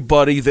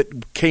everybody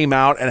that came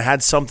out and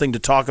had something to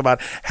talk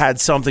about, had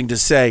something to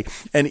say.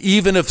 And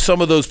even if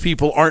some of those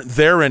people aren't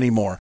there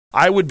anymore,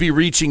 I would be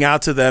reaching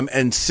out to them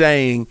and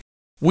saying,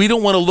 we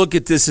don't want to look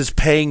at this as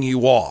paying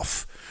you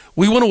off.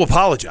 We want to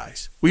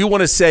apologize. We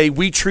want to say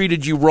we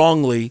treated you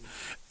wrongly,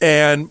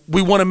 and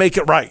we want to make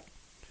it right.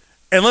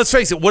 And let's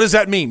face it, what does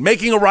that mean?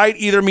 Making it right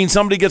either means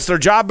somebody gets their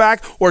job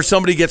back or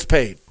somebody gets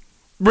paid.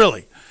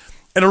 Really.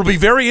 And it'll be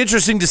very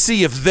interesting to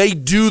see if they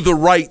do the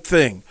right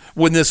thing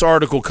when this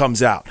article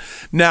comes out.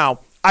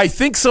 Now, I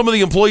think some of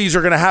the employees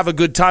are going to have a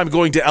good time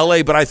going to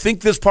L.A., but I think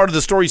this part of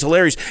the story is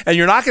hilarious, and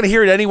you're not going to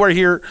hear it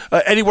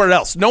anywhere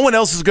else. No one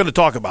else is going to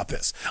talk about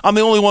this. I'm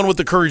the only one with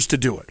the courage to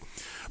do it.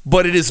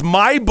 But it is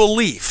my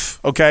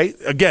belief, okay,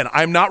 again,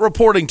 I'm not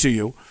reporting to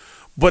you,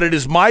 but it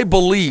is my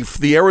belief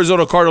the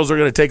Arizona Cardinals are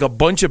going to take a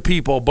bunch of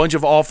people, a bunch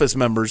of office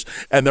members,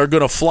 and they're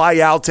going to fly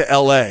out to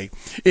L.A.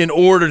 in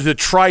order to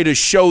try to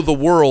show the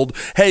world,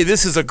 hey,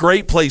 this is a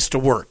great place to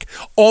work,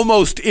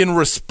 almost in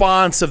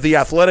response of the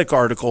Athletic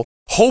article,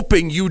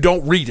 hoping you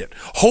don't read it,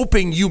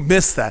 hoping you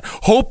miss that,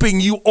 hoping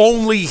you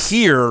only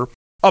hear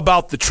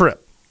about the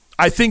trip.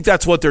 I think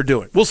that's what they're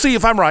doing. We'll see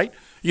if I'm right.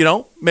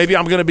 Maybe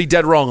I'm going to be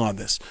dead wrong on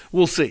this.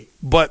 We'll see.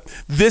 But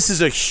this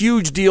is a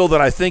huge deal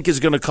that I think is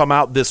going to come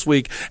out this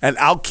week, and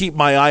I'll keep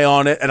my eye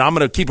on it, and I'm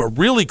going to keep a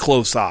really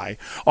close eye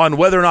on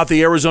whether or not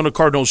the Arizona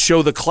Cardinals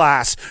show the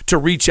class to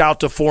reach out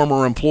to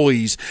former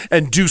employees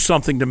and do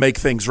something to make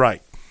things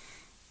right.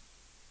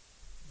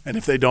 And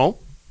if they don't,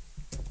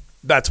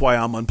 that's why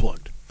I'm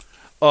unplugged.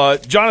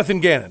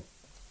 Jonathan Gannon,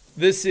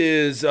 this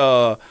is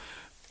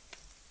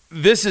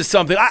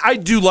something I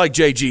do like.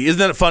 JG,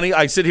 isn't it funny?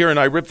 I sit here and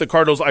I rip the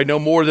Cardinals. I know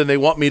more than they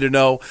want me to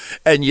know,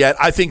 and yet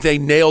I think they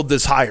nailed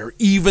this hire,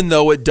 even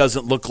though it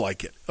doesn't look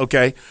like it.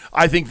 Okay,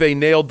 I think they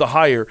nailed the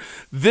hire.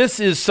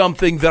 This is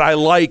something that I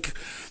like.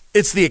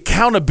 It's the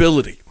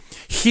accountability.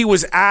 He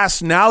was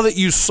asked, now that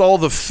you saw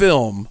the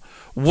film,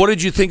 what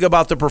did you think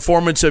about the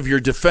performance of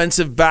your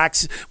defensive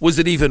backs? Was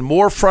it even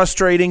more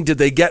frustrating? Did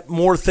they get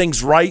more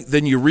things right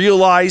than you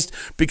realized?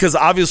 Because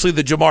obviously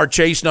the Jamar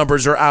Chase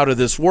numbers are out of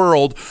this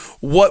world.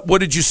 What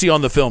did you see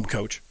on the film,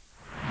 Coach?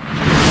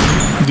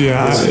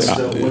 Yeah.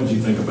 What did you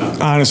think about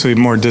it? Honestly,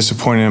 more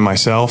disappointed in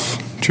myself,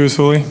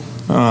 truthfully.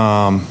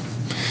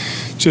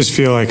 Just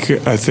feel like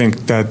I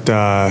think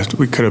that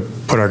we could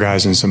have put our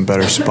guys in some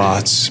better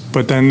spots.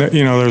 But then,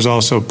 there's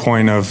also a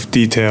point of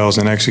details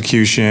and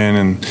execution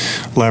and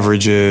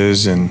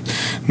leverages and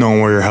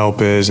knowing where your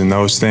help is and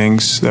those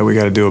things that we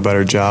got to do a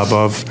better job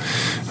of.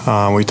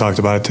 We talked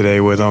about it today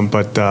with them,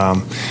 but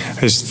I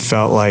just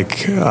felt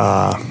like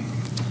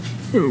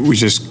we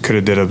just could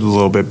have did a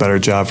little bit better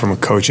job from a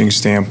coaching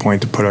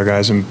standpoint to put our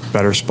guys in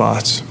better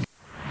spots.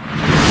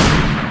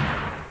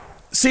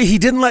 See, he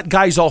didn't let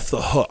guys off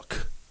the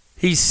hook.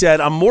 He said,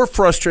 I'm more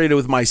frustrated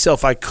with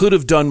myself. I could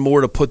have done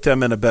more to put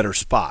them in a better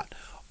spot.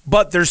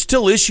 But there's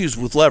still issues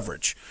with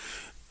leverage.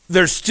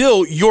 There's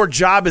still, your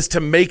job is to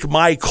make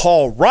my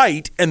call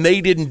right, and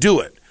they didn't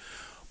do it.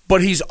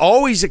 But he's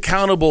always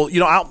accountable.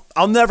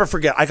 I'll never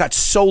forget. I got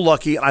so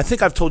lucky, and I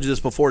think I've told you this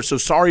before, so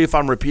sorry if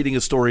I'm repeating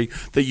a story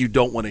that you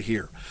don't want to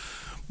hear.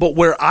 But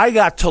where I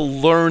got to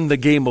learn the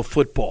game of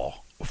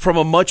football from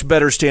a much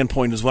better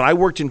standpoint is when I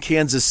worked in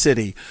Kansas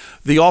City.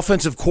 The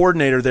offensive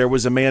coordinator there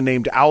was a man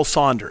named Al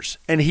Saunders,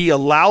 and he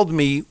allowed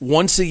me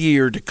once a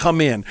year to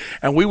come in,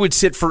 and we would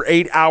sit for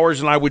 8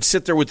 hours, and I would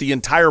sit there with the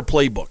entire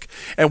playbook,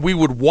 and we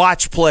would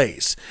watch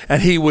plays,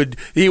 and he would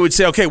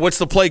say, okay, what's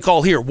the play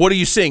call here? What are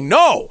you seeing?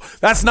 No,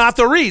 that's not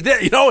the read.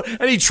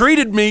 And he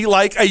treated me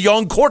like a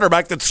young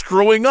quarterback that's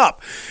screwing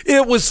up.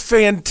 It was a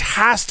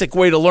fantastic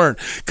way to learn,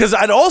 because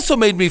it also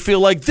made me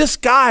feel like this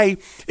guy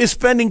is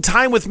spending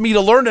time with me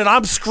to learn, and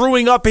I'm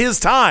screwing up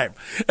his time.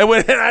 And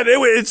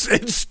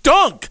it stunk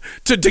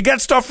to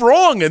get stuff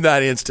wrong in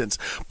that instance.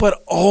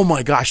 But oh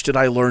my gosh, did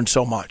I learn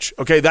so much.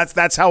 Okay,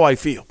 that's how I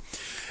feel.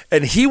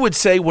 And he would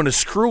say when a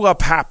screw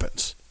up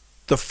happens,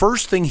 the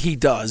first thing he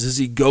does is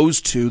he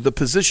goes to the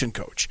position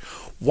coach.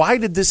 Why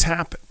did this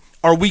happen?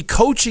 Are we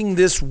coaching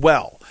this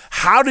well?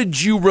 How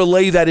did you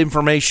relay that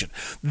information?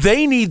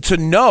 They need to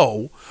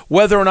know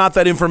whether or not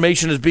that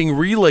information is being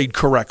relayed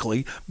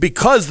correctly,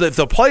 because if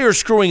the player's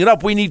screwing it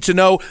up, we need to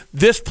know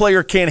this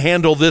player can't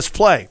handle this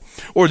play,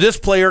 or this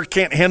player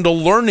can't handle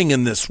learning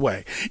in this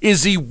way.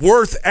 Is he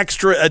worth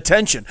extra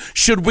attention?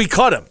 Should we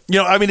cut him?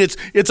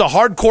 It's a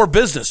hardcore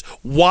business.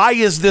 Why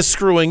is this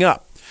screwing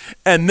up?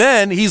 And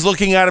then he's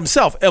looking at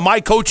himself. Am I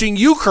coaching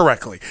you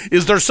correctly?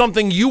 Is there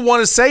something you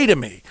want to say to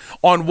me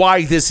on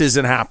why this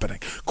isn't happening?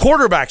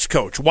 Quarterbacks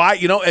coach, why,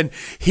 and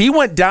he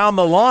went down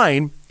the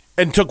line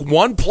and took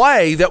one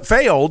play that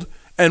failed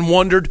and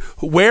wondered,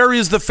 where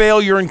is the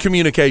failure in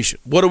communication?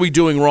 What are we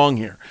doing wrong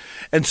here?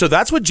 And so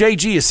that's what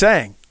JG is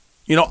saying.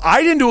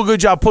 I didn't do a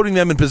good job putting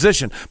them in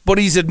position, but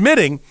he's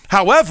admitting,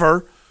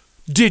 however,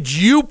 did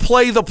you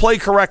play the play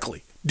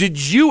correctly?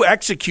 Did you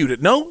execute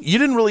it? No, you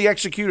didn't really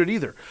execute it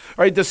either.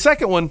 All right, the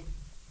second one,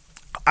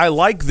 I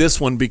like this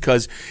one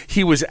because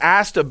he was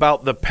asked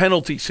about the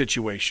penalty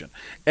situation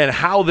and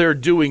how they're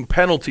doing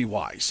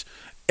penalty-wise.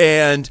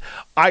 And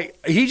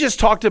he just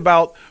talked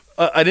about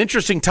an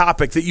interesting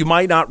topic that you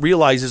might not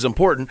realize is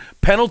important,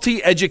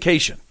 penalty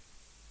education.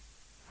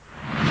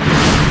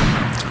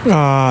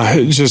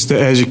 Just the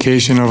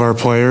education of our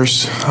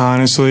players,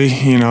 honestly.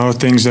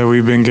 Things that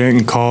we've been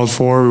getting called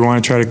for, we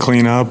want to try to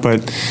clean up,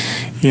 but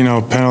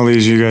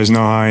penalties, you guys know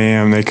how I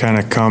am. They kind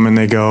of come and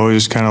they go,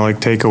 just kind of like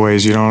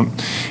takeaways. You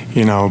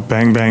don't,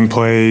 bang, bang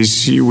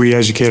plays. We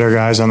educate our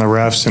guys on the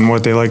refs and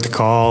what they like to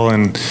call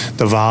and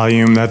the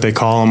volume that they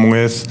call them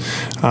with.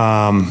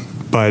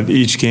 But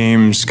each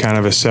game's kind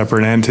of a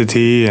separate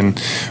entity.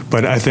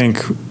 But I think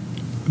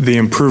the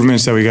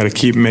improvements that we got to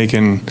keep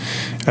making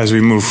as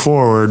we move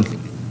forward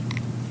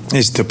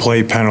is to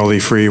play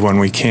penalty-free when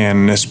we can,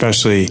 and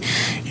especially,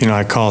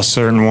 I call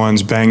certain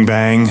ones bang,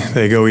 bang.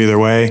 They go either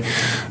way.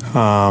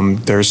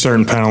 There are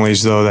certain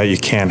penalties, though, that you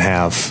can't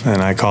have,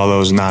 and I call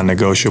those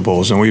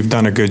non-negotiables, and we've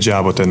done a good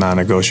job with the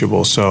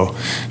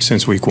non-negotiables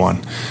since week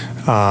 1.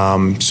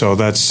 So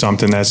that's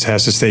something that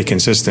has to stay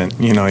consistent.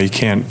 You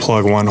can't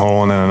plug one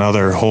hole and then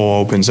another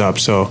hole opens up,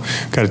 so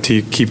got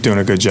to keep doing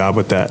a good job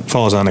with that.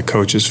 Falls on the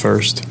coaches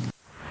first.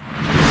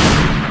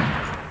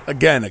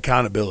 Again,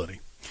 accountability.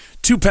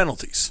 2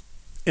 penalties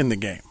in the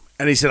game.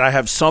 And he said, I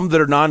have some that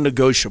are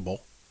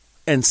non-negotiable,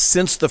 and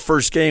since the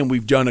first game,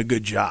 we've done a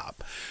good job.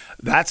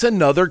 That's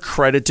another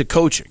credit to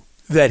coaching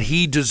that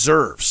he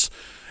deserves.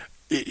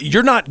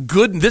 You're not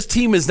good. This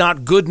team is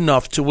not good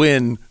enough to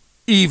win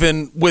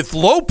even with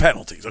low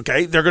penalties,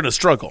 okay? They're going to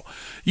struggle.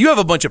 You have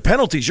a bunch of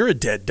penalties, you're a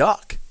dead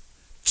duck.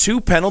 2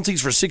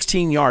 penalties for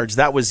 16 yards,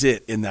 that was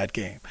it in that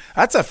game.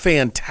 That's a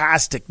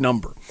fantastic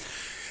number.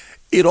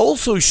 It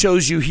also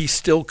shows you he's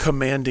still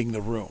commanding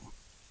the room,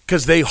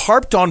 because they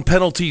harped on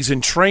penalties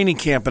in training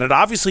camp, and it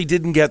obviously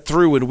didn't get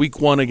through in week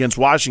 1 against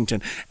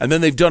Washington, and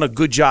then they've done a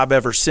good job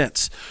ever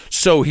since.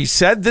 So he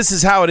said this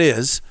is how it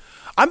is.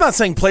 I'm not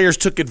saying players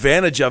took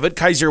advantage of it.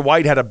 Kaiser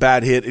White had a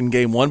bad hit in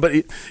game 1, but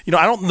I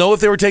don't know if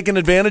they were taking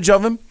advantage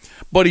of him,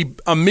 but he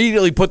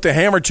immediately put the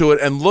hammer to it,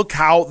 and look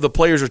how the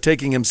players are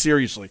taking him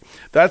seriously.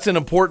 That's an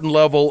important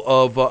level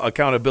of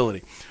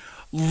accountability.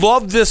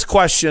 Love this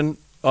question,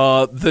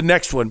 the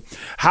next one.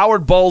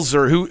 Howard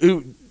Balzer,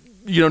 who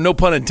no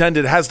pun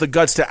intended, has the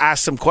guts to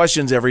ask some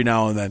questions every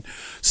now and then,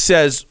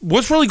 says,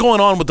 what's really going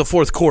on with the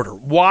fourth quarter?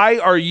 Why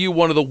are you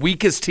one of the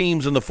weakest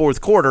teams in the fourth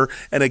quarter?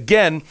 And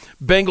again,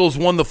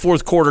 Bengals won the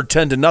fourth quarter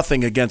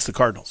 10-0 against the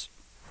Cardinals.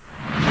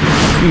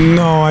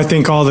 No, I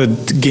think all the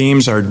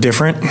games are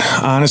different.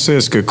 Honestly,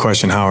 that's a good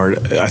question,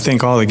 Howard. I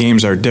think all the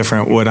games are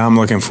different. What I'm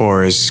looking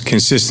for is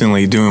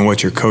consistently doing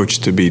what you're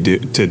coached to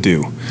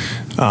do.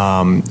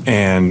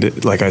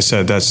 And like I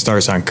said, that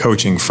starts on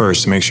coaching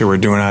first, to make sure we're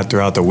doing that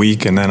throughout the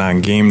week. And then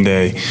on game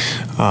day,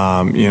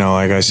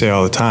 like I say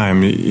all the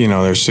time,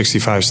 there's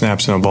 65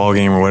 snaps in a ball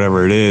game or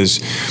whatever it is,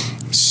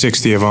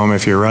 60 of them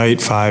if you're right,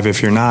 5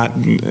 if you're not.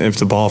 If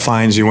the ball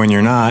finds you when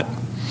you're not,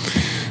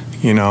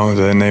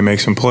 then they make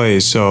some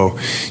plays. So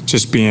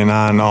just being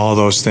on all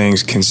those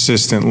things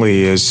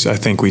consistently is, I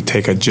think we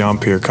take a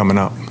jump here coming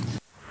up.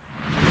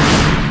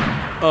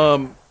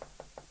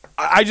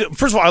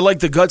 First of all, I like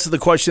the guts of the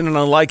question, and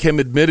I like him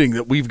admitting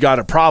that we've got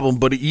a problem,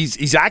 but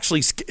he's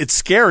actually, it's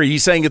scary.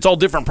 He's saying it's all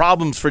different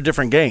problems for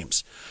different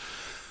games.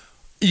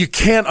 You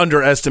can't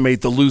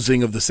underestimate the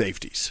losing of the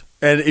safeties.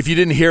 And if you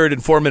didn't hear it in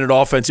 4-minute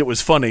offense, it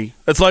was funny.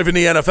 That's life in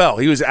the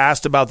NFL. He was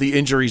asked about the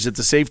injuries at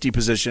the safety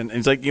position, and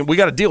he's like, we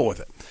got to deal with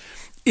it.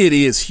 It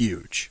is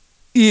huge.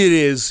 It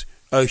is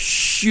a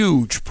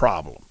huge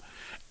problem.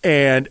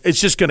 And it's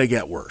just going to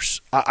get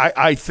worse.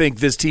 I think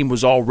this team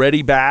was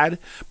already bad,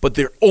 but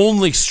their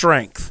only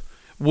strength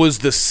was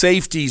the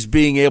safeties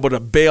being able to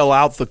bail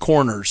out the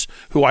corners,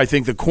 who I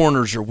think the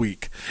corners are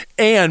weak,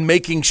 and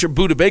making sure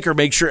Budda Baker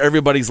makes sure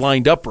everybody's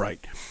lined up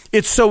right.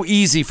 It's so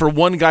easy for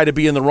one guy to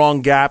be in the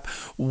wrong gap,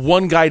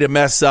 one guy to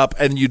mess up,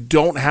 and you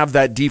don't have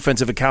that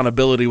defensive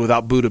accountability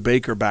without Budda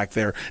Baker back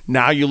there.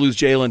 Now you lose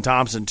Jalen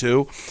Thompson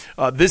too.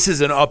 This is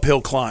an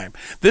uphill climb.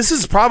 This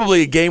is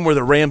probably a game where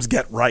the Rams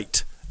get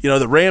right.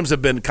 The Rams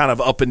have been kind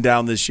of up and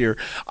down this year.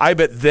 I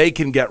bet they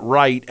can get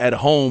right at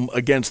home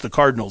against the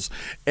Cardinals,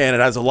 and it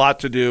has a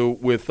lot to do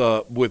with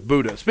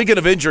Budda. Speaking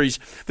of injuries,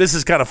 this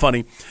is kind of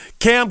funny.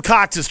 Cam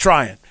Cox is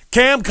trying.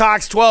 Cam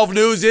Cox, 12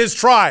 News, is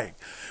trying.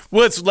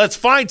 Let's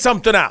find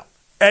something out.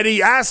 And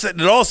he asks it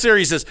in all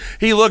seriousness.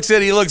 He looks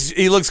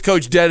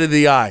Coach dead in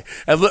the eye,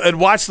 and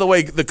watch the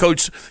way the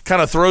coach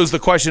kind of throws the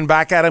question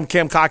back at him.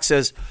 Cam Cox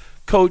says,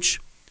 "Coach,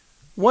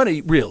 when are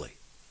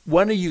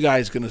you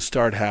guys going to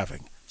start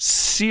having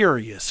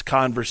serious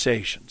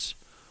conversations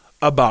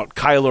about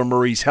Kyler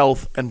Murray's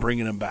health and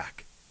bringing him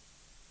back?"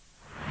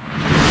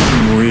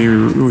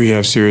 We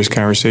have serious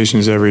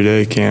conversations every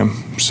day,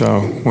 Cam. So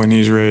when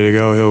he's ready to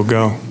go, he'll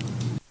go.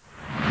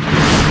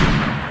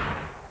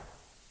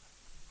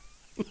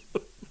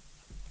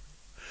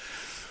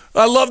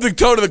 I love the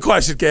tone of the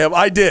question, Cam.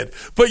 I did.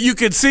 But you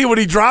could see when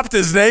he dropped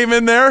his name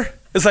in there,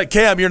 it's like,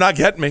 Cam, you're not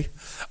getting me.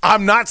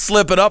 I'm not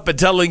slipping up and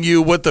telling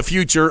you what the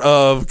future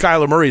of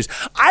Kyler Murray is.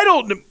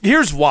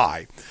 Here's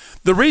why.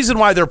 The reason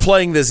why they're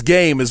playing this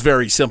game is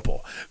very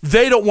simple.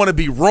 They don't want to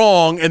be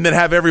wrong and then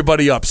have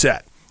everybody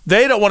upset.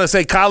 They don't want to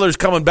say Kyler's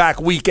coming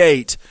back week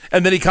 8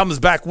 and then he comes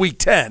back week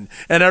 10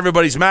 and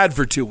everybody's mad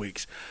for 2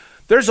 weeks.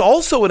 There's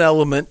also an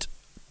element,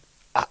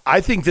 I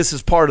think this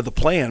is part of the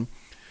plan.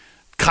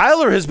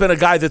 Kyler has been a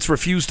guy that's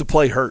refused to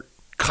play hurt.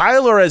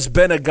 Kyler has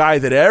been a guy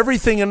that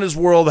everything in his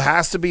world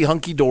has to be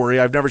hunky-dory.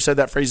 I've never said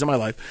that phrase in my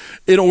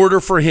life, in order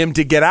for him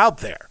to get out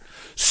there.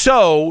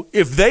 So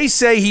if they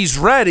say he's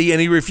ready and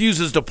he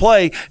refuses to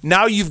play,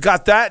 now you've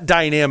got that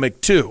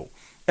dynamic too.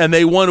 And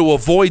they want to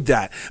avoid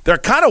that. They're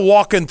kind of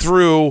walking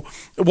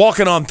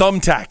on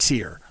thumbtacks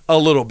here a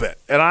little bit.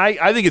 And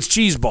I think it's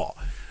cheeseball.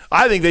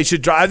 I think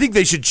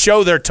they should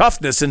show their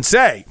toughness and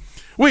say,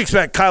 we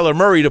expect Kyler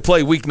Murray to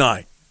play week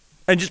 9.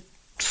 And just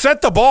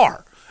set the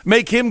bar.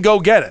 Make him go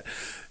get it.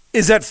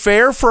 Is that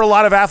fair for a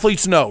lot of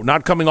athletes? No,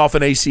 not coming off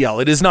an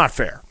ACL. It is not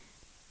fair.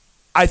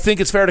 I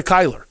think it's fair to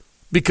Kyler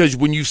because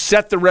when you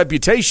set the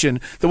reputation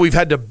that we've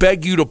had to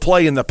beg you to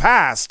play in the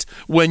past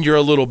when you're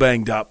a little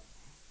banged up,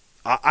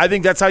 I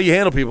think that's how you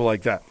handle people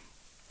like that.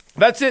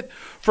 That's it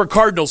for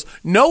Cardinals.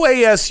 No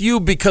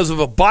ASU because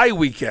of a bye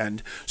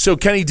weekend. So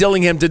Kenny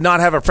Dillingham did not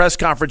have a press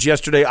conference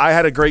yesterday. I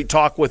had a great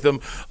talk with him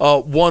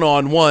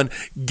one-on-one.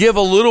 Give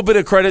a little bit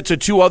of credit to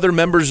 2 other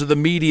members of the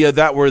media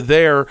that were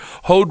there.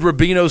 Hode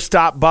Rubino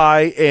stopped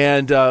by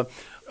and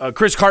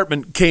Chris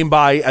Cartman came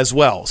by as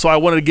well. So I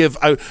want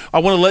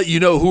to let you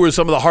know who are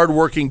some of the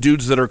hardworking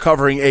dudes that are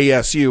covering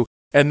ASU.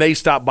 And they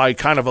stopped by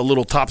kind of a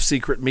little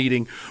top-secret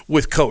meeting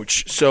with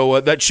Coach.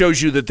 So that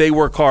shows you that they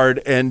work hard,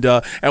 and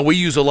we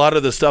use a lot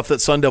of the stuff that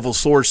Sun Devil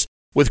Source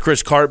with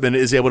Chris Cartman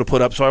is able to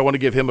put up. So I want to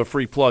give him a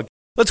free plug.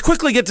 Let's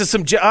quickly get to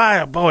some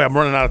I'm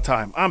running out of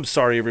time. I'm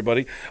sorry,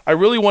 everybody. I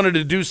really wanted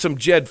to do some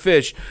Jed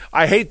Fish.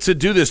 I hate to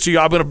do this to you.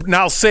 I'm going to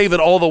now save it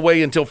all the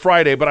way until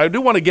Friday, but I do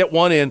want to get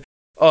one in.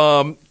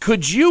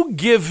 Could you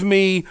give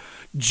me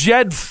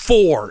Jed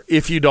 4,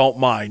 if you don't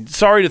mind?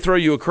 Sorry to throw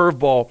you a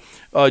curveball,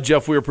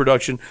 Jeff Weir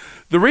production.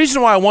 The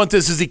reason why I want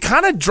this is he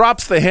kind of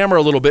drops the hammer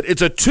a little bit.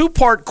 It's a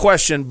 2-part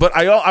question, but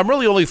I'm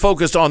really only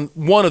focused on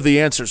one of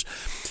the answers.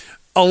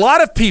 A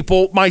lot of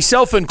people,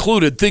 myself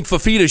included, think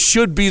Fafita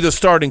should be the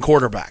starting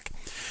quarterback.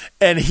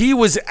 And he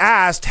was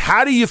asked,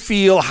 how do you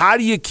feel? How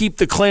do you keep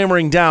the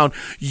clamoring down?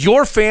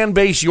 Your fan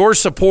base, your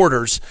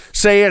supporters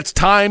say it's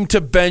time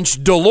to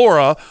bench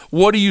DeLaura.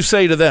 What do you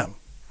say to them?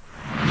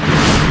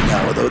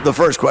 No, the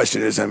first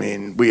question is,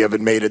 we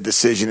haven't made a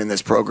decision in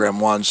this program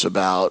once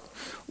about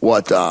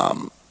what,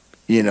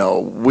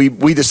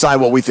 we decide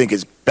what we think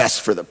is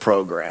best for the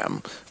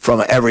program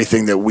from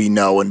everything that we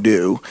know and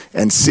do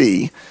and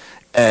see.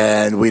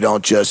 And we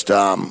don't just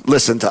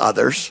listen to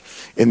others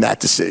in that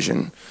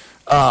decision.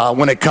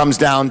 When it comes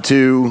down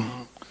to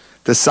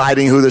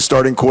deciding who the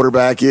starting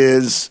quarterback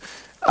is,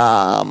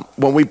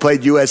 when we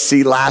played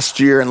USC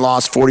last year and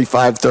lost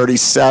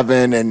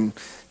 45-37 and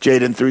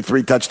Jaden threw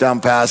 3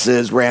 touchdown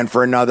passes, ran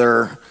for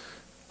another,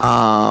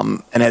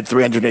 and had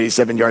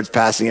 387 yards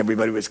passing,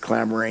 everybody was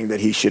clamoring that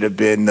he should have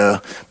been the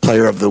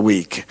player of the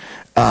week.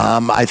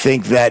 I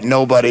think that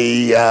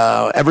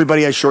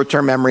everybody has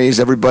short-term memories.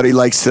 Everybody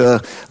likes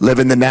to live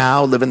in the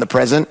now, live in the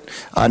present.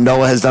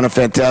 Noah has done a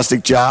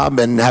fantastic job,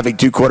 and having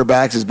 2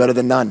 quarterbacks is better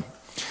than none.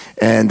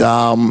 And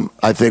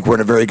I think we're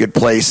in a very good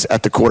place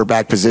at the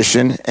quarterback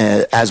position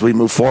as we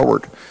move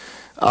forward.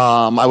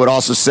 I would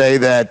also say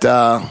that,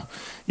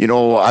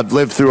 I've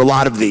lived through a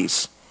lot of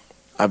these.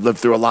 I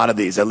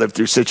lived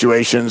through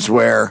situations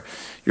where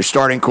your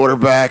starting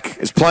quarterback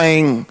is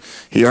playing.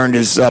 He earned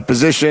his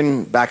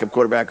position. Backup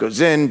quarterback goes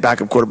in.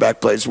 Backup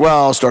quarterback plays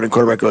well. Starting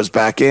quarterback goes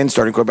back in.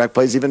 Starting quarterback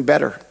plays even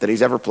better than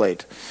he's ever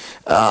played.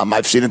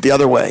 I've seen it the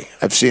other way.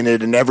 I've seen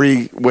it in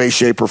every way,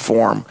 shape, or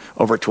form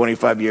over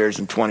 25 years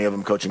and 20 of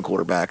them coaching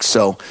quarterbacks.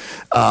 So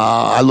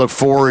I look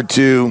forward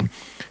to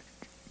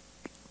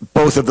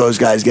both of those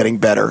guys getting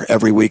better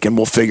every week, and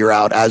we'll figure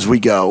out as we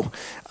go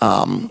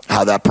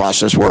how that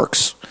process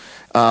works.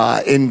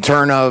 In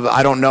turn of,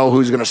 I don't know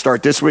who's going to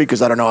start this week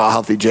because I don't know how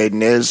healthy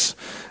Jaden is.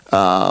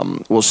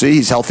 We'll see.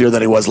 He's healthier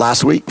than he was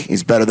last week.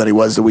 He's better than he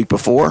was the week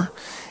before.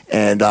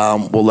 And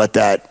we'll let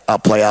that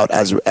play out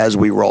as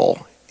we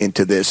roll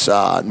into this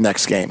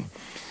next game.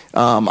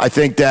 I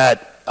think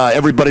that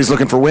everybody's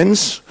looking for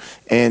wins,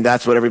 and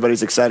that's what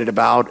everybody's excited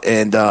about.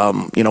 And,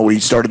 we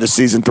started the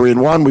season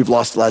 3-1. We've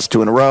lost the last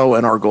 2 in a row,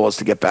 and our goal is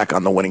to get back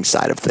on the winning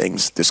side of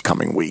things this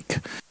coming week.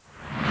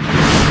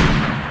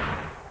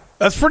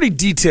 That's pretty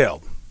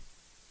detailed.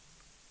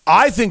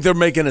 I think they're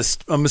making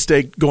a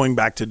mistake going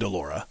back to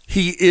DeLaura.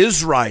 He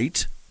is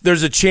right.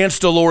 There's a chance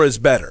DeLaura is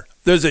better.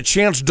 There's a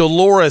chance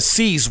DeLaura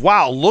sees,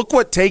 wow, look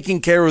what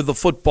taking care of the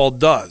football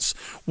does.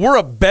 We're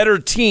a better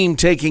team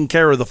taking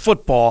care of the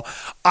football.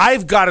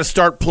 I've got to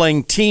start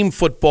playing team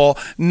football,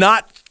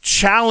 not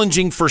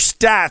challenging for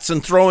stats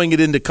and throwing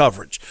it into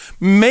coverage.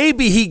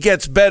 Maybe he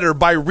gets better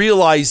by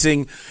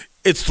realizing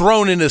it's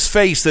thrown in his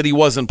face that he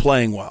wasn't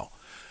playing well.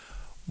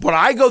 But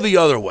I go the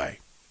other way.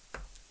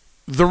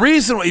 The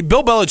reason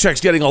Bill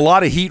Belichick's getting a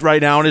lot of heat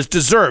right now, and it's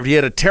deserved. He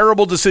had a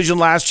terrible decision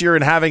last year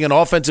in having an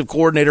offensive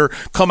coordinator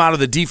come out of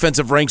the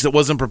defensive ranks that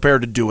wasn't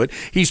prepared to do it.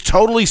 He's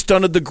totally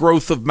stunted the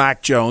growth of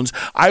Mac Jones.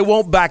 I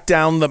won't back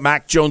down that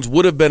Mac Jones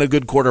would have been a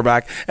good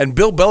quarterback. And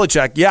Bill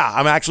Belichick,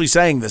 I'm actually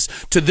saying this,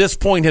 to this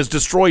point has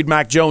destroyed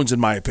Mac Jones in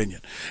my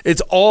opinion.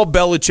 It's all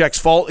Belichick's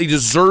fault. He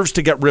deserves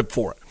to get ripped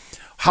for it.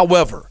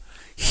 However,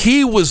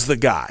 he was the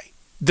guy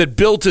that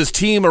built his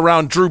team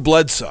around Drew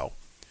Bledsoe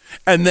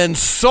and then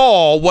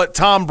saw what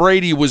Tom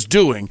Brady was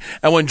doing.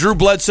 And when Drew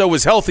Bledsoe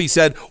was healthy,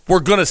 said, we're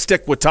going to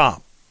stick with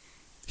Tom.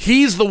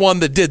 He's the one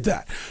that did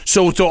that.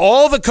 So to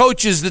all the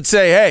coaches that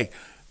say, hey,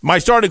 my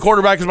starting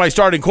quarterback is my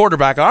starting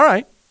quarterback, all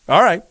right.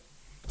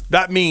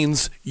 That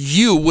means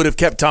you would have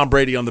kept Tom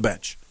Brady on the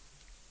bench.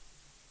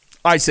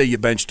 I say you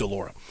bench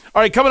Delora.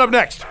 All right, coming up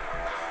next,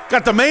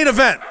 got the main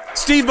event.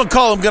 Steve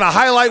McCullum going to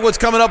highlight what's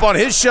coming up on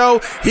his show.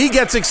 He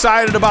gets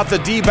excited about the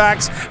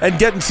D-backs and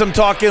getting some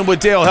talk in with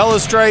Dale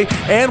Hellestray.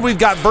 And we've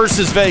got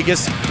Versus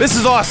Vegas. This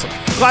is awesome.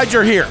 Glad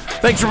you're here.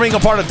 Thanks for being a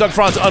part of Doug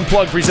Franz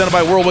Unplugged, presented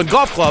by Whirlwind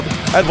Golf Club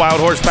at Wild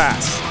Horse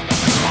Pass.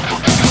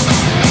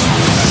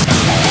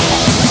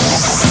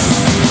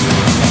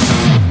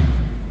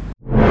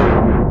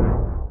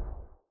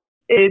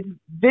 It's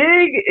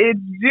big, it's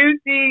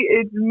juicy,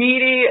 it's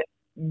meaty.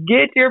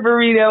 Get your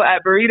burrito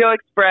at Burrito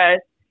Express.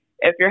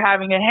 If you're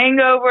having a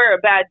hangover, a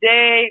bad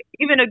day,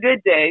 even a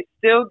good day,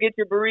 still get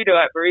your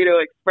burrito at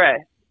Burrito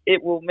Express.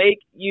 It will make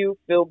you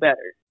feel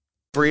better.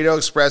 Burrito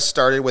Express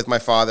started with my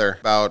father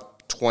about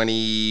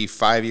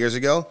 25 years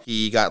ago.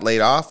 He got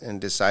laid off and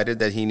decided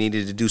that he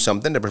needed to do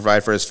something to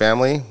provide for his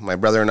family. My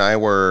brother and I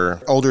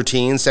were older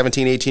teens,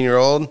 17,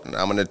 18-year-old.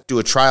 I'm going to do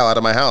a trial out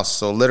of my house.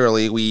 So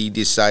literally, we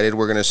decided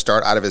we're going to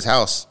start out of his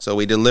house. So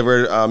we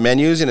delivered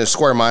menus in a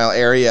square mile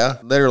area,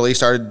 literally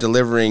started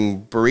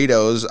delivering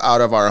burritos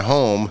out of our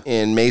home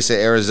in Mesa,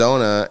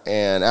 Arizona.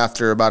 And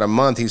after about a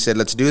month, he said,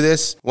 let's do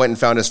this. Went and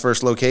found his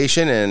first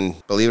location.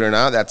 And believe it or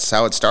not, that's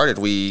how it started.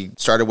 We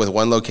started with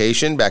one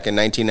location back in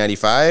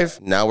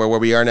 1995. Now we're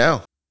where we are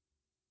now.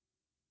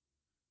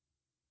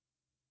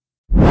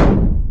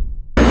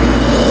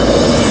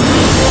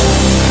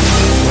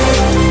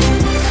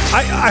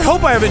 I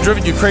hope I haven't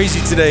driven you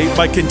crazy today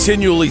by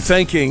continually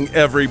thanking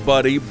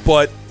everybody,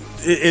 but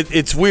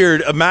it's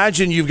weird.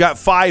 Imagine you've got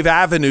 5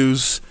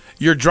 avenues,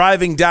 you're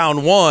driving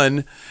down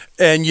one,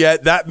 and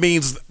yet that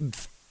means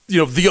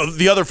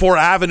the other 4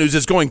 avenues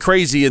is going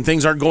crazy and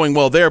things aren't going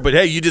well there, but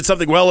hey, you did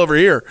something well over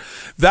here.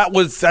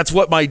 That's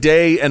what my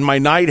day and my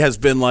night has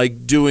been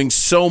like, doing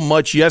so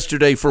much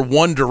yesterday for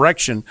one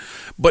direction,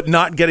 but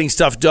not getting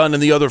stuff done in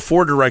the other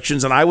 4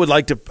 directions. And I would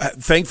like to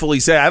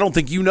thankfully say, I don't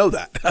think you know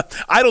that.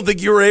 I don't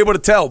think you were able to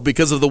tell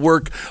because of the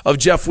work of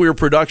Jeff Weir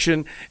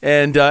production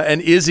and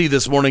Izzy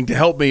this morning to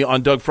help me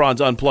on Doug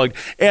Franz Unplugged.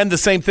 And the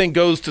same thing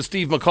goes to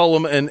Steve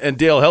McCullum and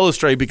Dale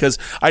Hellestray, because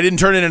I didn't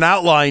turn in an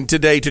outline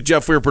today to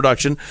Jeff Weir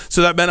production.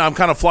 So that meant I'm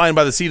kind of flying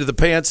by the seat of the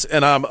pants,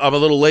 and I'm a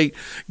little late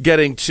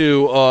getting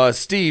to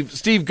Steve.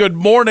 Steve, good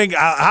morning.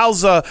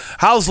 How's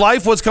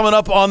life? What's coming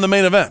up on the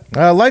main event?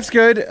 Life's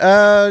good.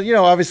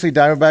 Obviously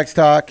Diamondbacks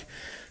talk.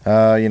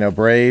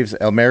 Braves,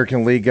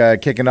 American League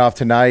kicking off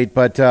tonight.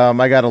 But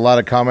I got a lot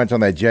of comments on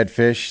that Jed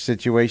Fish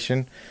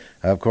situation,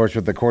 of course,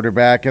 with the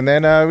quarterback. And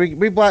then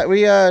we put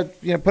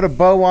a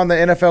bow on the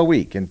NFL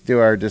week and do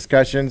our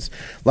discussions.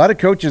 A lot of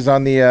coaches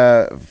on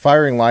the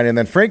firing line. And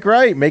then Frank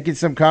Reich making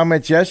some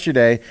comments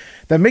yesterday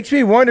that makes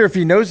me wonder if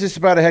he knows this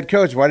about a head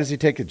coach. Why does he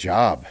take a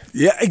job?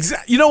 Yeah,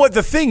 exactly. You know what?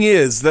 The thing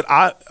is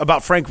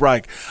about Frank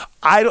Reich,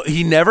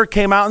 he never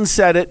came out and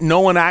said it. No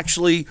one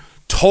actually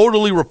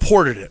totally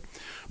reported it.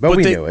 But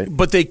we knew it.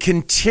 But they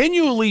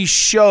continually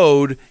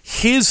showed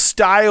his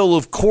style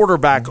of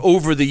quarterback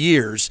over the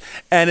years,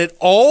 and it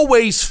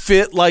always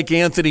fit like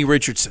Anthony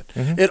Richardson.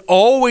 Mm-hmm. It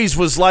always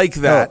was like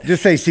that. Oh,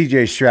 just say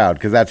C.J. Stroud,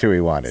 because that's who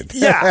he wanted.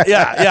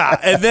 Yeah.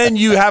 And then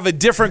you have a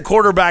different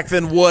quarterback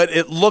than what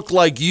it looked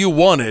like you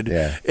wanted,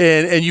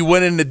 and you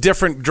went in a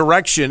different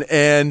direction,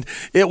 and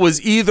it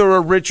was either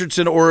a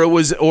Richardson or it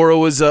was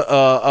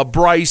a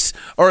Bryce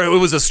or it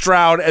was a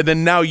Stroud, and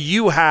then now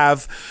you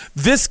have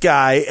this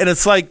guy, and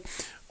it's like,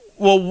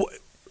 well,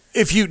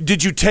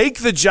 did you take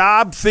the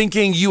job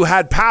thinking you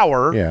had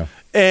power? Yeah.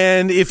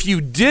 And if you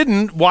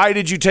didn't, why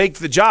did you take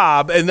the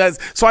job? And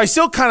so I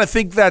still kind of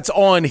think that's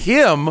on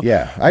him.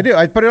 Yeah, I do.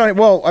 I put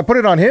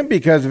it on him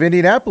because of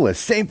Indianapolis.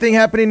 Same thing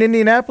happened in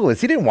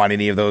Indianapolis. He didn't want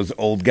any of those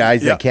old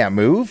guys that can't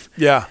move.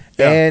 Yeah.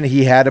 And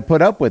he had to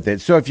put up with it.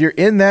 So if you're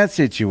in that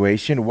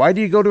situation, why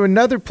do you go to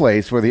another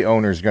place where the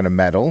owner's going to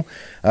meddle?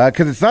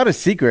 Because it's not a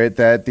secret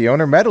that the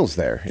owner meddles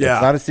there. Yeah.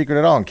 It's not a secret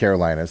at all in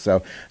Carolina.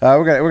 So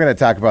we're gonna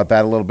talk about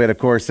that a little bit. Of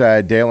course,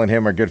 Dale and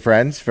him are good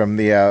friends from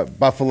the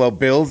Buffalo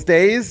Bills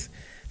days.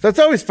 So it's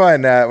always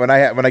fun when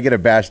I get to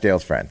bash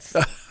Dale's friends.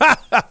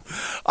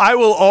 I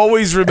will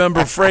always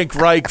remember Frank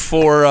Reich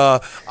for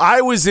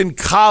I was in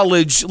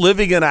college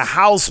living in a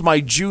house my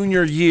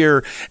junior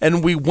year,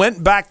 and we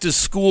went back to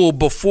school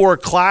before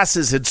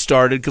classes had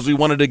started because we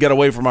wanted to get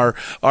away from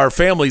our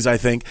families, I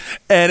think.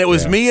 And it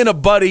was me and a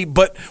buddy,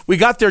 but we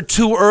got there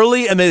too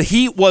early and the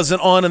heat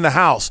wasn't on in the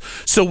house.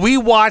 So we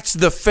watched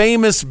the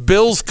famous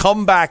Bills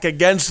comeback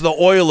against the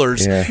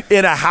Oilers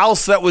in a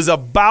house that was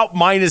about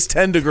minus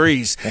 10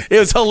 degrees. It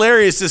was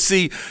hilarious to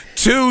see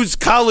 2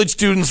 college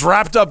students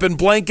wrapped up in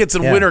blankets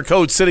and winter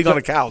coats sitting on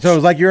a couch. So it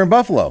was like you're in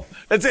Buffalo.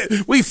 That's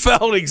it. We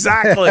felt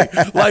exactly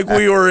like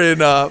we were in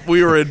Buffalo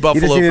you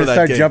just for needed that to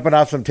start game. Jumping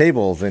off some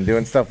tables and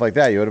doing stuff like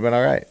that. You would have been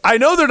all right. I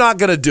know they're not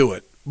going to do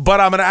it, but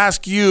I'm going to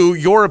ask you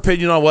your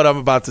opinion on what I'm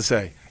about to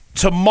say.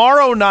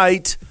 Tomorrow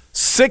night,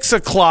 6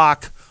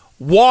 o'clock,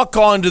 walk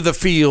onto the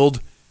field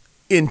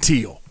in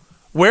teal.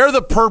 Wear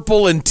the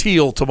purple and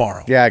teal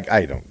tomorrow. Yeah,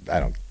 I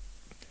don't.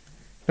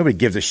 Nobody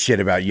gives a shit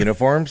about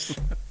uniforms.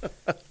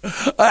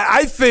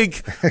 I think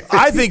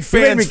fans.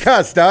 You made me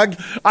cuss, Doug.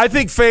 I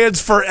think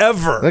fans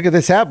forever. Look at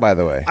this hat, by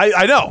the way.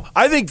 I know.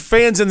 I think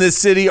fans in this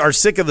city are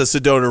sick of the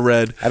Sedona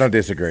red. I don't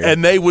disagree.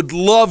 And they would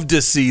love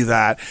to see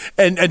that.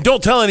 And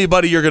don't tell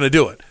anybody you're going to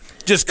do it.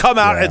 Just come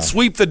out and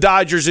sweep the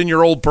Dodgers in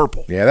your old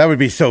purple. Yeah, that would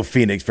be so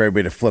Phoenix for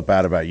everybody to flip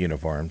out about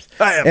uniforms.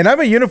 And I'm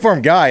a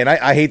uniform guy, and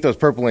I hate those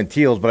purple and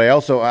teals, but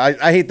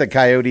I hate the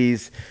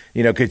Coyotes,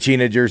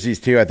 Kachina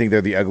jerseys too. I think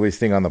they're the ugliest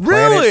thing on the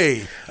planet.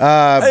 Really?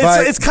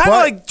 It's kind of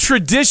like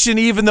tradition,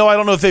 even though I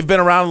don't know if they've been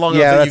around long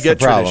enough that you get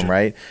problem, tradition.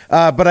 Right?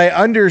 But I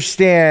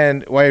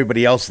understand why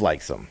everybody else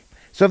likes them.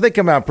 So if they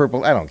come out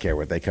purple, I don't care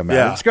what they come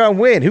out. Just go and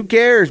win. Who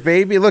cares,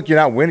 baby? Look, you're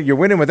not winning. You're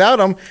winning without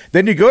them.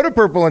 Then you go to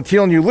purple and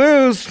teal and you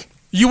lose.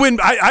 You win.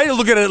 I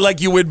look at it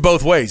like you win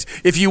both ways.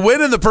 If you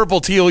win in the purple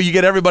teal, you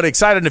get everybody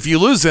excited. And if you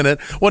lose in it,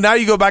 well, now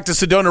you go back to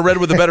Sedona red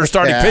with a better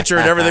starting pitcher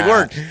and everything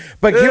worked.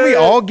 But can we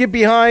all get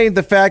behind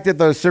the fact that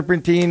those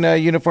serpentine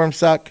uniforms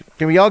suck?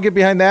 Can we all get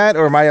behind that,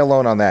 or am I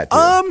alone on that, too?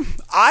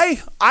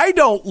 I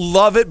don't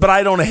love it, but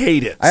I don't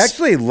hate it. I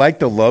actually like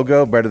the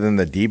logo better than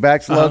the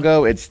D-backs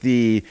logo. It's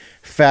the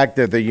fact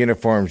that the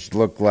uniforms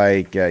look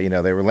like they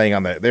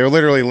were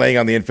literally laying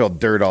on the infield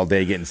dirt all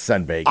day getting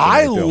sunbaked.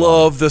 I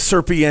love the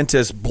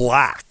Serpientes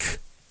black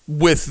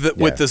with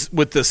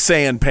the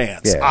sand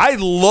pants. Yeah. I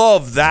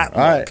love that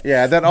look.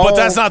 But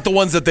that's not the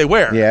ones that they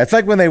wear. Yeah, it's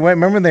like when they went.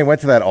 Remember when they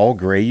went to that all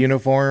gray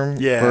uniform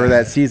for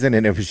that season,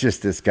 and it was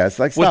just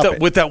disgusting. Like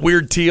with that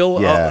weird teal.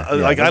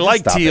 I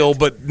like teal,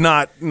 but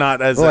not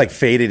as like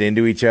faded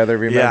into each other.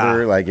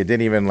 Remember, like it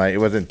didn't even it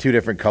wasn't two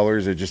different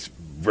colors. It just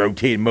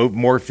rotate,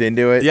 morphed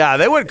into it. Yeah,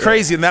 they went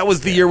crazy, and that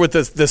was the year with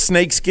the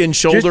snakeskin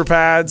shoulder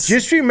pads.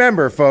 Just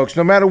remember, folks,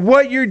 no matter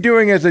what you're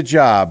doing as a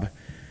job,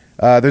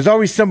 there's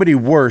always somebody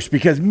worse,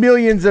 because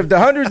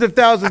hundreds of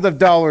thousands of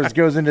dollars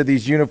goes into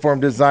these uniform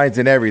designs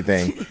and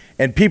everything,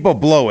 and people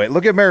blow it.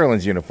 Look at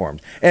Maryland's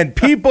uniforms. And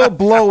people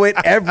blow it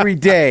every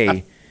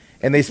day,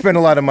 and they spend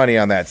a lot of money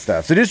on that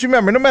stuff. So just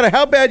remember, no matter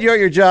how bad you are at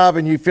your job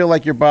and you feel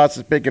like your boss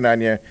is picking on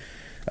you,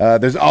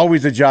 there's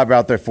always a job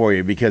out there for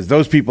you, because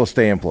those people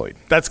stay employed.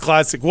 That's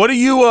classic. What are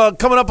you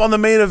coming up on the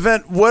main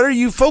event? What are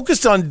you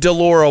focused on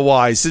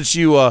Delora-wise, since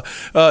you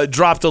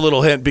dropped a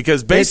little hint?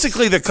 Because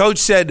basically the coach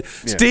said,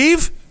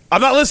 Steve, I'm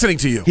not listening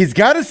to you. He's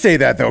got to say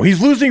that, though. He's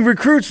losing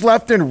recruits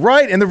left and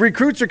right, and the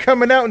recruits are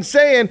coming out and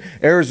saying,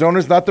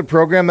 Arizona's not the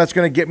program that's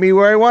going to get me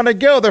where I want to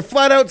go. They're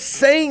flat out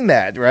saying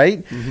that,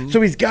 right? Mm-hmm. So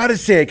he's got to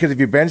say it, because if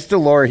you bench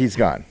Delora, he's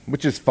gone,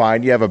 which is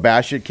fine. You have a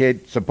Bassett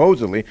kid,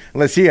 supposedly,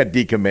 unless he had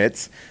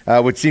decommits,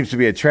 which seems to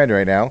be a trend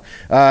right now.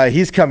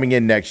 He's coming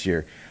in next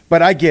year.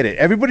 But I get it.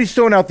 Everybody's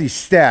throwing out these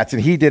stats,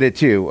 and he did it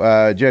too.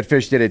 Jed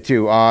Fish did it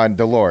too on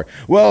Delora.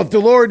 Well, if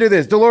Delora did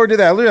this, Delora did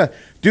that.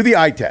 Do the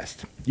eye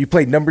test. You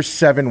played number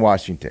 7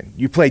 Washington.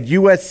 You played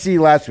USC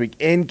last week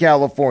in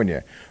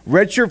California.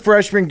 Redshirt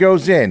freshman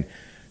goes in.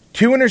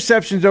 2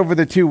 interceptions over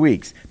the 2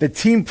 weeks. The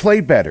team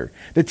played better.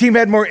 The team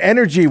had more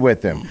energy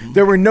with them.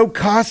 There were no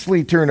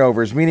costly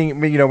turnovers, meaning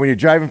when you're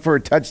driving for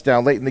a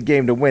touchdown late in the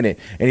game to win it,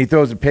 and he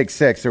throws a pick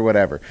 6 or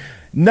whatever.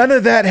 None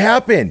of that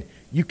happened.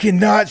 You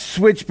cannot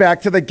switch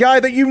back to the guy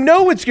that you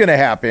know it's going to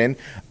happen.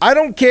 I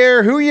don't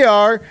care who you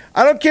are.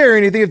 I don't care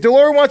anything. If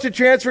Delora wants to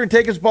transfer and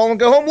take his ball and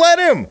go home, let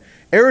him.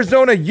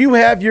 Arizona, you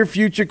have your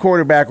future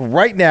quarterback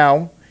right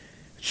now.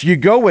 You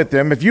go with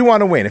him if you want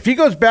to win. If he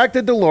goes back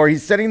to Delora,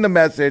 he's sending the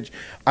message,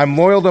 I'm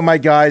loyal to my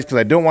guys because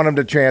I don't want him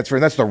to transfer.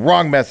 And that's the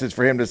wrong message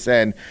for him to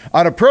send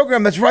on a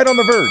program that's right on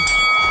the verge.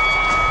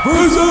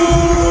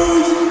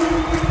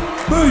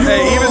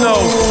 Hey, even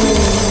though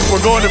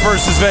we're going to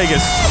versus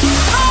Vegas,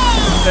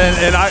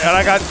 and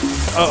I got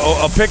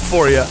a pick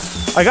for you,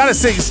 I got to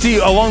say,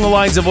 Steve, along the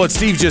lines of what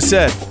Steve just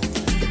said,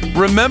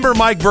 remember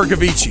Mike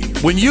Bercovici.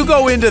 When you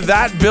go into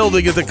that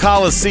building at the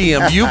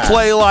Coliseum, you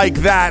play like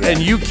that and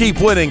you keep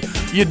winning.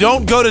 You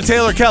don't go to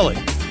Taylor Kelly.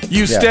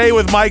 You stay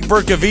with Mike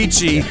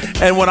Bercovici.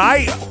 And when I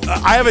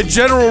have a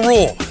general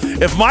rule,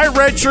 if my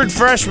redshirt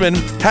freshman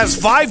has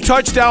 5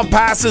 touchdown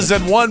passes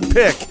and 1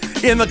 pick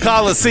in the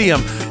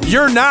Coliseum,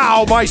 you're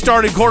now my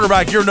starting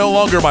quarterback. You're no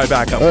longer my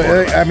backup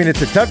quarterback. I mean,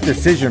 it's a tough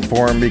decision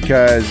for him,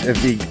 because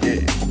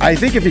I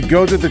think if he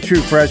goes with the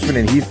true freshman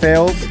and he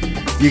fails,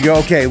 you go,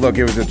 okay, look,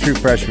 it was a true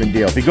freshman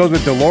deal. If he goes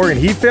with Delora and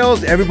he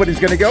fails, everybody's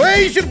going to go,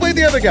 hey, you should play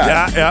the other guy.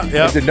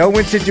 Yeah. It's a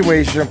no-win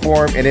situation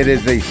for him, and it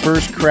is a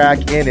first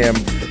crack in him,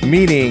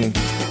 meaning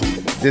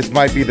this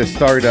might be the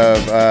start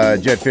of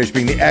Jed Fish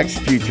being the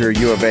ex-future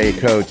UofA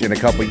coach in a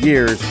couple of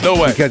years. No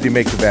way. Because he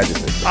makes a bad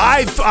decision.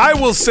 I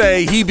will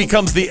say he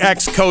becomes the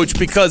ex-coach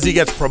because he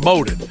gets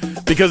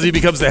promoted, because he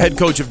becomes the head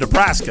coach of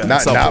Nebraska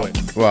at some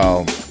point.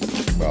 Well,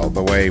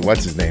 the way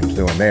what's-his-name's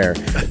doing there.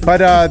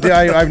 But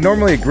I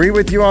normally agree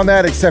with you on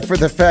that, except for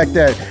the fact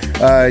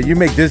that you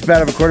make this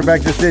bad of a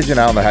quarterback decision,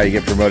 I don't know how you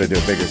get promoted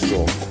to a bigger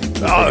school.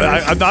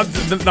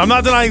 I'm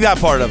not denying that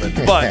part of it,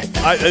 but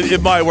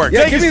it might work.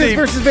 Yeah, Thank give you, me Steve.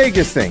 this versus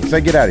Vegas thing, so I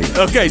get out of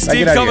here. Okay,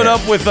 Steve coming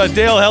up with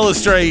Dale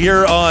Hellestray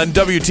here on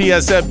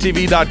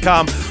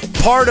WTSMTV.com.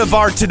 Part of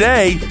our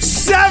today,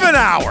 7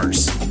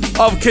 hours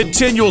of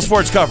continual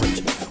sports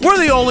coverage. We're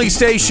the only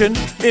station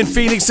in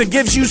Phoenix that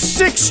gives you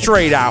 6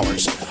 straight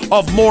hours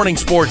of morning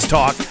sports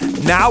talk.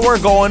 Now we're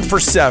going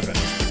for 7.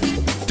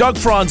 Doug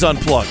Franz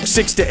Unplugged,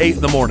 6 to 8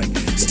 in the morning.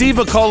 Steve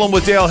McCullum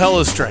with Dale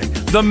Hellestray.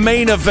 The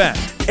main event,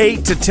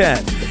 8 to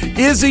 10.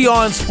 Izzy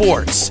on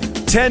Sports,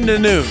 10 to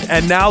noon.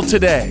 And now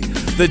today,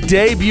 the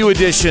debut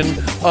edition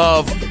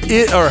of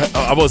it, or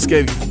I almost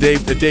gave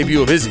the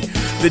debut of Izzy.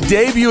 The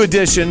debut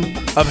edition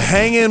of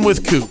Hangin'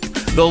 with Coop.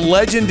 The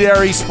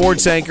legendary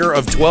sports anchor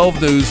of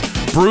 12 News,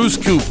 Bruce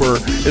Cooper,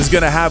 is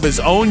going to have his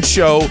own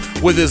show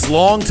with his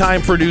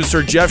longtime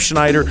producer, Jeff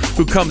Schneider,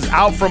 who comes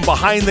out from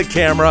behind the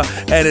camera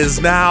and is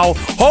now,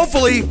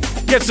 hopefully,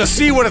 gets to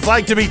see what it's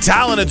like to be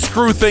talented,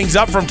 screw things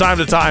up from time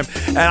to time.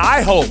 And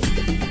I hope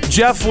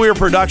Jeff Weir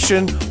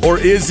Production or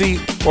Izzy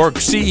or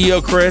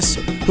CEO Chris,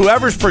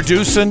 whoever's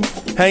producing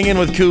Hangin'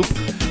 with Coop,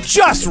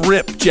 just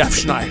rip Jeff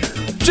Schneider.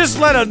 Just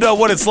let him know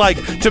what it's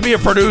like to be a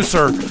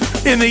producer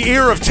in the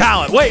ear of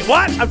talent. Wait,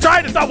 what? I'm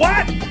trying to stop.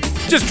 What?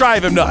 Just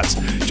drive him nuts.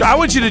 I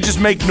want you to just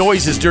make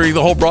noises during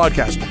the whole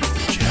broadcast.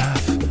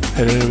 Jeff.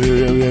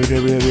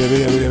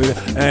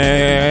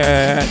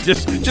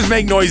 Just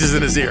make noises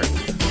in his ear.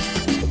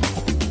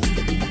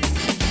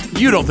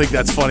 You don't think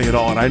that's funny at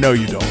all, and I know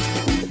you don't.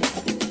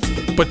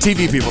 But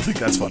TV people think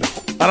that's funny.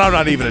 And I'm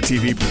not even a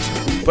TV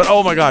producer. But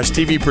oh my gosh,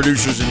 TV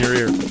producers in your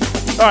ear.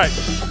 All right.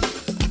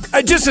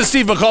 Just as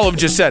Steve McCullum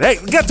just said, hey,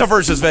 get to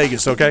versus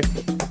Vegas, okay?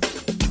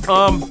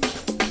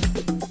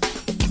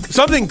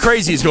 Something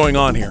crazy is going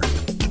on here.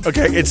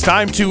 Okay, it's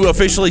time to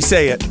officially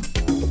say it.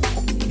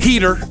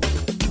 Heater.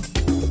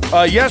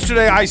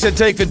 Yesterday, I said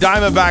take the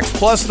Diamondbacks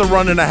plus the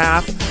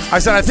 1.5. I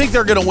said I think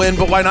they're going to win,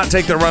 but why not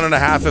take the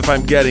 1.5 if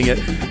I'm getting it?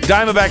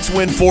 Diamondbacks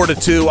win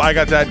 4-2. I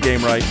got that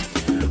game right.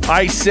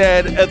 I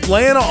said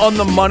Atlanta on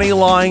the money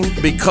line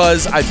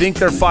because I think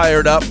they're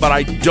fired up, but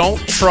I don't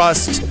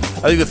trust.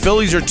 I think the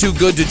Phillies are too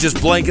good to just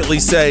blanketly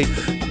say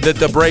that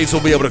the Braves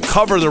will be able to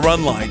cover the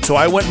run line. So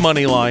I went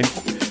money line.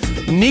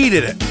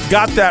 Needed it.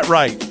 Got that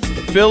right.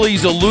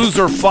 Phillies a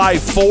loser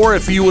 5-4.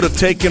 If you would have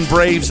taken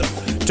Braves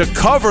to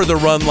cover the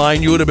run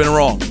line, you would have been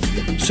wrong.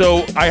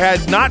 So I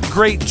had not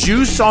great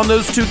juice on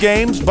those 2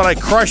 games, but I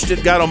crushed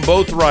it, got them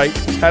both right.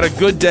 Had a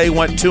good day,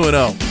 went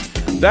 2-0.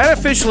 That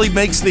officially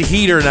makes the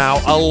Heater now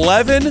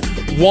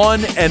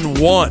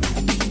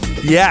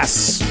 11-1-1.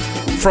 Yes.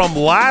 From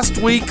last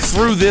week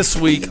through this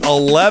week,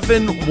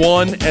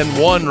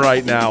 11-1-1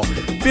 right now.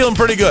 Feeling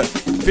pretty good.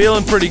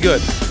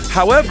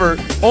 However,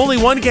 only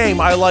one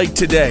game I like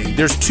today.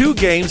 There's 2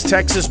 games.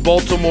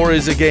 Texas-Baltimore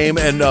is a game,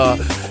 and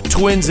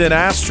Twins and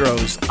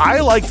Astros. I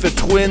like the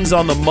Twins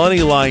on the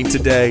money line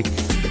today.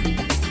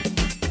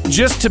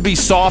 Just to be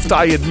soft,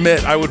 I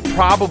admit, I would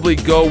probably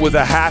go with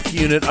a half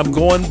unit. I'm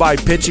going by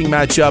pitching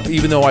matchup,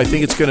 even though I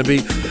think it's going to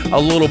be a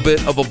little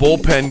bit of a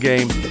bullpen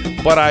game.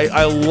 But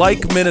I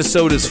like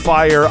Minnesota's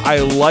fire. I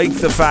like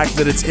the fact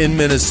that it's in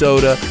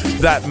Minnesota.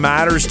 That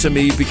matters to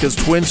me because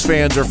Twins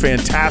fans are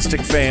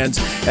fantastic fans,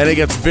 and it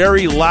gets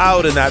very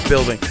loud in that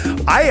building.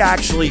 I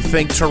actually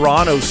think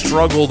Toronto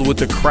struggled with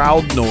the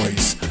crowd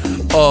noise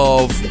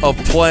of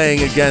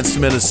playing against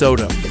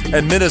Minnesota.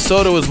 And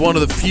Minnesota was one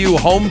of the few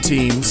home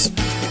teams.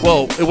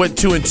 Well, it went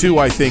 2-2,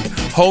 I think.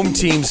 Home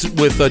teams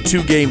with a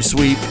 2-game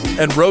sweep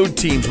and road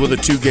teams with a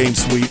 2-game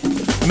sweep.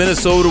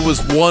 Minnesota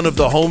was one of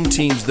the home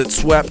teams that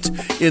swept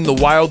in the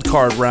wild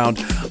card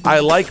round. I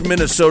like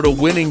Minnesota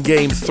winning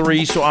game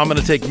 3, so I'm going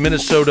to take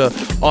Minnesota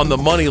on the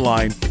money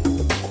line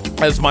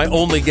as my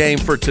only game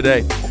for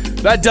today.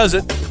 That does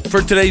it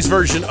for today's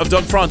version of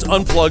Doug Franz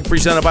Unplugged,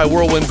 presented by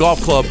Whirlwind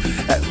Golf Club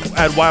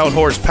at Wild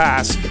Horse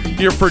Pass.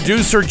 Your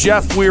producer,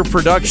 Jeff Weir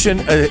Production,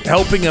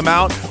 helping him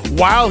out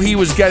while he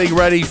was getting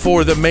ready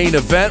for the main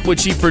event,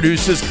 which he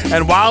produces,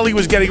 and while he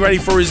was getting ready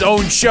for his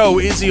own show,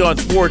 Izzy on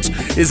Sports,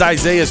 is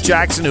Isaiah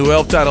Jackson, who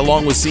helped out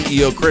along with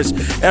CEO Chris.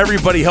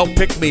 Everybody helped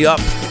pick me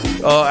up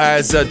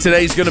as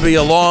today's going to be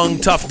a long,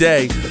 tough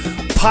day.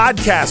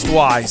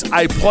 Podcast-wise,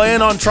 I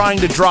plan on trying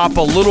to drop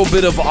a little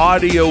bit of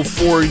audio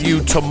for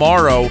you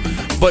tomorrow,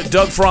 but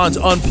Doug Franz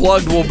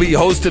Unplugged will be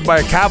hosted by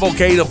a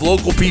cavalcade of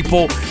local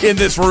people in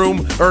this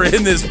room or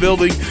in this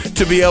building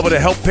to be able to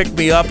help pick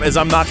me up, as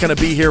I'm not going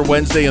to be here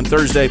Wednesday and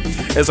Thursday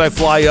as I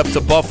fly up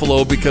to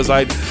Buffalo, because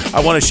I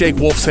want to shake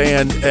Wolf's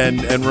hand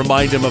and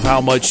remind him of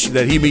how much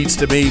that he means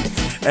to me,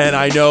 and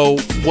I know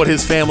what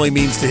his family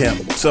means to him.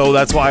 So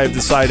that's why I've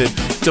decided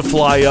to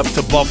fly up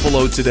to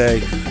Buffalo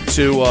today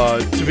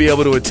to be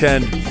able to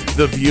attend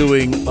the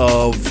viewing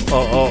of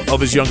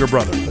his younger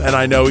brother. And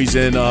I know he's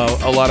in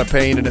a lot of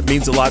pain, and it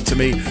means a lot to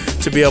me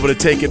to be able to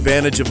take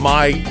advantage of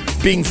my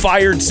being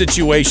fired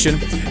situation.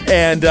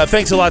 And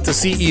thanks a lot to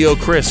CEO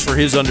Chris for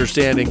his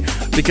understanding,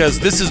 because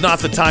this is not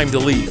the time to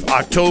leave.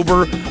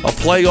 October, a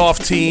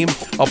playoff team,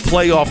 a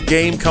playoff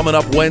game coming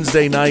up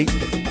Wednesday night,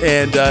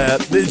 and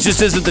it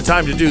just isn't the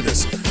time to do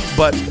this.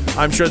 but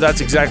I'm sure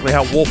that's exactly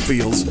how Wolf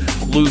feels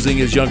losing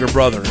his younger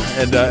brother,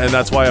 and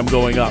that's why I'm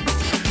going up.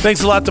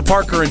 Thanks a lot to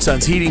Parker &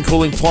 Sons, Heating,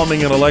 Cooling,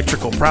 Plumbing, and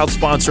Electrical. Proud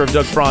sponsor of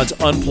Doug Franz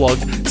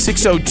Unplugged,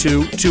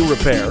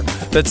 602-2-REPAIR.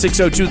 That's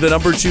 602, the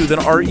number 2, then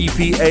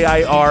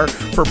REPAIR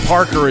for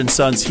Parker &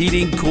 Sons,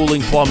 Heating,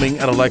 Cooling, Plumbing,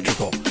 and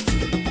Electrical.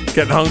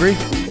 Getting hungry?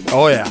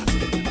 Oh, yeah.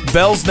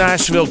 Bell's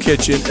Nashville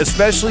Kitchen,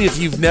 especially if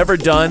you've never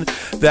done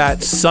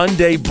that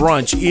Sunday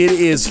brunch. It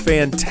is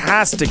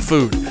fantastic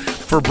food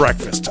for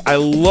breakfast. I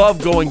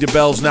love going to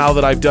Bell's now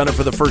that I've done it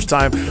for the first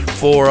time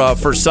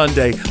for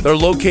Sunday. They're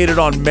located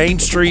on Main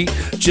Street,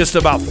 just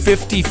about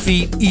 50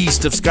 feet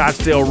east of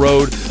Scottsdale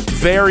Road.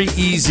 Very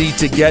easy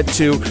to get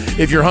to.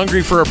 If you're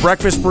hungry for a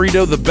breakfast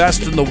burrito, the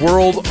best in the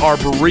world are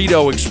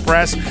Burrito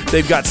Express.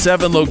 They've got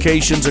 7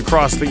 locations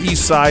across the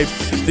east side.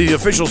 The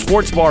official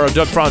sports bar of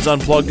Doug Franz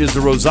Unplugged is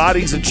the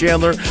Rosati's in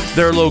Chandler.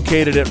 They're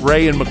located at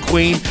Ray and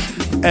McQueen.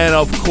 And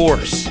of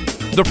course,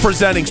 the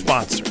presenting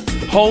sponsor,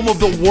 home of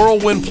the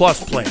Whirlwind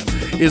Plus plan,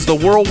 is the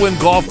Whirlwind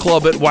Golf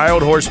Club at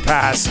Wild Horse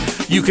Pass.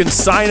 You can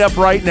sign up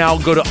right now.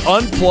 Go to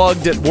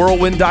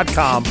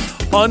unplugged@whirlwind.com.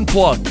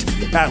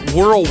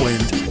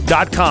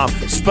 Unplugged@whirlwind.com.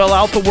 Spell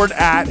out the word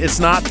 @ It's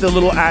not the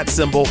little @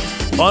 symbol.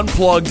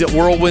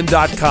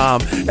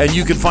 Unplugged@whirlwind.com, and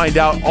you can find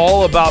out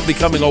all about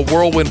becoming a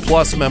Whirlwind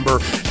Plus member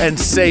and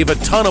save a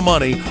ton of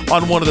money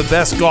on one of the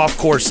best golf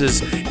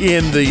courses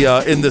in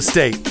the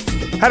state.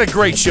 Had a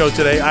great show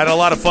today. I had a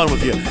lot of fun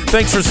with you.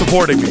 Thanks for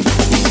supporting me.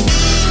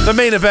 The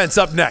main event's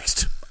up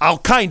next. I'll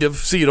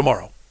see you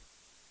tomorrow.